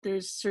know,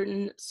 there's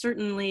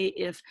certainly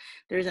if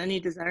there's any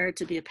desire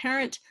to be a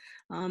parent,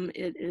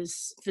 it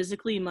is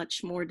physically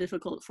much more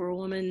difficult for a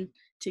woman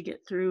to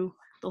get through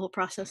the whole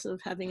process of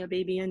having a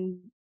baby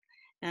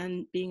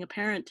and being a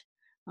parent.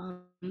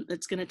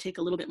 It's going to take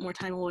a little bit more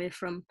time away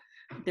from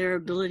their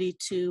ability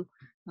to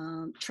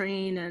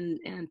train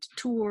and to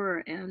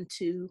tour and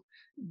to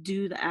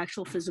do the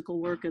actual physical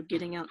work of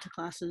getting out to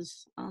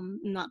classes.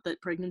 Not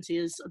that pregnancy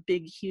is a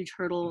big, huge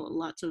hurdle.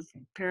 Lots of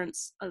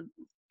parents,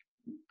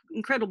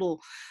 incredible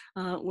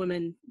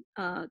women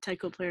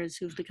Taiko players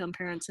who've become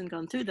parents and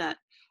gone through that.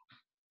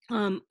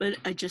 But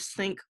I just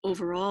think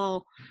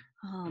overall,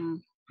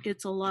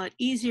 it's a lot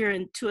easier,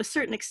 and to a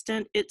certain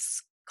extent,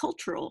 it's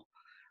cultural,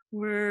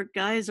 where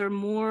guys are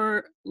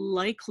more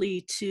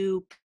likely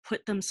to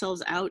put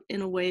themselves out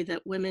in a way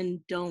that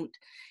women don't.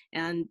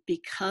 And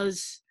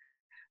because,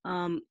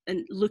 and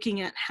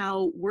looking at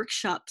how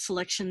workshop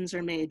selections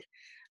are made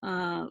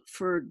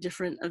for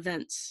different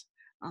events,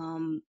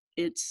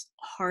 it's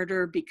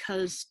harder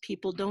because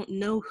people don't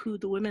know who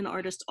the women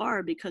artists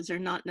are because they're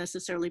not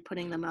necessarily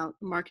putting them out,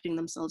 marketing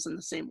themselves in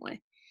the same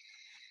way,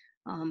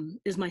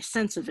 is my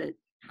sense of it.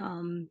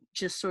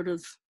 Just sort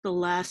of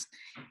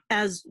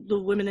as the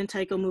Women in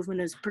Taiko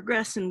movement has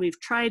progressed and we've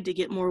tried to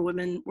get more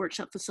women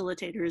workshop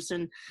facilitators,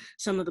 and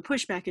some of the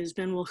pushback has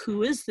been, well,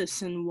 who is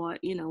this and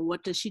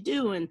what does she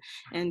do, and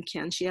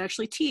can she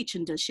actually teach,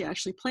 and does she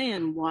actually play,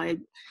 and why,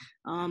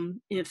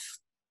 if,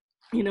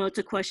 it's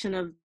a question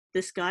of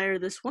this guy or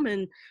this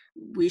woman,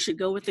 we should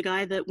go with the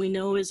guy that we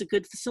know is a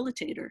good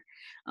facilitator,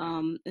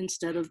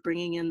 instead of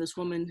bringing in this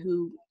woman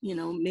who,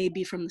 may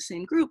be from the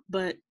same group,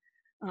 but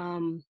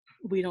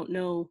we don't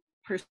know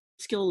her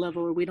skill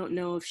level, or we don't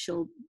know if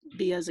she'll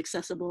be as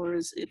accessible, or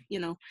as,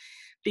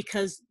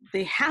 because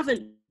they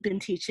haven't been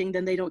teaching,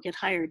 then they don't get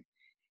hired.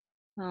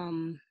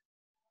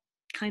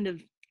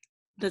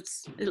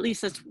 That's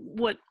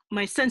what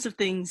my sense of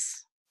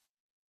things,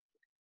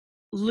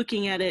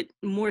 looking at it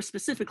more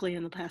specifically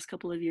in the past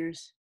couple of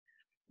years.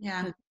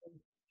 Yeah.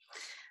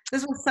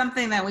 This was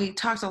something that we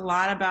talked a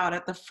lot about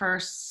at the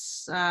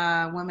first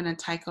Women in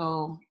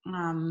Taiko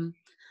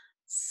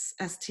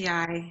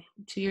STI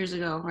 2 years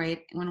ago,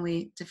 right?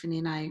 When Tiffany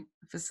and I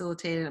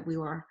facilitated, we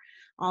were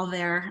all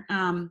there.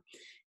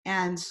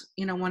 And,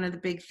 one of the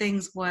big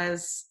things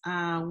was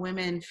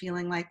women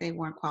feeling like they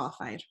weren't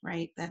qualified,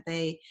 right? That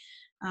they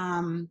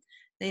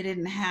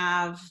didn't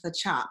have the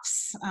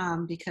chops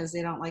because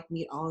they don't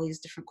meet all these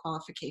different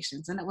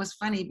qualifications. And it was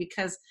funny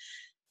because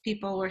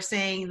people were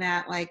saying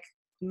that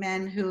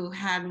men who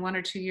had 1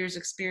 or 2 years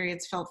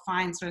experience felt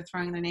fine sort of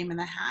throwing their name in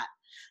the hat.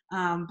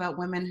 But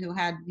women who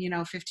had,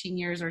 15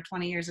 years or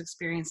 20 years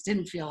experience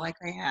didn't feel like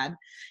they had,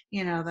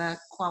 the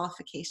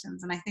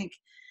qualifications. And I think,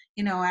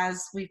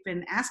 as we've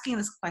been asking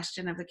this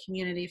question of the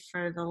community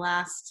for the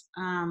last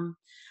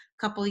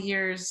couple of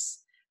years,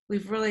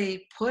 we've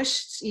really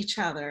pushed each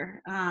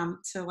other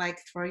to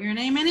throw your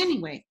name in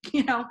anyway,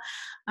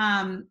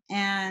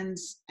 and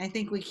I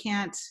think we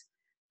can't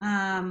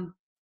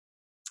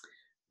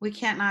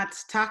not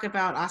talk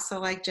about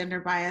also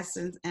gender bias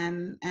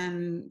and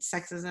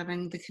sexism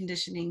and the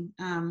conditioning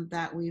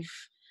that we've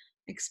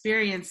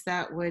experienced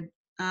that would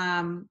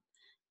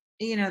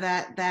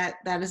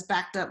that is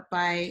backed up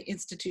by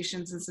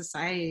institutions in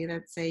society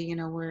that say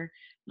we're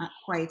not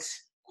quite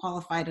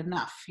qualified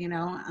enough,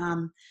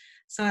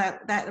 so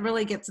that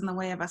really gets in the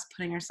way of us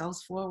putting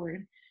ourselves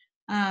forward.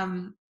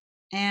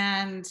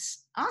 And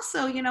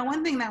also,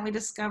 one thing that we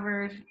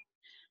discovered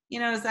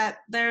is that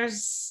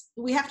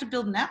we have to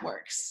build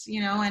networks,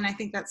 and I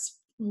think that's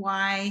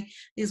why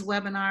these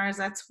webinars,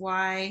 that's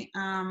why,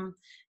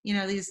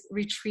 these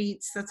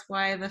retreats, that's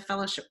why the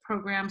fellowship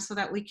program, so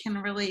that we can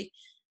really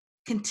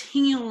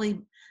continually,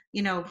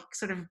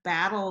 sort of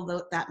battle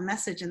that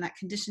message and that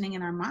conditioning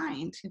in our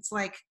mind. It's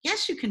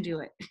yes, you can do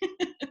it.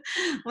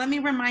 Let me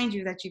remind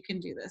you that you can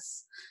do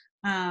this.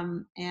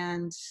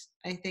 And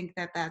I think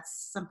that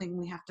that's something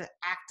we have to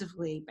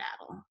actively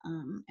battle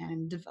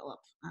and develop.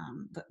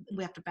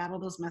 We have to battle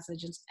those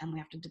messages, and we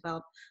have to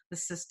develop the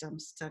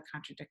systems to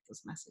contradict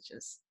those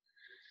messages.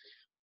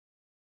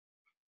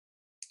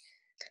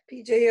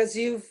 PJ, as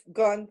you've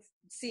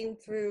seen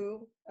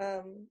through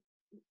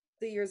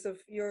the years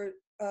of your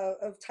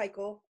of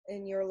Taiko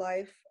in your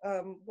life,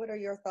 what are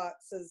your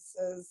thoughts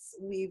as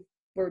we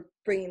were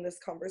bringing this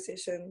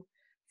conversation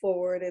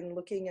forward and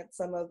looking at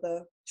some of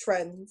the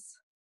trends?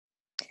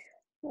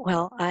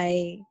 Well,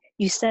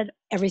 you said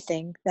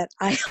everything that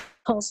I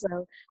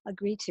also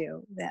agree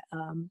to, that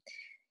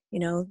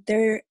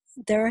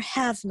there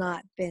have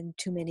not been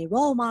too many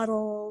role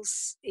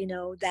models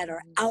that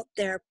are out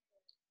there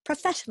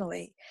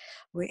professionally.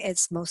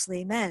 It's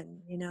mostly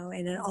men,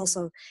 and it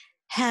also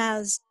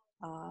has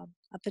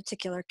a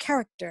particular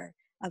character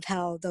of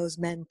how those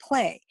men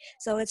play.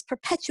 So it's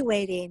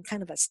perpetuating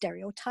kind of a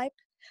stereotype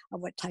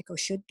of what Taiko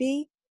should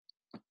be.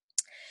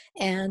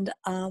 And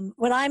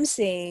what I'm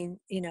seeing,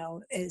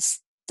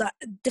 is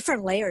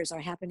different layers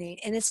are happening,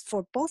 and it's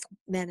for both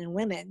men and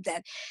women,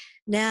 that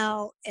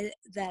now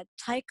that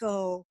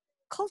Taiko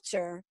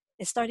culture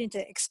is starting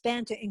to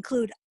expand to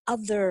include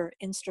other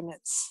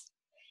instruments,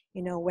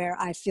 where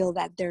I feel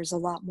that there's a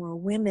lot more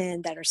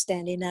women that are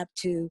standing up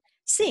to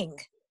sing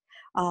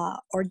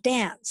or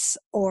dance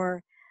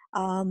or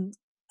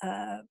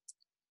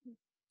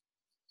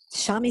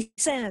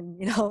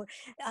shamisen,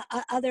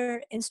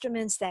 other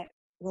instruments that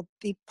will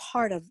be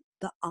part of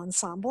the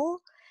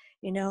ensemble.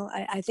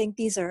 I think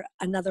these are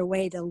another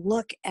way to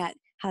look at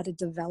how to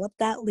develop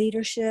that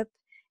leadership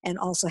and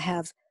also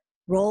have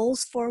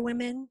roles for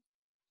women,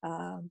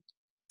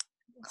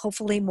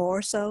 hopefully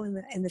more so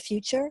in the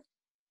future.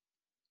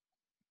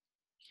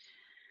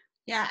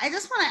 Yeah, I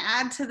just want to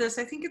add to this.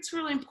 I think it's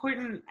really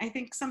important. I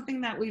think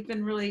something that we've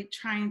been really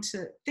trying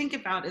to think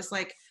about is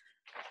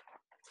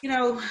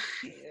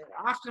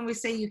often we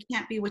say you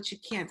can't be what you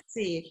can't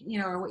see,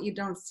 or what you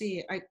don't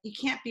see. You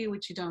can't be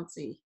what you don't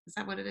see. Is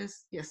that what it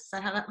is? Yes. Is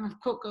that how that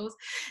quote goes?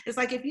 It's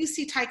if you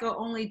see Taiko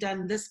only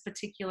done this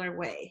particular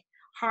way,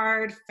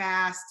 hard,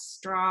 fast,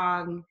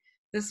 strong,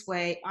 this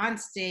way, on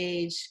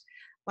stage,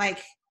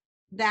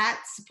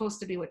 that's supposed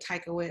to be what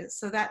Taiko is.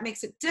 So that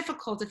makes it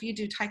difficult if you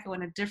do Taiko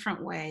in a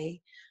different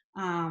way,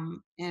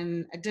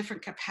 in a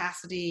different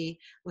capacity,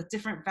 with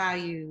different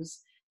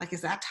values.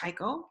 Is that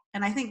Taiko?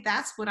 And I think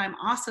that's what I'm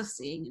also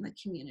seeing in the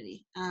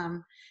community.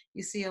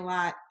 You see a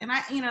lot, and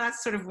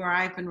that's sort of where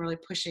I've been really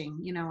pushing,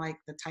 the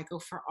Taiko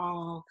for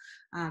all,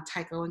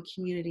 Taiko and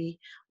community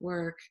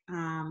work,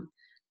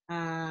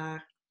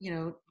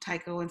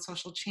 Taiko and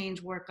social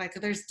change work.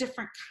 There's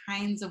different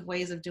kinds of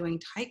ways of doing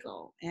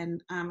Taiko.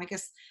 And I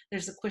guess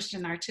there's a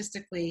question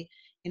artistically,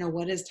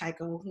 what is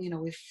Taiko?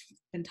 We've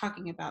been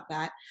talking about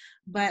that.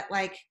 But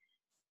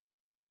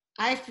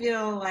I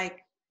feel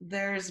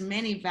there's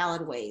many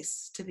valid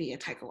ways to be a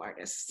Taiko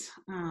artist.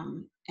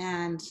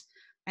 And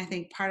I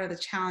think part of the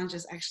challenge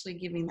is actually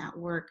giving that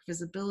work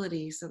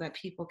visibility so that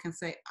people can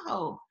say,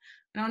 oh,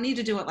 I don't need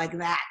to do it like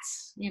that.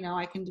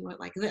 I can do it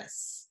like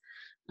this.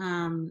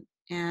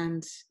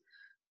 And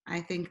I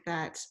think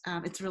that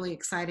it's really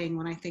exciting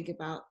when I think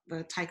about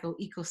the Taiko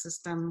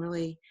ecosystem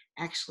really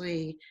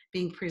actually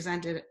being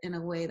presented in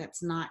a way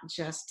that's not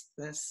just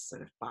this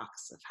sort of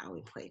box of how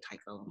we play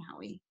Taiko and how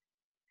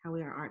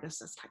we are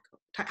artists as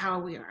Taiko, how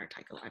we are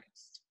Taiko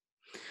artists.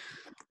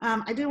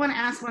 I do want to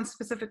ask one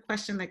specific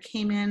question that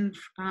came in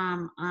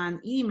on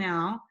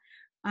email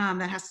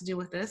that has to do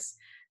with this.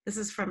 This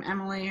is from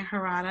Emily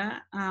Harada.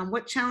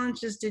 What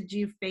challenges did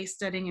you face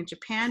studying in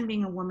Japan,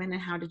 being a woman,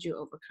 and how did you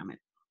overcome it?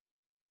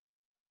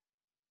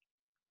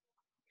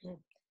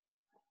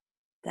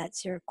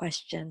 That's your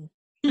question.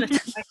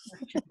 That's my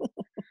question.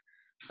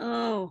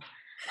 Oh,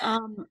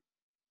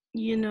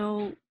 you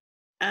know,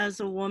 as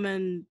a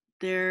woman,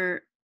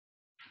 there,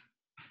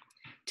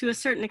 to a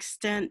certain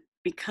extent,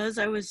 because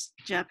I was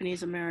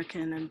Japanese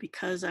American and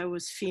because I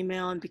was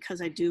female and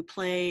because I do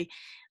play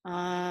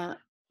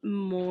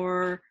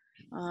more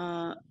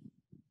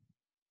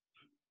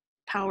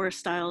power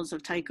styles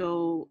of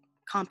Taiko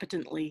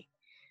competently,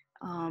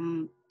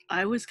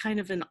 I was kind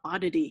of an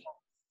oddity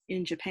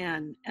in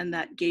Japan, and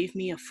that gave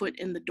me a foot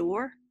in the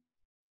door.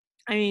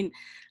 I mean,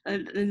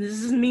 and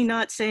this is me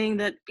not saying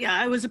that, yeah,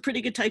 I was a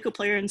pretty good Taiko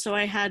player, and so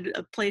I had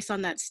a place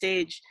on that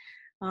stage,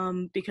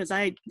 because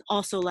I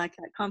also lack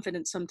that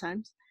confidence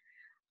sometimes.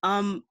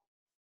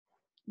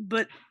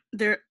 But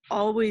there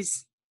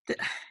always,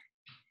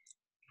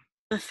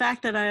 the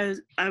fact that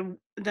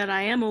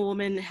I am a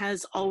woman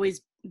has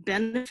always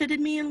benefited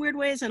me in weird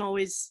ways and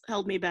always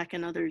held me back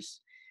in others,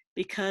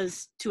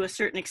 because to a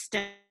certain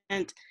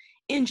extent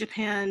in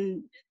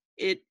Japan,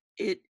 it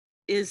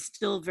is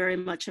still very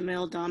much a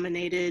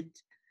male-dominated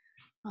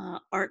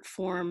art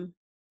form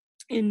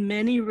in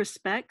many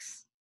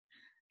respects,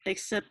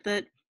 except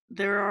that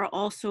there are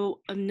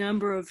also a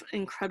number of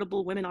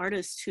incredible women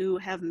artists who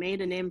have made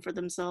a name for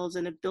themselves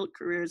and have built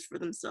careers for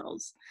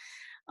themselves.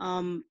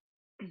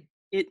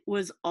 It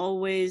was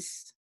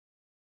always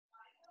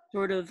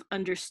sort of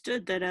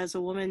understood that as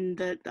a woman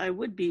that I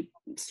would be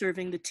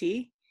serving the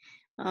tea,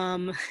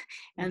 and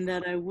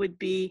that I would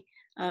be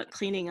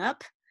cleaning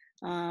up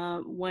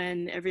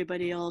when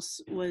everybody else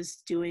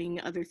was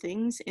doing other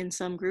things in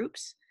some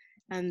groups.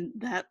 And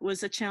that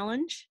was a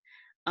challenge,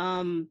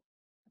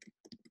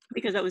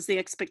 because that was the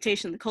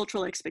expectation. The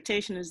cultural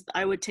expectation is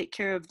I would take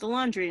care of the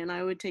laundry and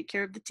I would take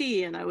care of the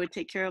tea and I would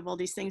take care of all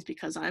these things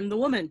because I'm the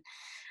woman.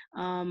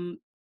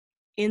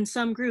 In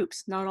some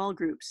groups, not all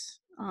groups.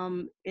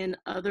 In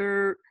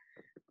other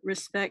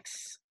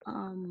respects,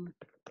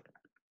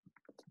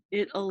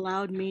 it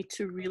allowed me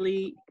to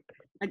really,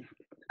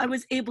 I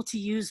was able to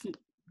use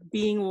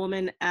being a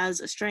woman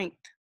as a strength,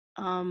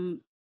 and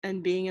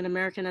being an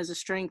American as a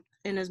strength,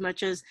 in as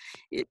much as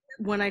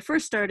when I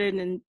first started,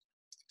 and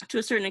to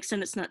a certain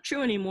extent it's not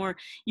true anymore,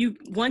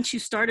 once you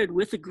started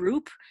with a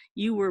group,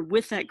 you were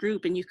with that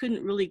group and you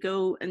couldn't really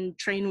go and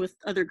train with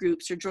other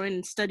groups or join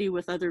and study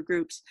with other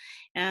groups.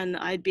 And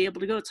I'd be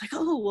able to go, it's like,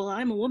 oh, well,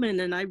 I'm a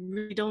woman and I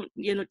really don't,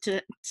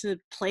 to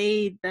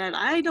play that,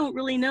 I don't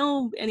really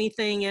know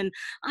anything and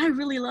I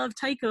really love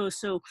Taiko,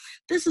 so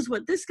this is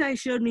what this guy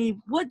showed me,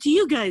 what do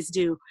you guys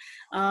do?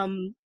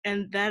 And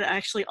that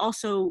actually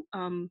also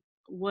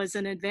was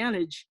an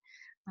advantage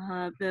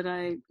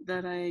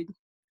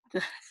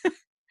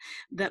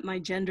that my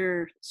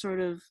gender sort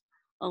of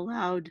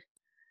allowed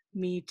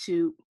me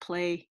to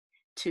play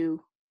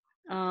to.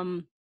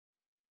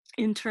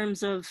 In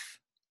terms of,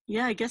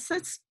 yeah, I guess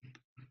that's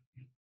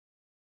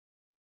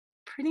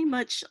pretty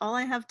much all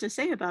I have to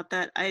say about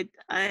that.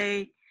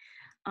 I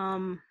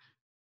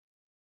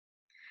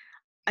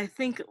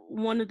think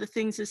one of the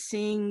things is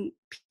seeing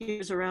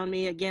peers around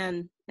me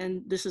again,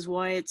 and this is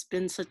why it's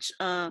been such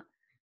a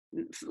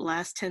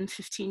last 10,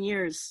 15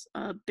 years,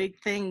 a big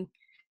thing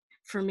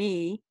for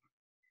me,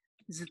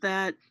 is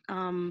that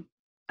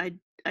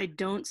I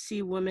don't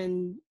see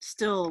women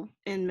still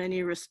in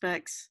many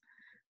respects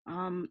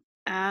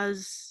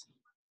as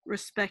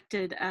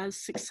respected, as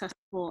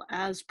successful,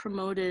 as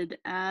promoted,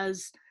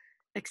 as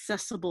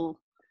accessible,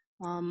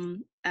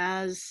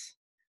 as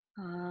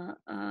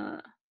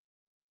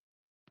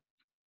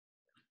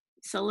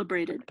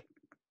celebrated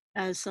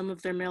as some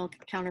of their male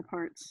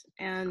counterparts.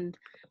 And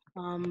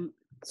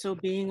so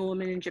being a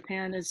woman in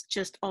Japan has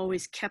just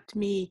always kept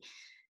me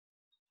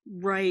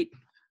right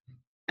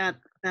at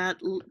that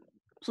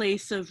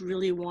place of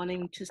really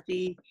wanting to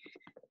see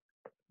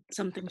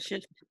something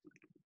shift.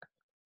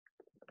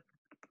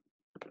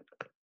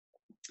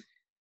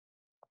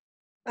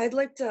 I'd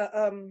like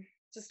to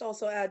just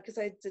also add, because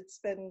I did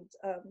spend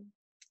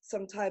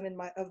some time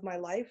of my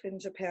life in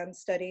Japan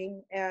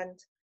studying, and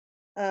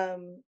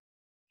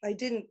I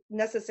didn't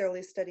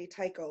necessarily study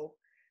Taiko,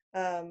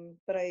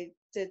 but I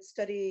did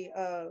study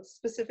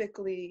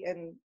specifically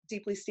and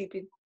deeply steep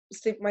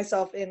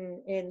myself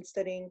in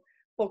studying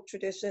folk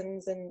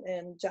traditions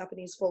and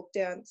Japanese folk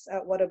dance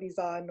at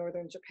Wadaiko in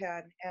northern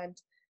Japan. And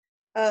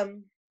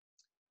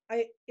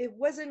it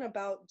wasn't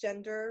about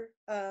gender,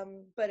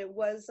 but it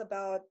was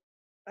about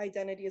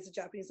identity as a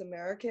Japanese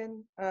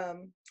American,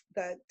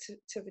 that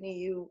Tiffany,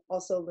 you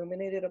also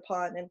illuminated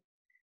upon. And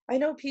I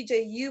know,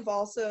 PJ, you've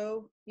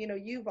also,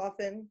 you've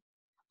often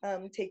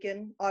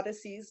taken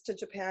odysseys to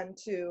Japan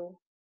too.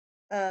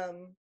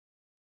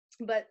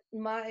 But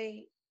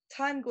my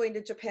time going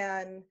to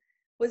Japan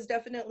was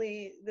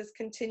definitely this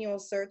continual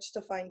search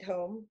to find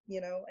home,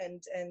 you know,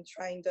 and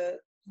trying to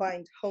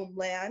find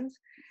homeland,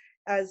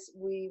 as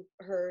we've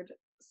heard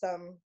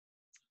some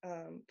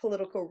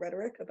political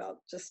rhetoric about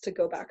just to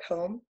go back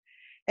home.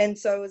 And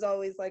so I was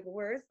always like,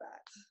 where is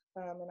that?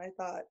 And I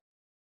thought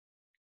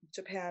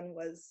Japan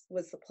was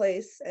the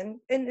place, and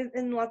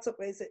in lots of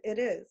ways it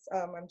is.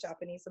 I'm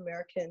Japanese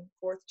American,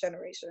 4th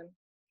generation.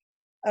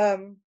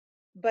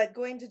 But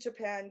going to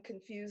Japan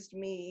confused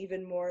me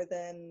even more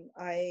than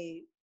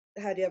I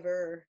had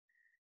ever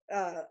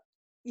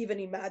even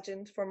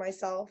imagined for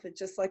myself. It's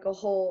just like a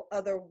whole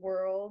other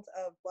world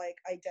of like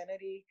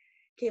identity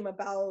came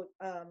about,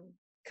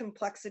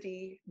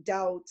 complexity,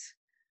 doubt,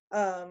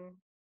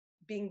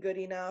 being good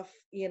enough,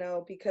 you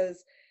know,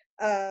 because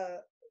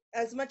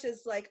as much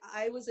as like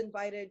I was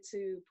invited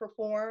to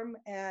perform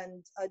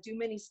and do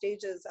many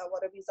stages at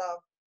Wadabiza,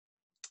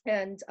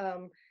 and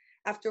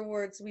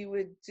afterwards we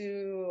would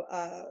do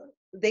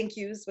thank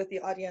yous with the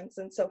audience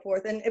and so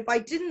forth. And if I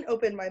didn't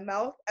open my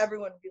mouth,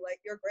 everyone would be like,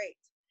 you're great.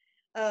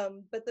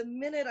 But the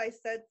minute I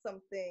said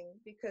something,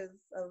 because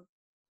of,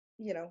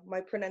 you know,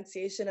 my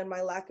pronunciation and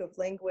my lack of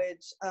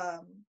language,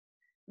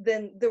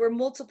 then there were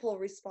multiple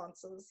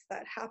responses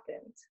that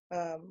happened.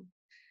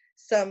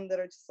 Some that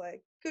are just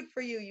like, good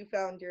for you, you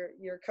found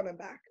you're coming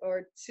back,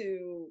 or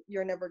to,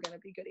 you're never going to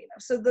be good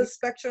enough. So the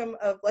spectrum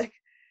of like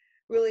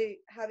really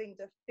having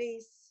to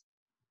face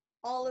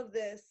all of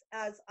this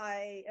as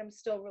I am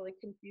still really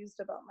confused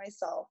about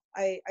myself,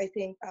 I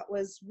think that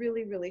was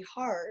really, really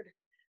hard.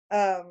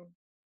 But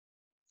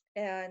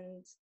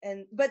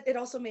it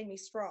also made me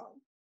strong.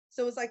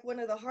 So it was like one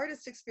of the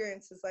hardest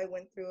experiences I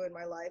went through in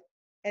my life.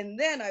 And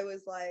then I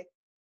was like,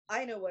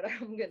 I know what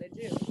I'm gonna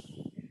do.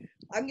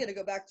 I'm gonna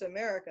go back to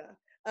America,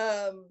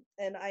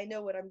 and I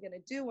know what I'm gonna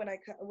do when I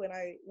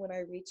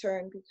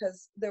return,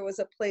 because there was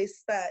a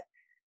place that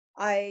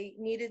I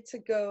needed to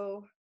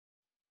go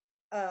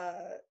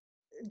there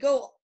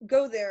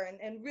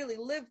and really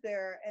live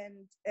there.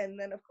 And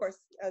then of course,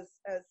 as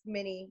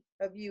many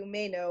of you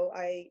may know,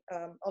 I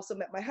also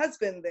met my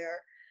husband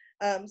there.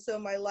 So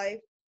my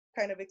life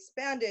kind of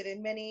expanded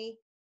in many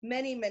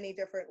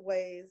different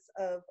ways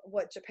of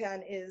what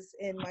Japan is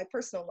in my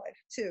personal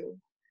life too.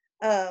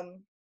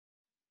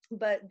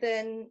 But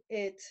then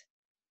it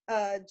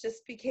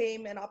just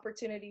became an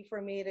opportunity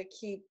for me to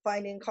keep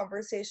finding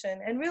conversation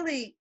and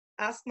really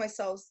ask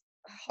myself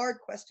hard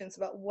questions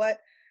about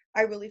what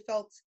I really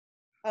felt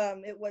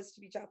it was to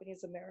be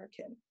Japanese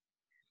American.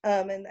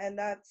 And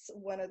that's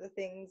one of the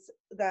things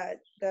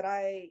that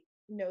I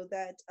know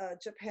that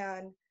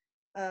Japan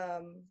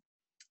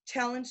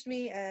challenged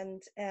me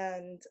and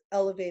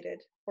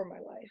elevated for my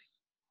life.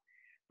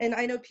 And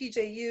I know,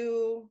 PJ,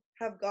 you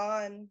have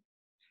gone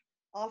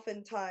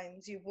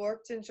oftentimes, you've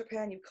worked in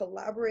Japan, you've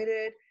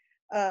collaborated,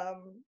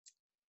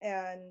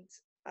 and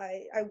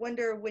I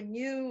wonder, when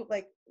you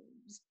like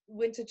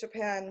went to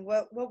Japan,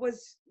 what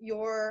was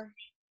your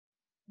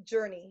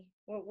journey?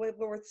 What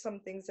were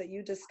some things that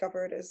you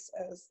discovered as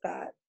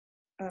that?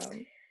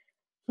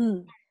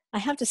 I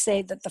have to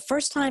say that the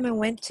first time I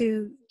went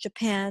to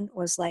Japan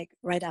was like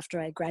right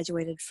after I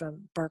graduated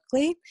from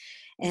Berkeley,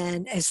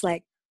 and it's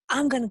like,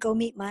 I'm gonna go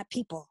meet my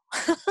people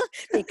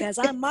because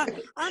I'm part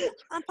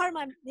of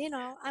my, you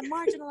know, I'm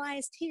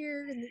marginalized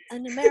here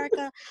in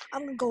America.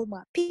 I'm gonna go with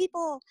my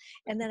people,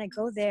 and then I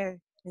go there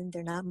and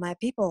they're not my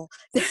people.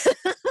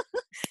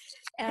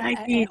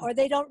 Or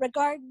they don't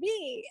regard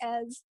me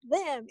as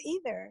them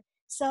either.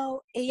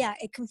 So yeah,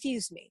 it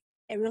confused me.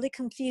 It really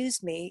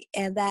confused me,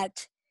 and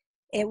that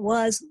it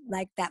was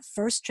like that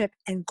first trip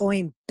and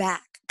coming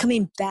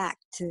back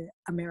to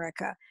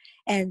America,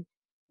 and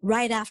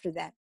right after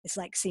that, it's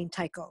like seeing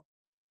Taiko,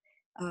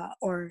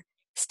 or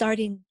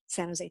starting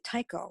San Jose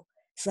Taiko.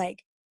 It's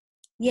like,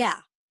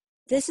 yeah,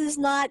 this is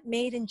not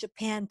made in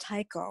Japan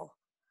Taiko.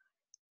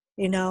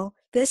 You know,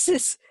 this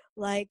is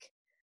like,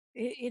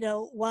 you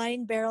know,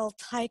 wine barrel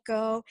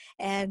Taiko,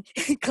 and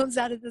it comes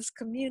out of this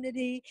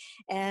community.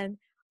 And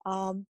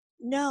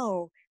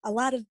no, a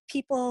lot of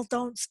people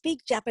don't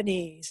speak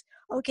Japanese.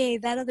 Okay,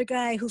 that other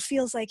guy who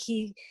feels like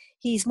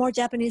he's more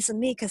Japanese than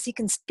me because he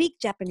can speak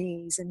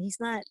Japanese and he's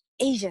not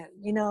Asian,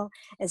 you know,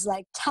 is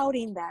like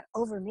touting that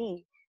over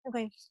me.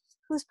 Okay,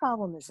 whose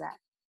problem is that?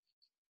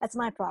 That's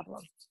my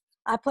problem.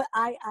 I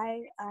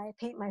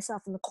paint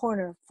myself in the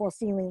corner for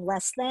feeling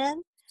less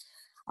than,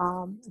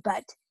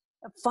 but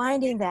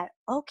finding that,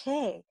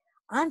 okay,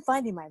 I'm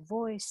finding my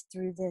voice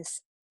through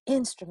this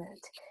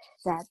instrument,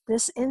 that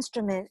this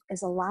instrument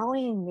is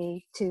allowing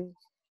me to,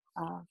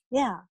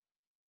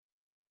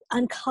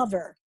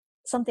 uncover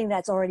something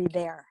that's already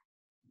there.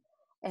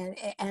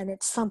 And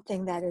it's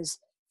something that is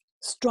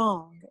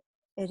strong.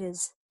 It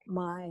is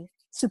my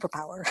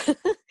superpower.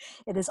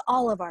 It is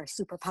all of our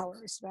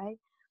superpowers, right?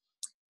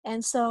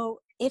 And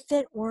so if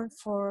it weren't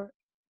for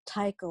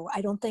Taiko,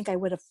 I don't think I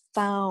would have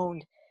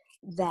found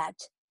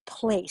that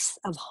place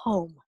of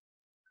home,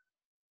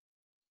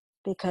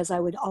 because I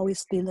would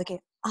always be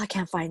looking, oh, I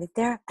can't find it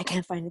there. I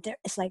can't find it there.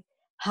 It's like,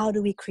 how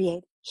do we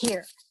create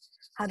here?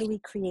 How do we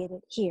create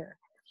it here?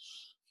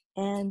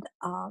 And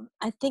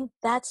I think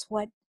that's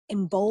what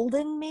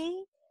emboldened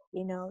me,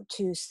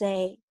 to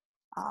say,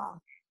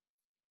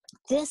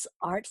 this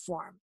art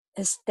form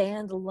is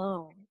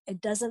standalone.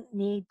 It doesn't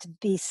need to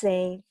be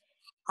saying,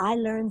 I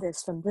learned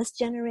this from this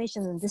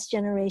generation and this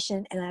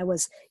generation, and I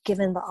was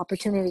given the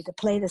opportunity to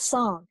play the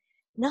song.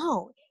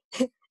 No,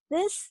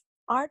 this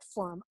art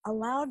form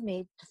allowed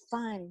me to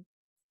find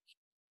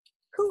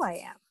who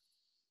I am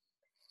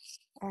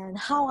and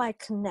how I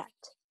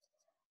connect.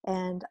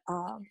 And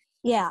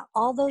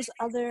all those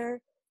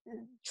other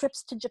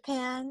trips to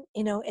Japan,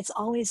 it's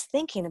always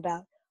thinking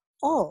about,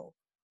 oh,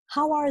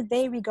 how are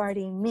they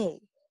regarding me?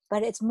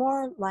 But it's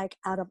more like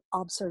out of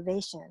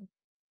observation.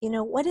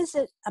 What is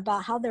it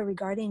about how they're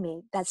regarding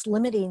me that's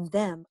limiting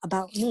them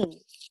about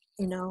me?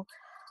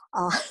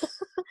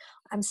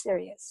 I'm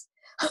serious.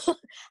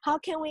 How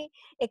can we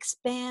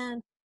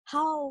expand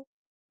how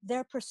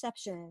their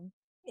perception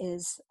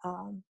is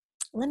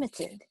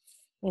limited?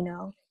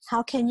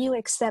 How can you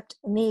accept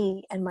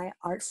me and my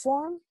art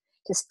form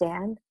to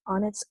stand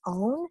on its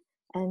own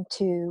and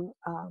to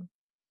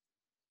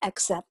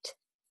accept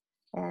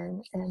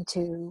and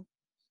to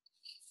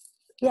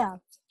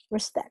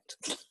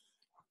respect?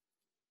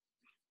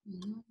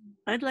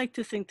 I'd like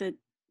to think that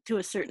to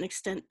a certain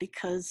extent,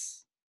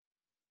 because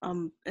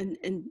and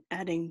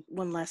adding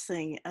one last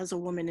thing, as a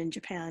woman in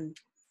Japan,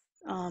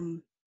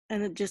 and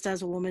just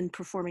as a woman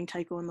performing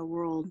taiko in the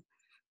world,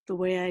 the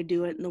way I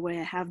do it and the way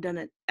I have done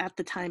it at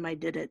the time I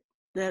did it,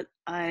 that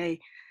I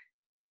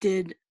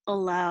did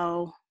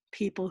allow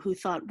people who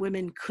thought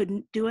women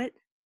couldn't do it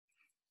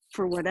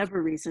for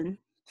whatever reason,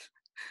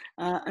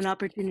 an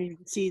opportunity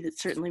to see that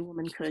certainly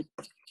women could.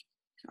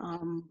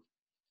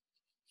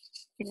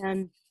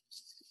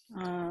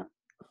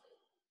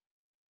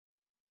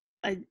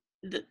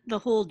 The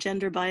whole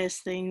gender bias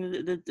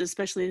thing,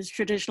 especially this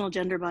traditional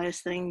gender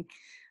bias thing,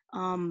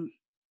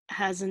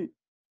 hasn't,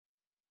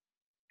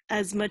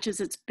 as much as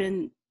it's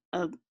been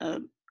a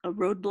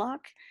roadblock,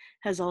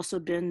 has also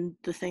been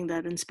the thing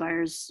that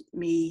inspires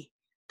me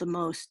the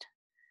most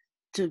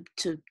to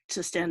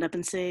stand up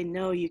and say,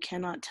 no, you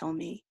cannot tell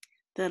me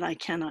that I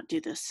cannot do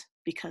this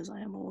because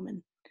I am a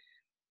woman.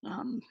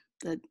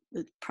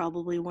 That's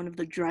probably one of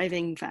the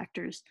driving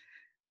factors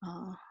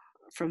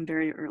from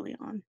very early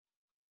on.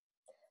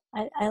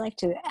 I like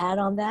to add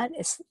on that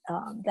is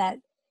that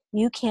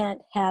you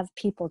can't have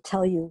people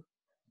tell you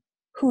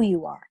who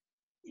you are,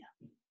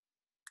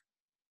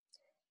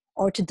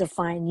 or to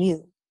define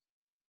you.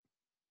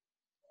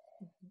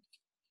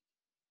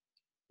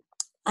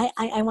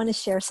 I want to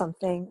share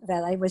something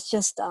that I was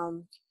just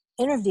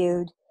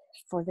interviewed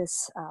for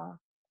this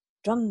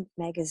drum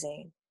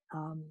magazine.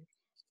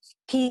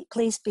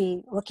 Please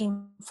be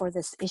looking for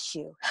this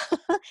issue.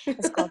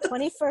 It's called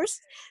 21st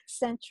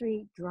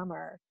Century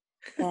Drummer.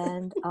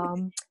 And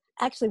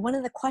actually, one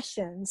of the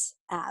questions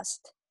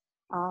asked,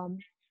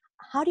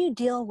 how do you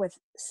deal with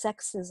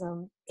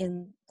sexism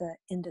in the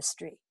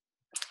industry?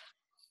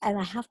 And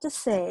I have to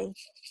say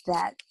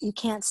that you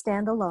can't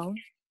stand alone,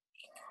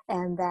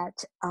 and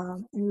that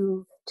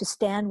you to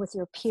stand with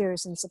your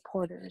peers and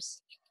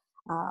supporters.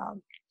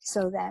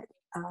 So that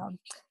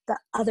the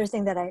other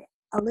thing that I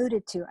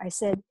alluded to, I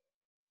said,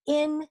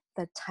 in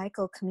the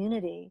Taiko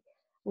community,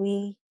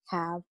 we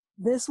have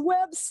this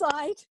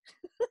website,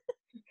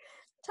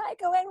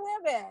 Taiko and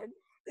Women.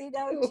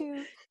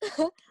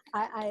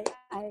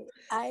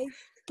 I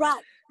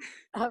brought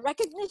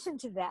recognition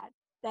to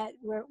that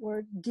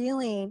we're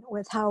dealing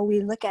with how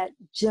we look at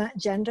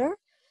gender,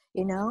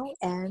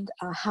 and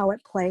how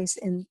it plays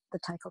in the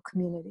Taiko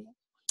community.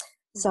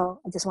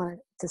 So I just wanted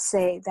to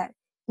say that,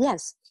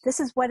 yes, this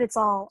is what it's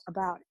all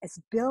about. It's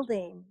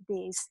building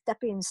these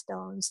stepping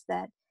stones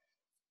that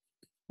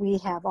we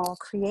have all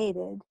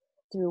created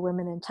through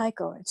Women in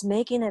Taiko. It's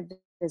making it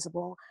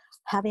visible,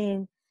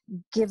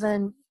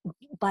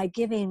 by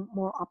giving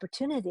more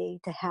opportunity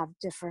to have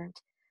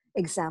different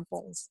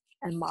examples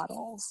and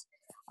models,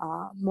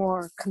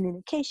 more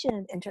communication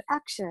and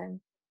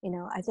interaction.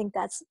 I think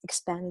that's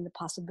expanding the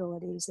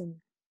possibilities. And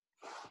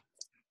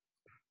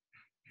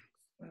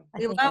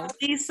we love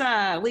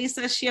Lisa.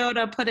 Lisa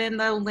Shioda put in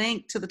the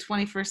link to the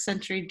 21st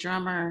Century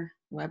Drummer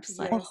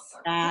website. Yes.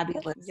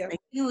 Fabulous. Yep.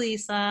 Thank you,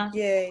 Lisa.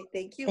 Yay.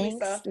 Thank you,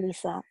 Thanks,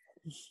 Lisa.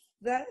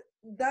 Lisa.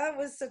 That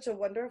was such a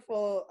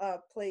wonderful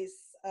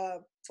place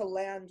to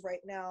land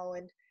right now.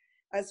 And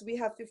as we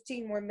have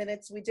 15 more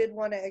minutes, we did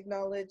want to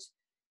acknowledge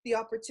the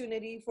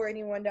opportunity for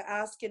anyone to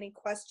ask any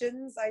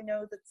questions. I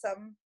know that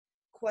some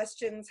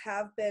questions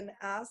have been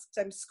asked.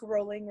 I'm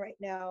scrolling right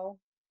now.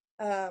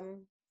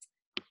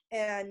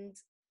 And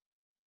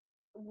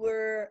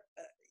we're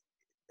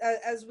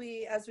as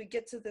we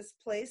get to this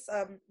place,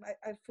 I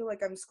feel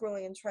like I'm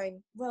scrolling and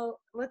trying. Well,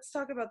 let's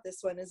talk about this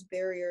one, is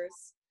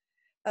barriers.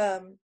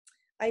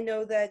 I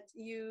know that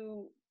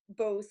you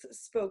both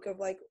spoke of,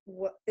 like,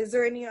 what is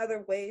there any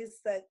other ways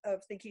that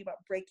of thinking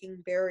about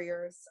breaking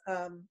barriers,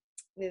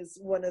 is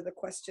one of the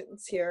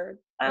questions here.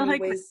 I Any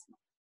like ways?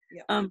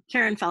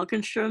 Karen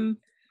Falkenstrom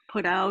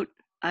put out,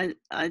 I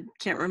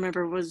can't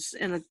remember, was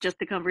in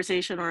just a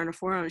conversation or in a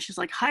forum. She's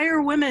like,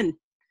 hire women,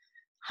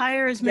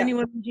 hire as many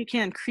women as you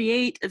can,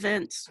 create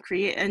events,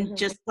 and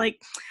just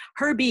like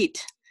Her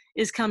Beat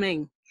is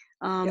coming.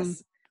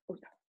 Yes.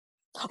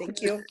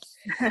 Thank you.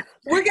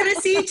 We're gonna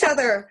see each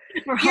other.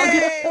 We're all gonna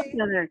see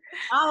each other.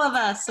 All of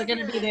us are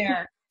gonna be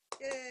there.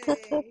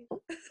 Yay.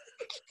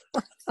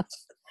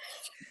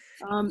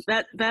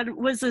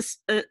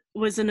 That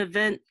was an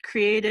event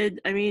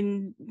created, I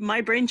mean,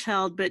 my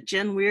brainchild, but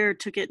Jen Weir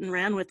took it and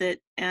ran with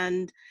it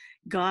and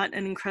got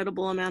an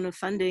incredible amount of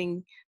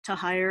funding to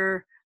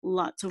hire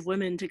lots of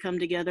women to come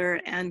together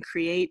and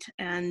create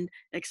and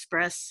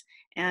express,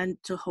 and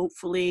to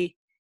hopefully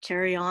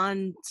carry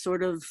on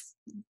sort of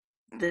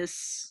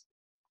this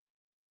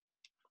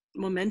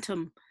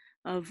momentum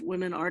of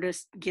women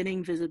artists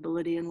getting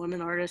visibility and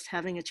women artists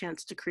having a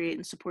chance to create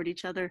and support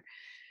each other.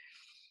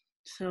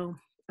 So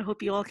I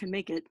hope you all can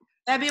make it.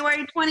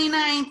 February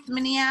 29th,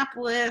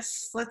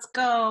 Minneapolis. Let's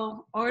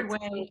go.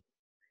 Ordway.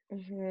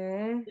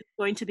 It's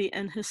going to be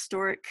an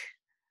historic,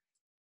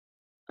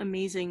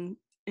 amazing,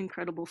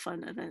 incredible,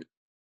 fun event.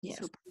 Yes.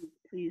 So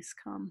please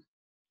come,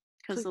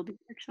 because there'll be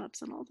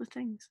workshops and all the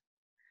things.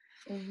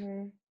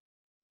 And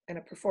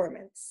a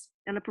performance.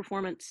 And a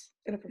performance.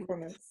 And a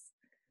performance.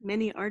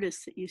 Many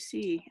artists that you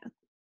see.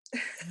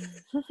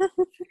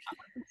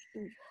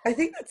 I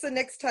think that's the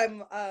next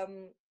time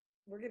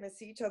we're going to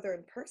see each other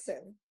in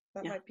person.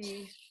 That might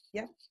be,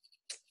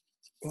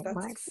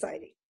 that's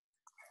exciting.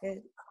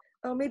 And,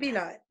 maybe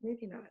not.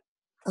 Maybe not.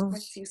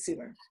 Might see you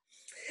sooner.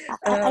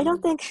 I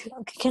don't think,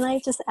 can I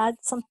just add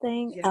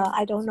something?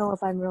 I don't know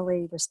if I'm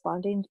really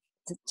responding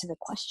to the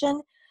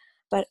question,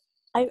 but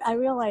I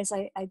realize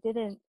I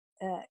didn't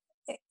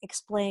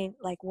explain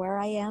like where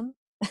I am,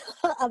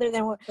 other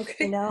than what,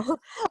 you know,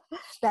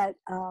 that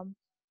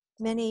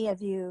many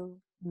of you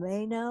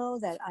may know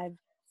that I've,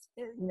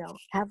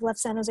 have left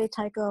San Jose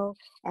Taiko,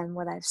 and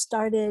what I've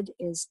started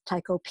is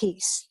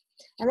TaikoPEACE.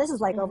 And this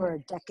is like over a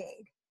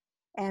decade.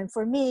 And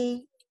for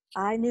me,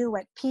 I knew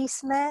what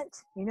peace meant,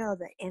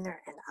 the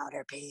inner and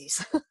outer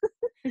peace.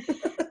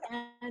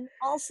 And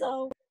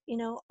also,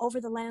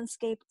 over the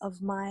landscape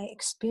of my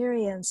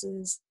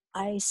experiences,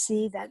 I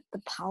see that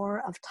the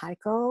power of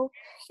Taiko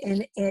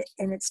in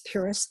its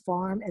purest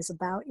form is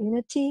about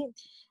unity.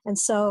 And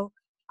so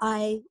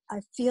I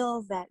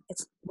feel that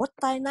it's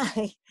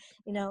mottainai,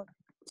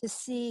 to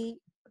see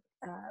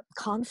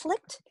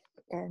conflict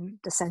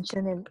and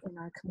dissension in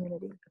our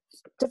community.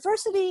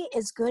 Diversity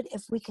is good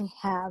if we can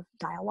have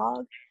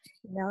dialogue,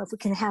 if we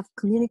can have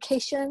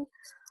communication.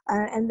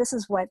 And this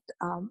is what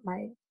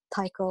my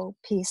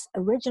TaikoPEACE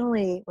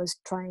originally was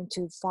trying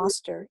to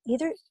foster,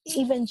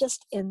 even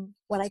just in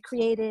what I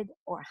created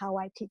or how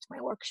I teach my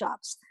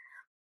workshops.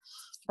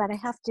 But I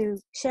have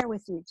to share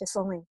with you, just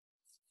only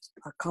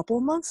a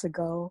couple months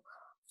ago,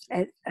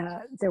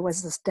 there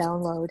was this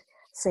download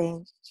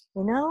saying,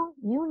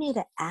 you need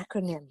an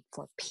acronym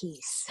for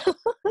peace,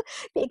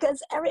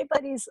 because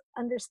everybody's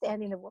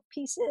understanding of what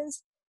peace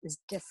is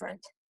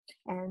different.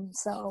 And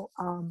so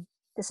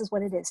this is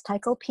what it is.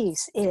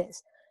 TaikoPEACE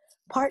is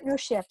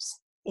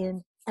partnerships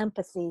in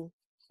empathy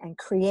and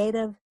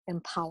creative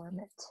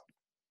empowerment.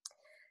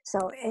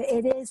 So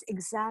it is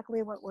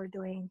exactly what we're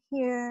doing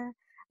here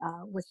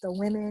with the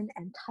women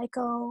and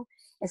Taiko.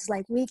 It's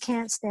like we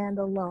can't stand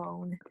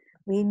alone.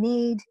 We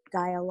need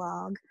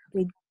dialogue.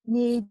 We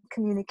need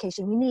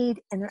communication. We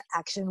need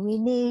interaction. We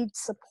need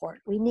support.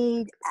 We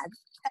need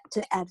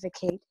to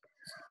advocate.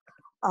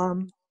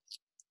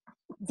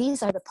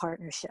 These are the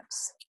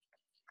partnerships.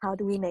 How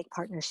do we make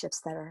partnerships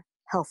that are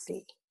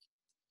healthy?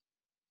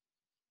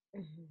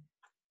 That's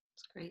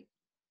great.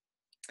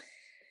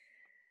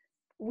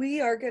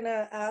 We are going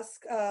to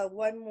ask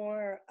one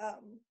more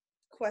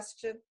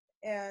question.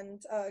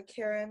 And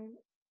Karen,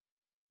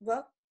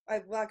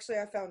 actually,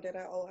 I found it.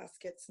 I'll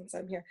ask it since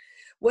I'm here.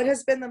 What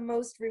has been the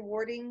most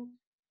rewarding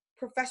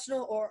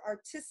professional or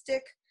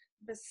artistic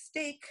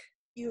mistake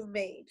you've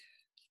made?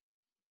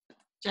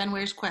 Jen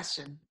Weir's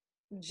question.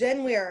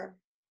 Jen Weir,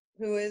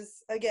 who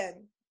is,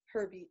 again,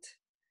 Her Beat.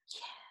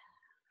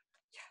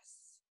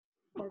 Yes.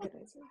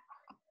 Organizer.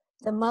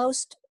 The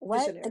most,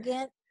 what Visionary.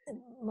 Again?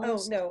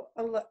 Most,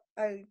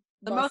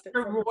 the most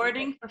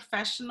rewarding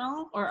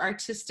professional or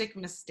artistic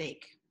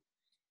mistake?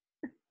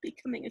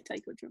 Becoming a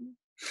taiko drummer.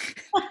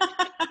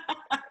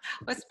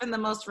 What's been the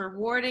most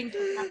rewarding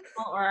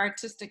professional or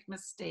artistic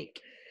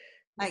mistake?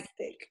 I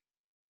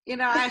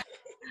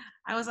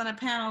was on a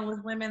panel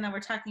with women that were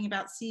talking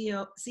about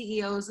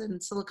CEOs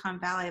in Silicon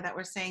Valley that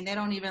were saying they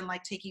don't even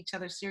take each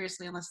other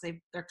seriously unless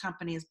their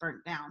company is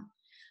burnt down.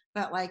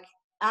 But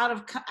out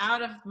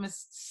of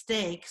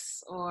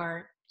mistakes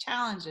or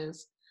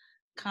challenges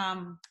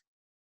come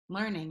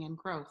learning and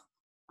growth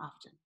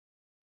often.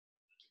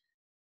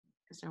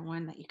 Is there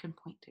one that you can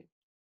point to?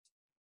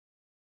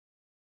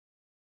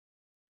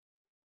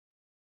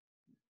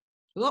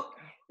 Whoop,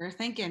 they're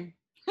thinking.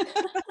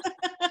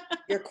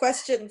 Your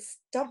question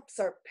stumps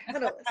our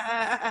panelists.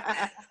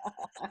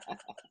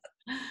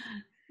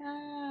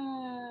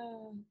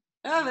 Oh,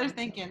 they're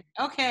thinking.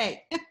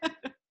 Okay.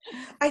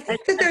 I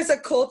think that there's a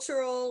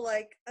cultural,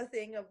 like, a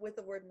thing of with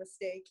the word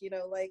mistake, you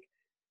know, like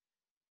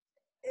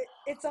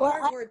it's a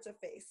hard word to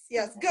face.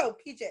 Yes, go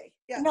PJ.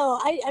 Yes. No,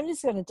 I'm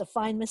just going to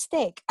define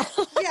mistake.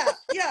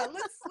 Yeah,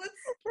 let's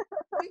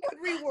we could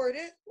reword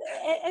it.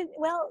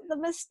 Well, the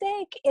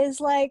mistake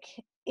is like,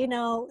 you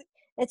know,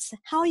 it's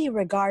how you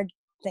regard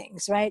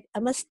things, right?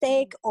 A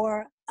mistake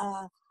or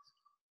a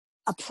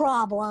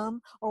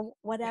problem or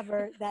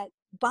whatever that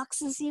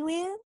boxes you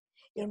in,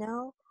 you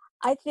know.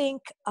 I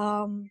think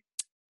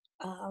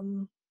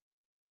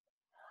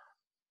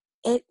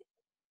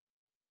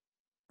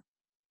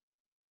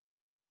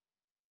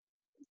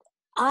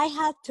I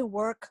had to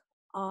work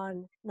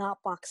on not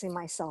boxing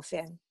myself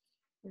in.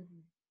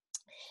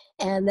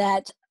 And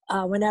that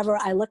whenever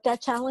I looked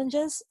at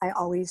challenges, I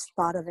always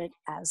thought of it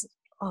as,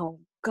 oh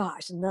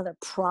gosh, another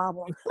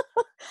problem.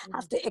 I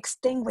have to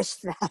extinguish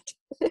that.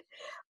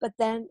 But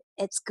then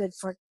it's good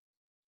for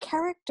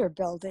character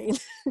building.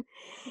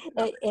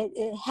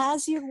 It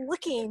has you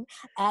looking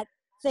at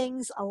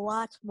things a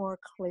lot more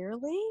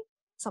clearly.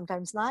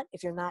 Sometimes not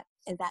if you're not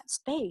in that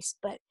space,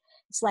 but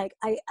it's like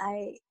I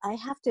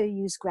have to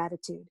use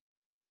gratitude.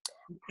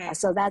 Okay.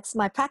 So that's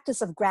my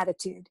practice of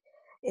gratitude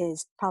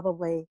is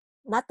probably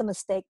not the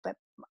mistake, but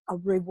a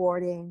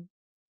rewarding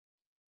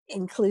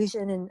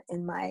inclusion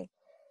in my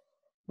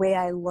way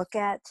I look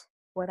at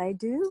what I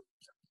do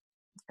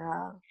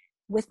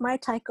with my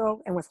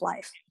taiko and with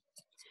life.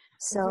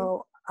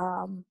 So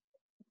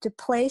to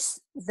place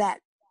that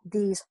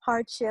these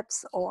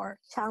hardships or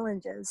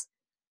challenges,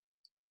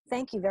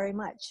 thank you very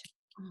much.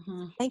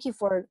 Thank you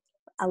for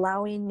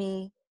allowing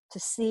me to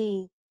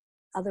see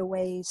other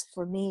ways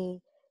for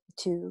me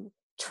to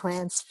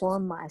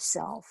transform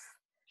myself,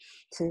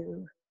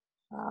 to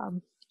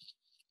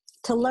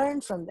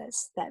learn from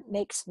this that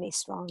makes me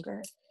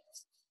stronger.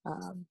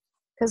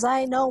 Because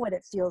I know what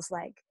it feels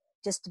like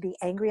just to be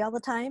angry all the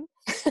time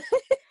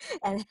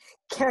and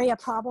carry a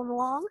problem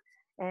along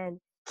and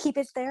keep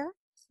it there,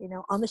 you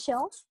know, on the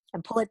shelf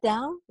and pull it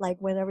down, like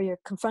whenever you're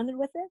confronted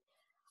with it.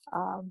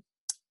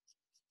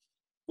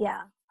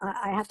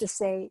 I have to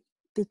say,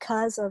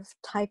 because of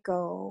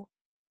Taiko,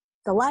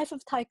 the life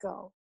of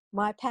Taiko,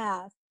 my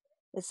path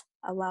has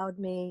allowed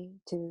me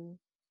to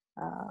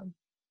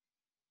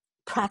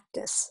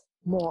practice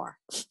more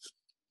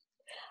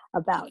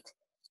about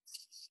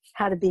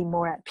how to be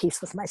more at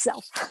peace with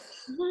myself.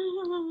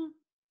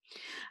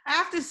 I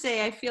have to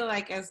say, I feel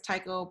like as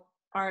Taiko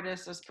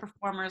artists, as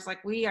performers,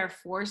 like we are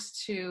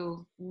forced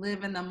to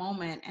live in the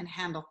moment and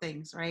handle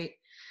things, right?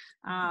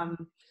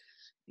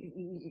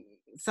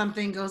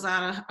 Something goes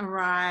out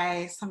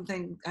awry,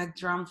 a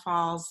drum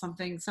falls, some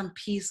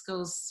piece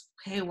goes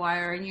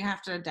haywire, and you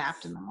have to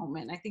adapt in the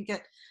moment. I think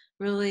it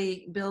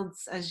really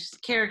builds a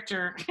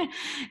character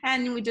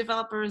and we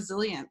develop a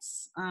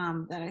resilience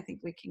that I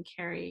think we can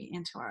carry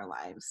into our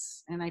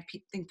lives. And I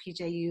think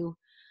PJ, you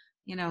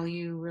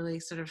really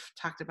sort of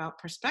talked about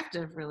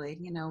perspective, really,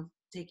 you know,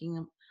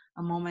 taking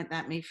a moment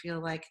that may feel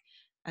like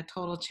a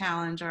total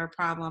challenge or a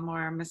problem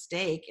or a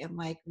mistake, and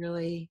like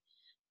really,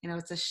 you know,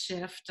 it's a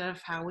shift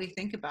of how we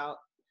think about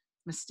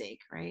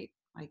mistake, right?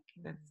 Like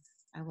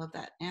I love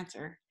that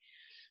answer.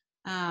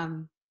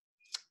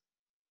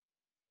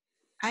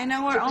 I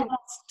know we're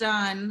almost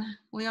done.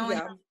 We only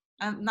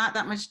have not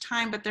that much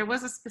time, but there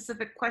was a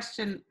specific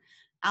question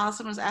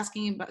Allison was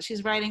asking about.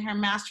 She's writing her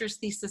master's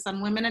thesis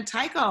on women in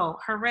Taiko.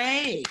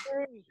 Hooray!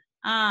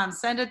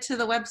 Send it to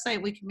the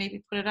website. We can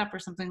maybe put it up or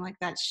something like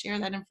that. Share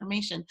that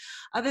information.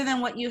 Other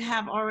than what you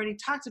have already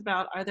talked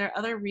about, are there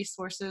other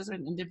resources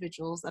and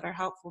individuals that are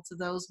helpful to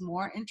those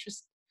more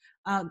interested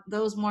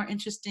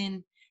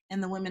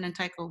in the women in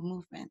Taiko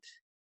movement?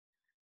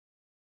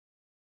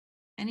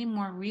 Any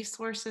more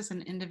resources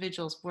and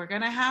individuals? We're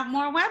going to have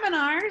more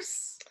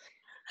webinars.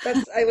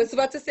 I was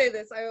about to say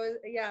this.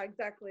 Yeah,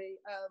 exactly.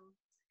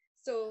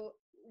 So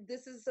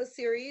this is a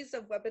series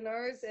of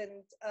webinars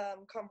and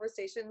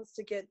conversations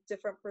to get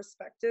different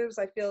perspectives.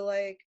 I feel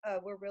like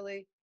we're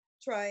really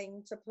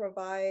trying to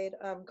provide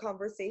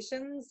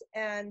conversations,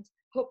 and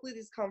hopefully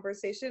these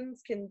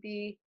conversations can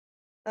be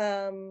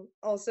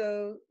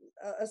also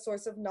a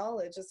source of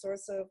knowledge, a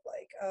source of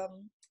like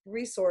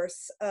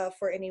resource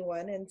for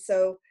anyone. And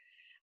so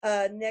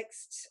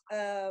next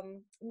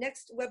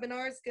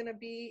webinar is going to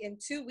be in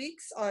 2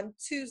 weeks on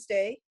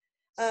Tuesday.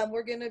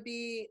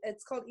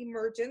 It's called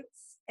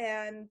Emergence,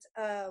 and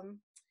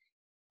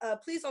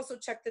please also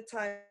check the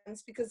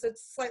times because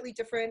it's slightly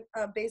different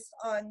based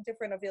on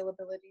different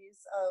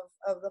availabilities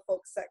of the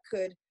folks that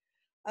could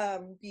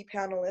be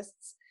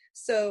panelists.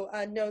 So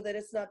know that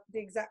it's not the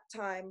exact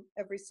time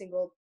every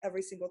single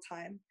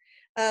time.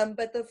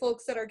 But the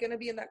folks that are going to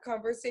be in that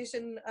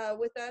conversation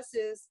with us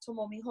is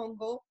Tomomi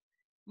Hongo,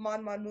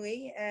 Mon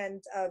Manui,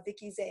 and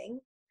Vicky Zhang,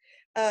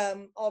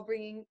 all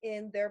bringing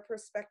in their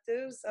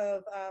perspectives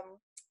of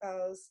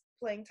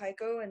playing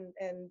Taiko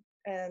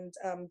and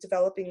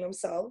developing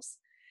themselves.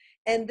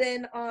 And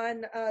then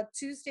on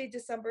Tuesday,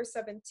 December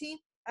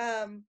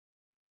 17th,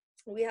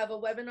 we have a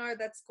webinar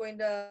that's going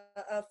to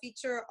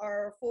feature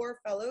our 4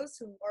 fellows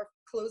who are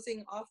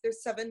closing off their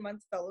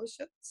 7-month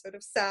fellowship. Sort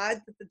of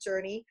sad that the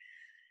journey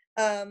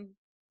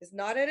is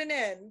not at an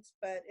end,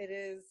 but it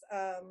is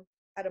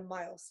at a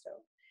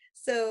milestone.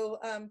 So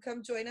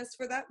come join us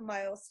for that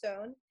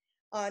milestone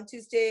on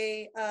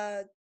Tuesday,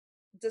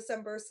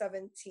 December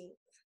 17th.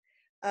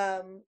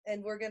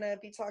 And we're going to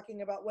be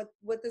talking about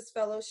what this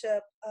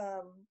fellowship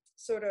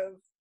sort of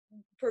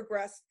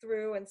progressed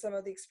through, and some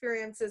of the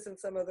experiences and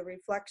some of the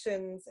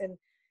reflections. And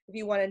if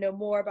you want to know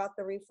more about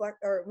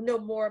know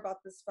more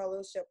about this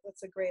fellowship,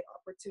 that's a great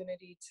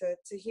opportunity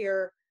to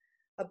hear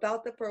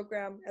about the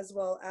program as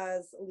well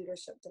as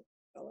leadership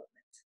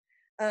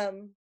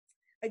development.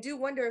 I do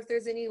wonder if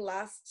there's any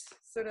last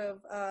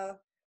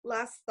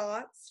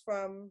thoughts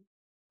from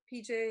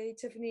PJ,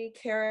 Tiffany,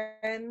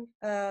 Karen,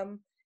 and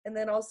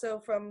then also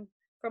from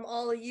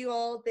all of you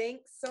all.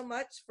 Thanks so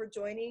much for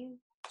joining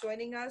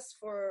us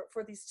for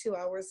these 2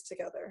 hours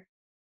together.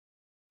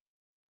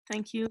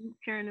 Thank you,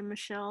 Karen and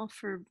Michelle,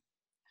 for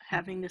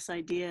having this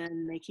idea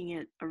and making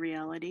it a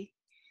reality.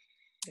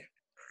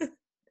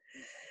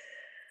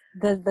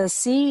 The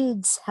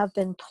seeds have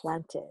been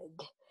planted.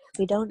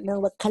 We don't know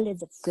what color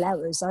the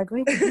flowers are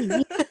going to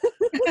be.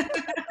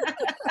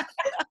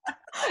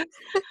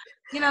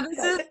 You know,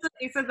 this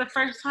is the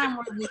first time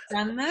we've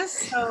done this,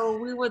 so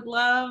we would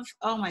love,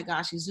 oh my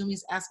gosh,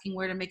 Izumi's asking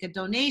where to make a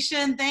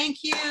donation.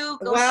 Thank you.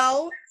 Go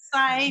Wow. to the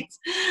website.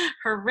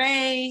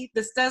 Hooray.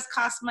 This does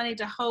cost money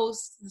to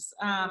host.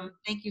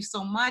 Thank you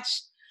so much.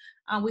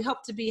 We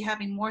hope to be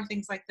having more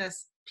things like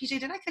this. PJ,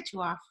 did I cut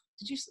you off?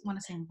 Did you want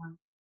to say more?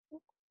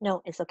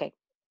 No, it's okay.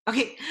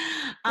 Okay.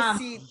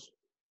 The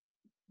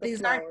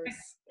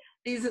flowers.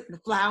 These are the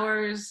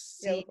flowers.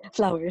 Yeah,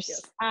 flowers.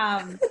 Yes.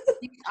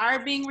 These are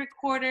being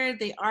recorded.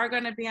 They are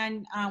going to be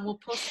on, we'll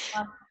post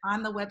them up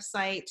on the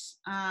website.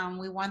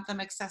 We want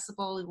them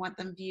accessible. We want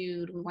them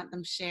viewed. We want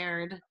them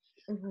shared.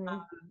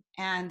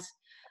 And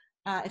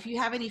if you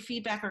have any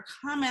feedback or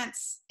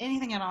comments,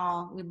 anything at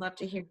all, we'd love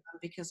to hear them,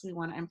 because we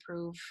want to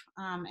improve.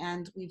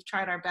 And we've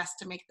tried our best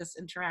to make this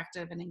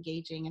interactive and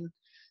engaging.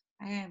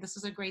 And this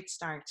is a great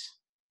start.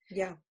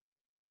 Yeah.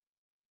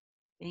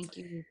 Thank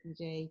you,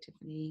 PJ,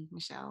 Tiffany,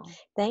 Michelle.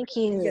 Thank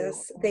you.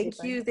 Yes,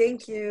 thank you,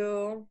 thank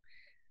you.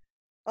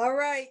 All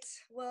right,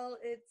 well,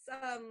 it's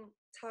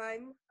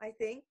time, I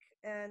think,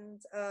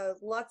 and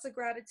lots of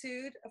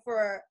gratitude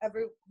for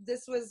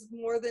this was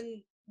more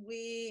than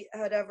we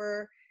had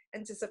ever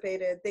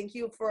anticipated. Thank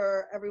you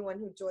for everyone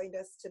who joined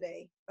us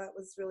today. That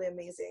was really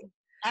amazing.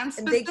 And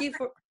thank you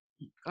for,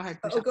 go ahead,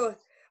 Michelle. Go ahead.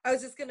 I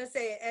was just gonna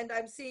say, and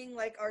I'm seeing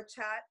like our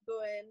chat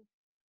going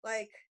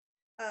like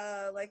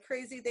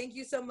crazy. Thank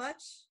you so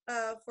much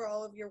for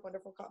all of your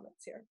wonderful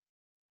comments here.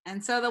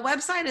 And so the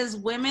website is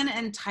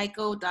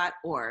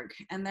womenandtaiko.org,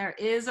 and there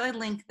is a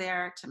link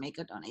there to make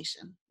a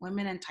donation.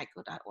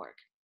 womenandtaiko.org.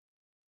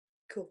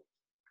 Cool.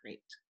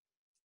 Great.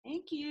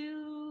 Thank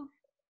you.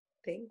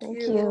 Thank you.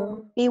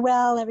 you. Be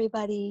well,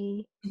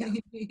 everybody.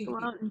 Go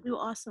out and do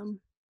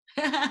awesome.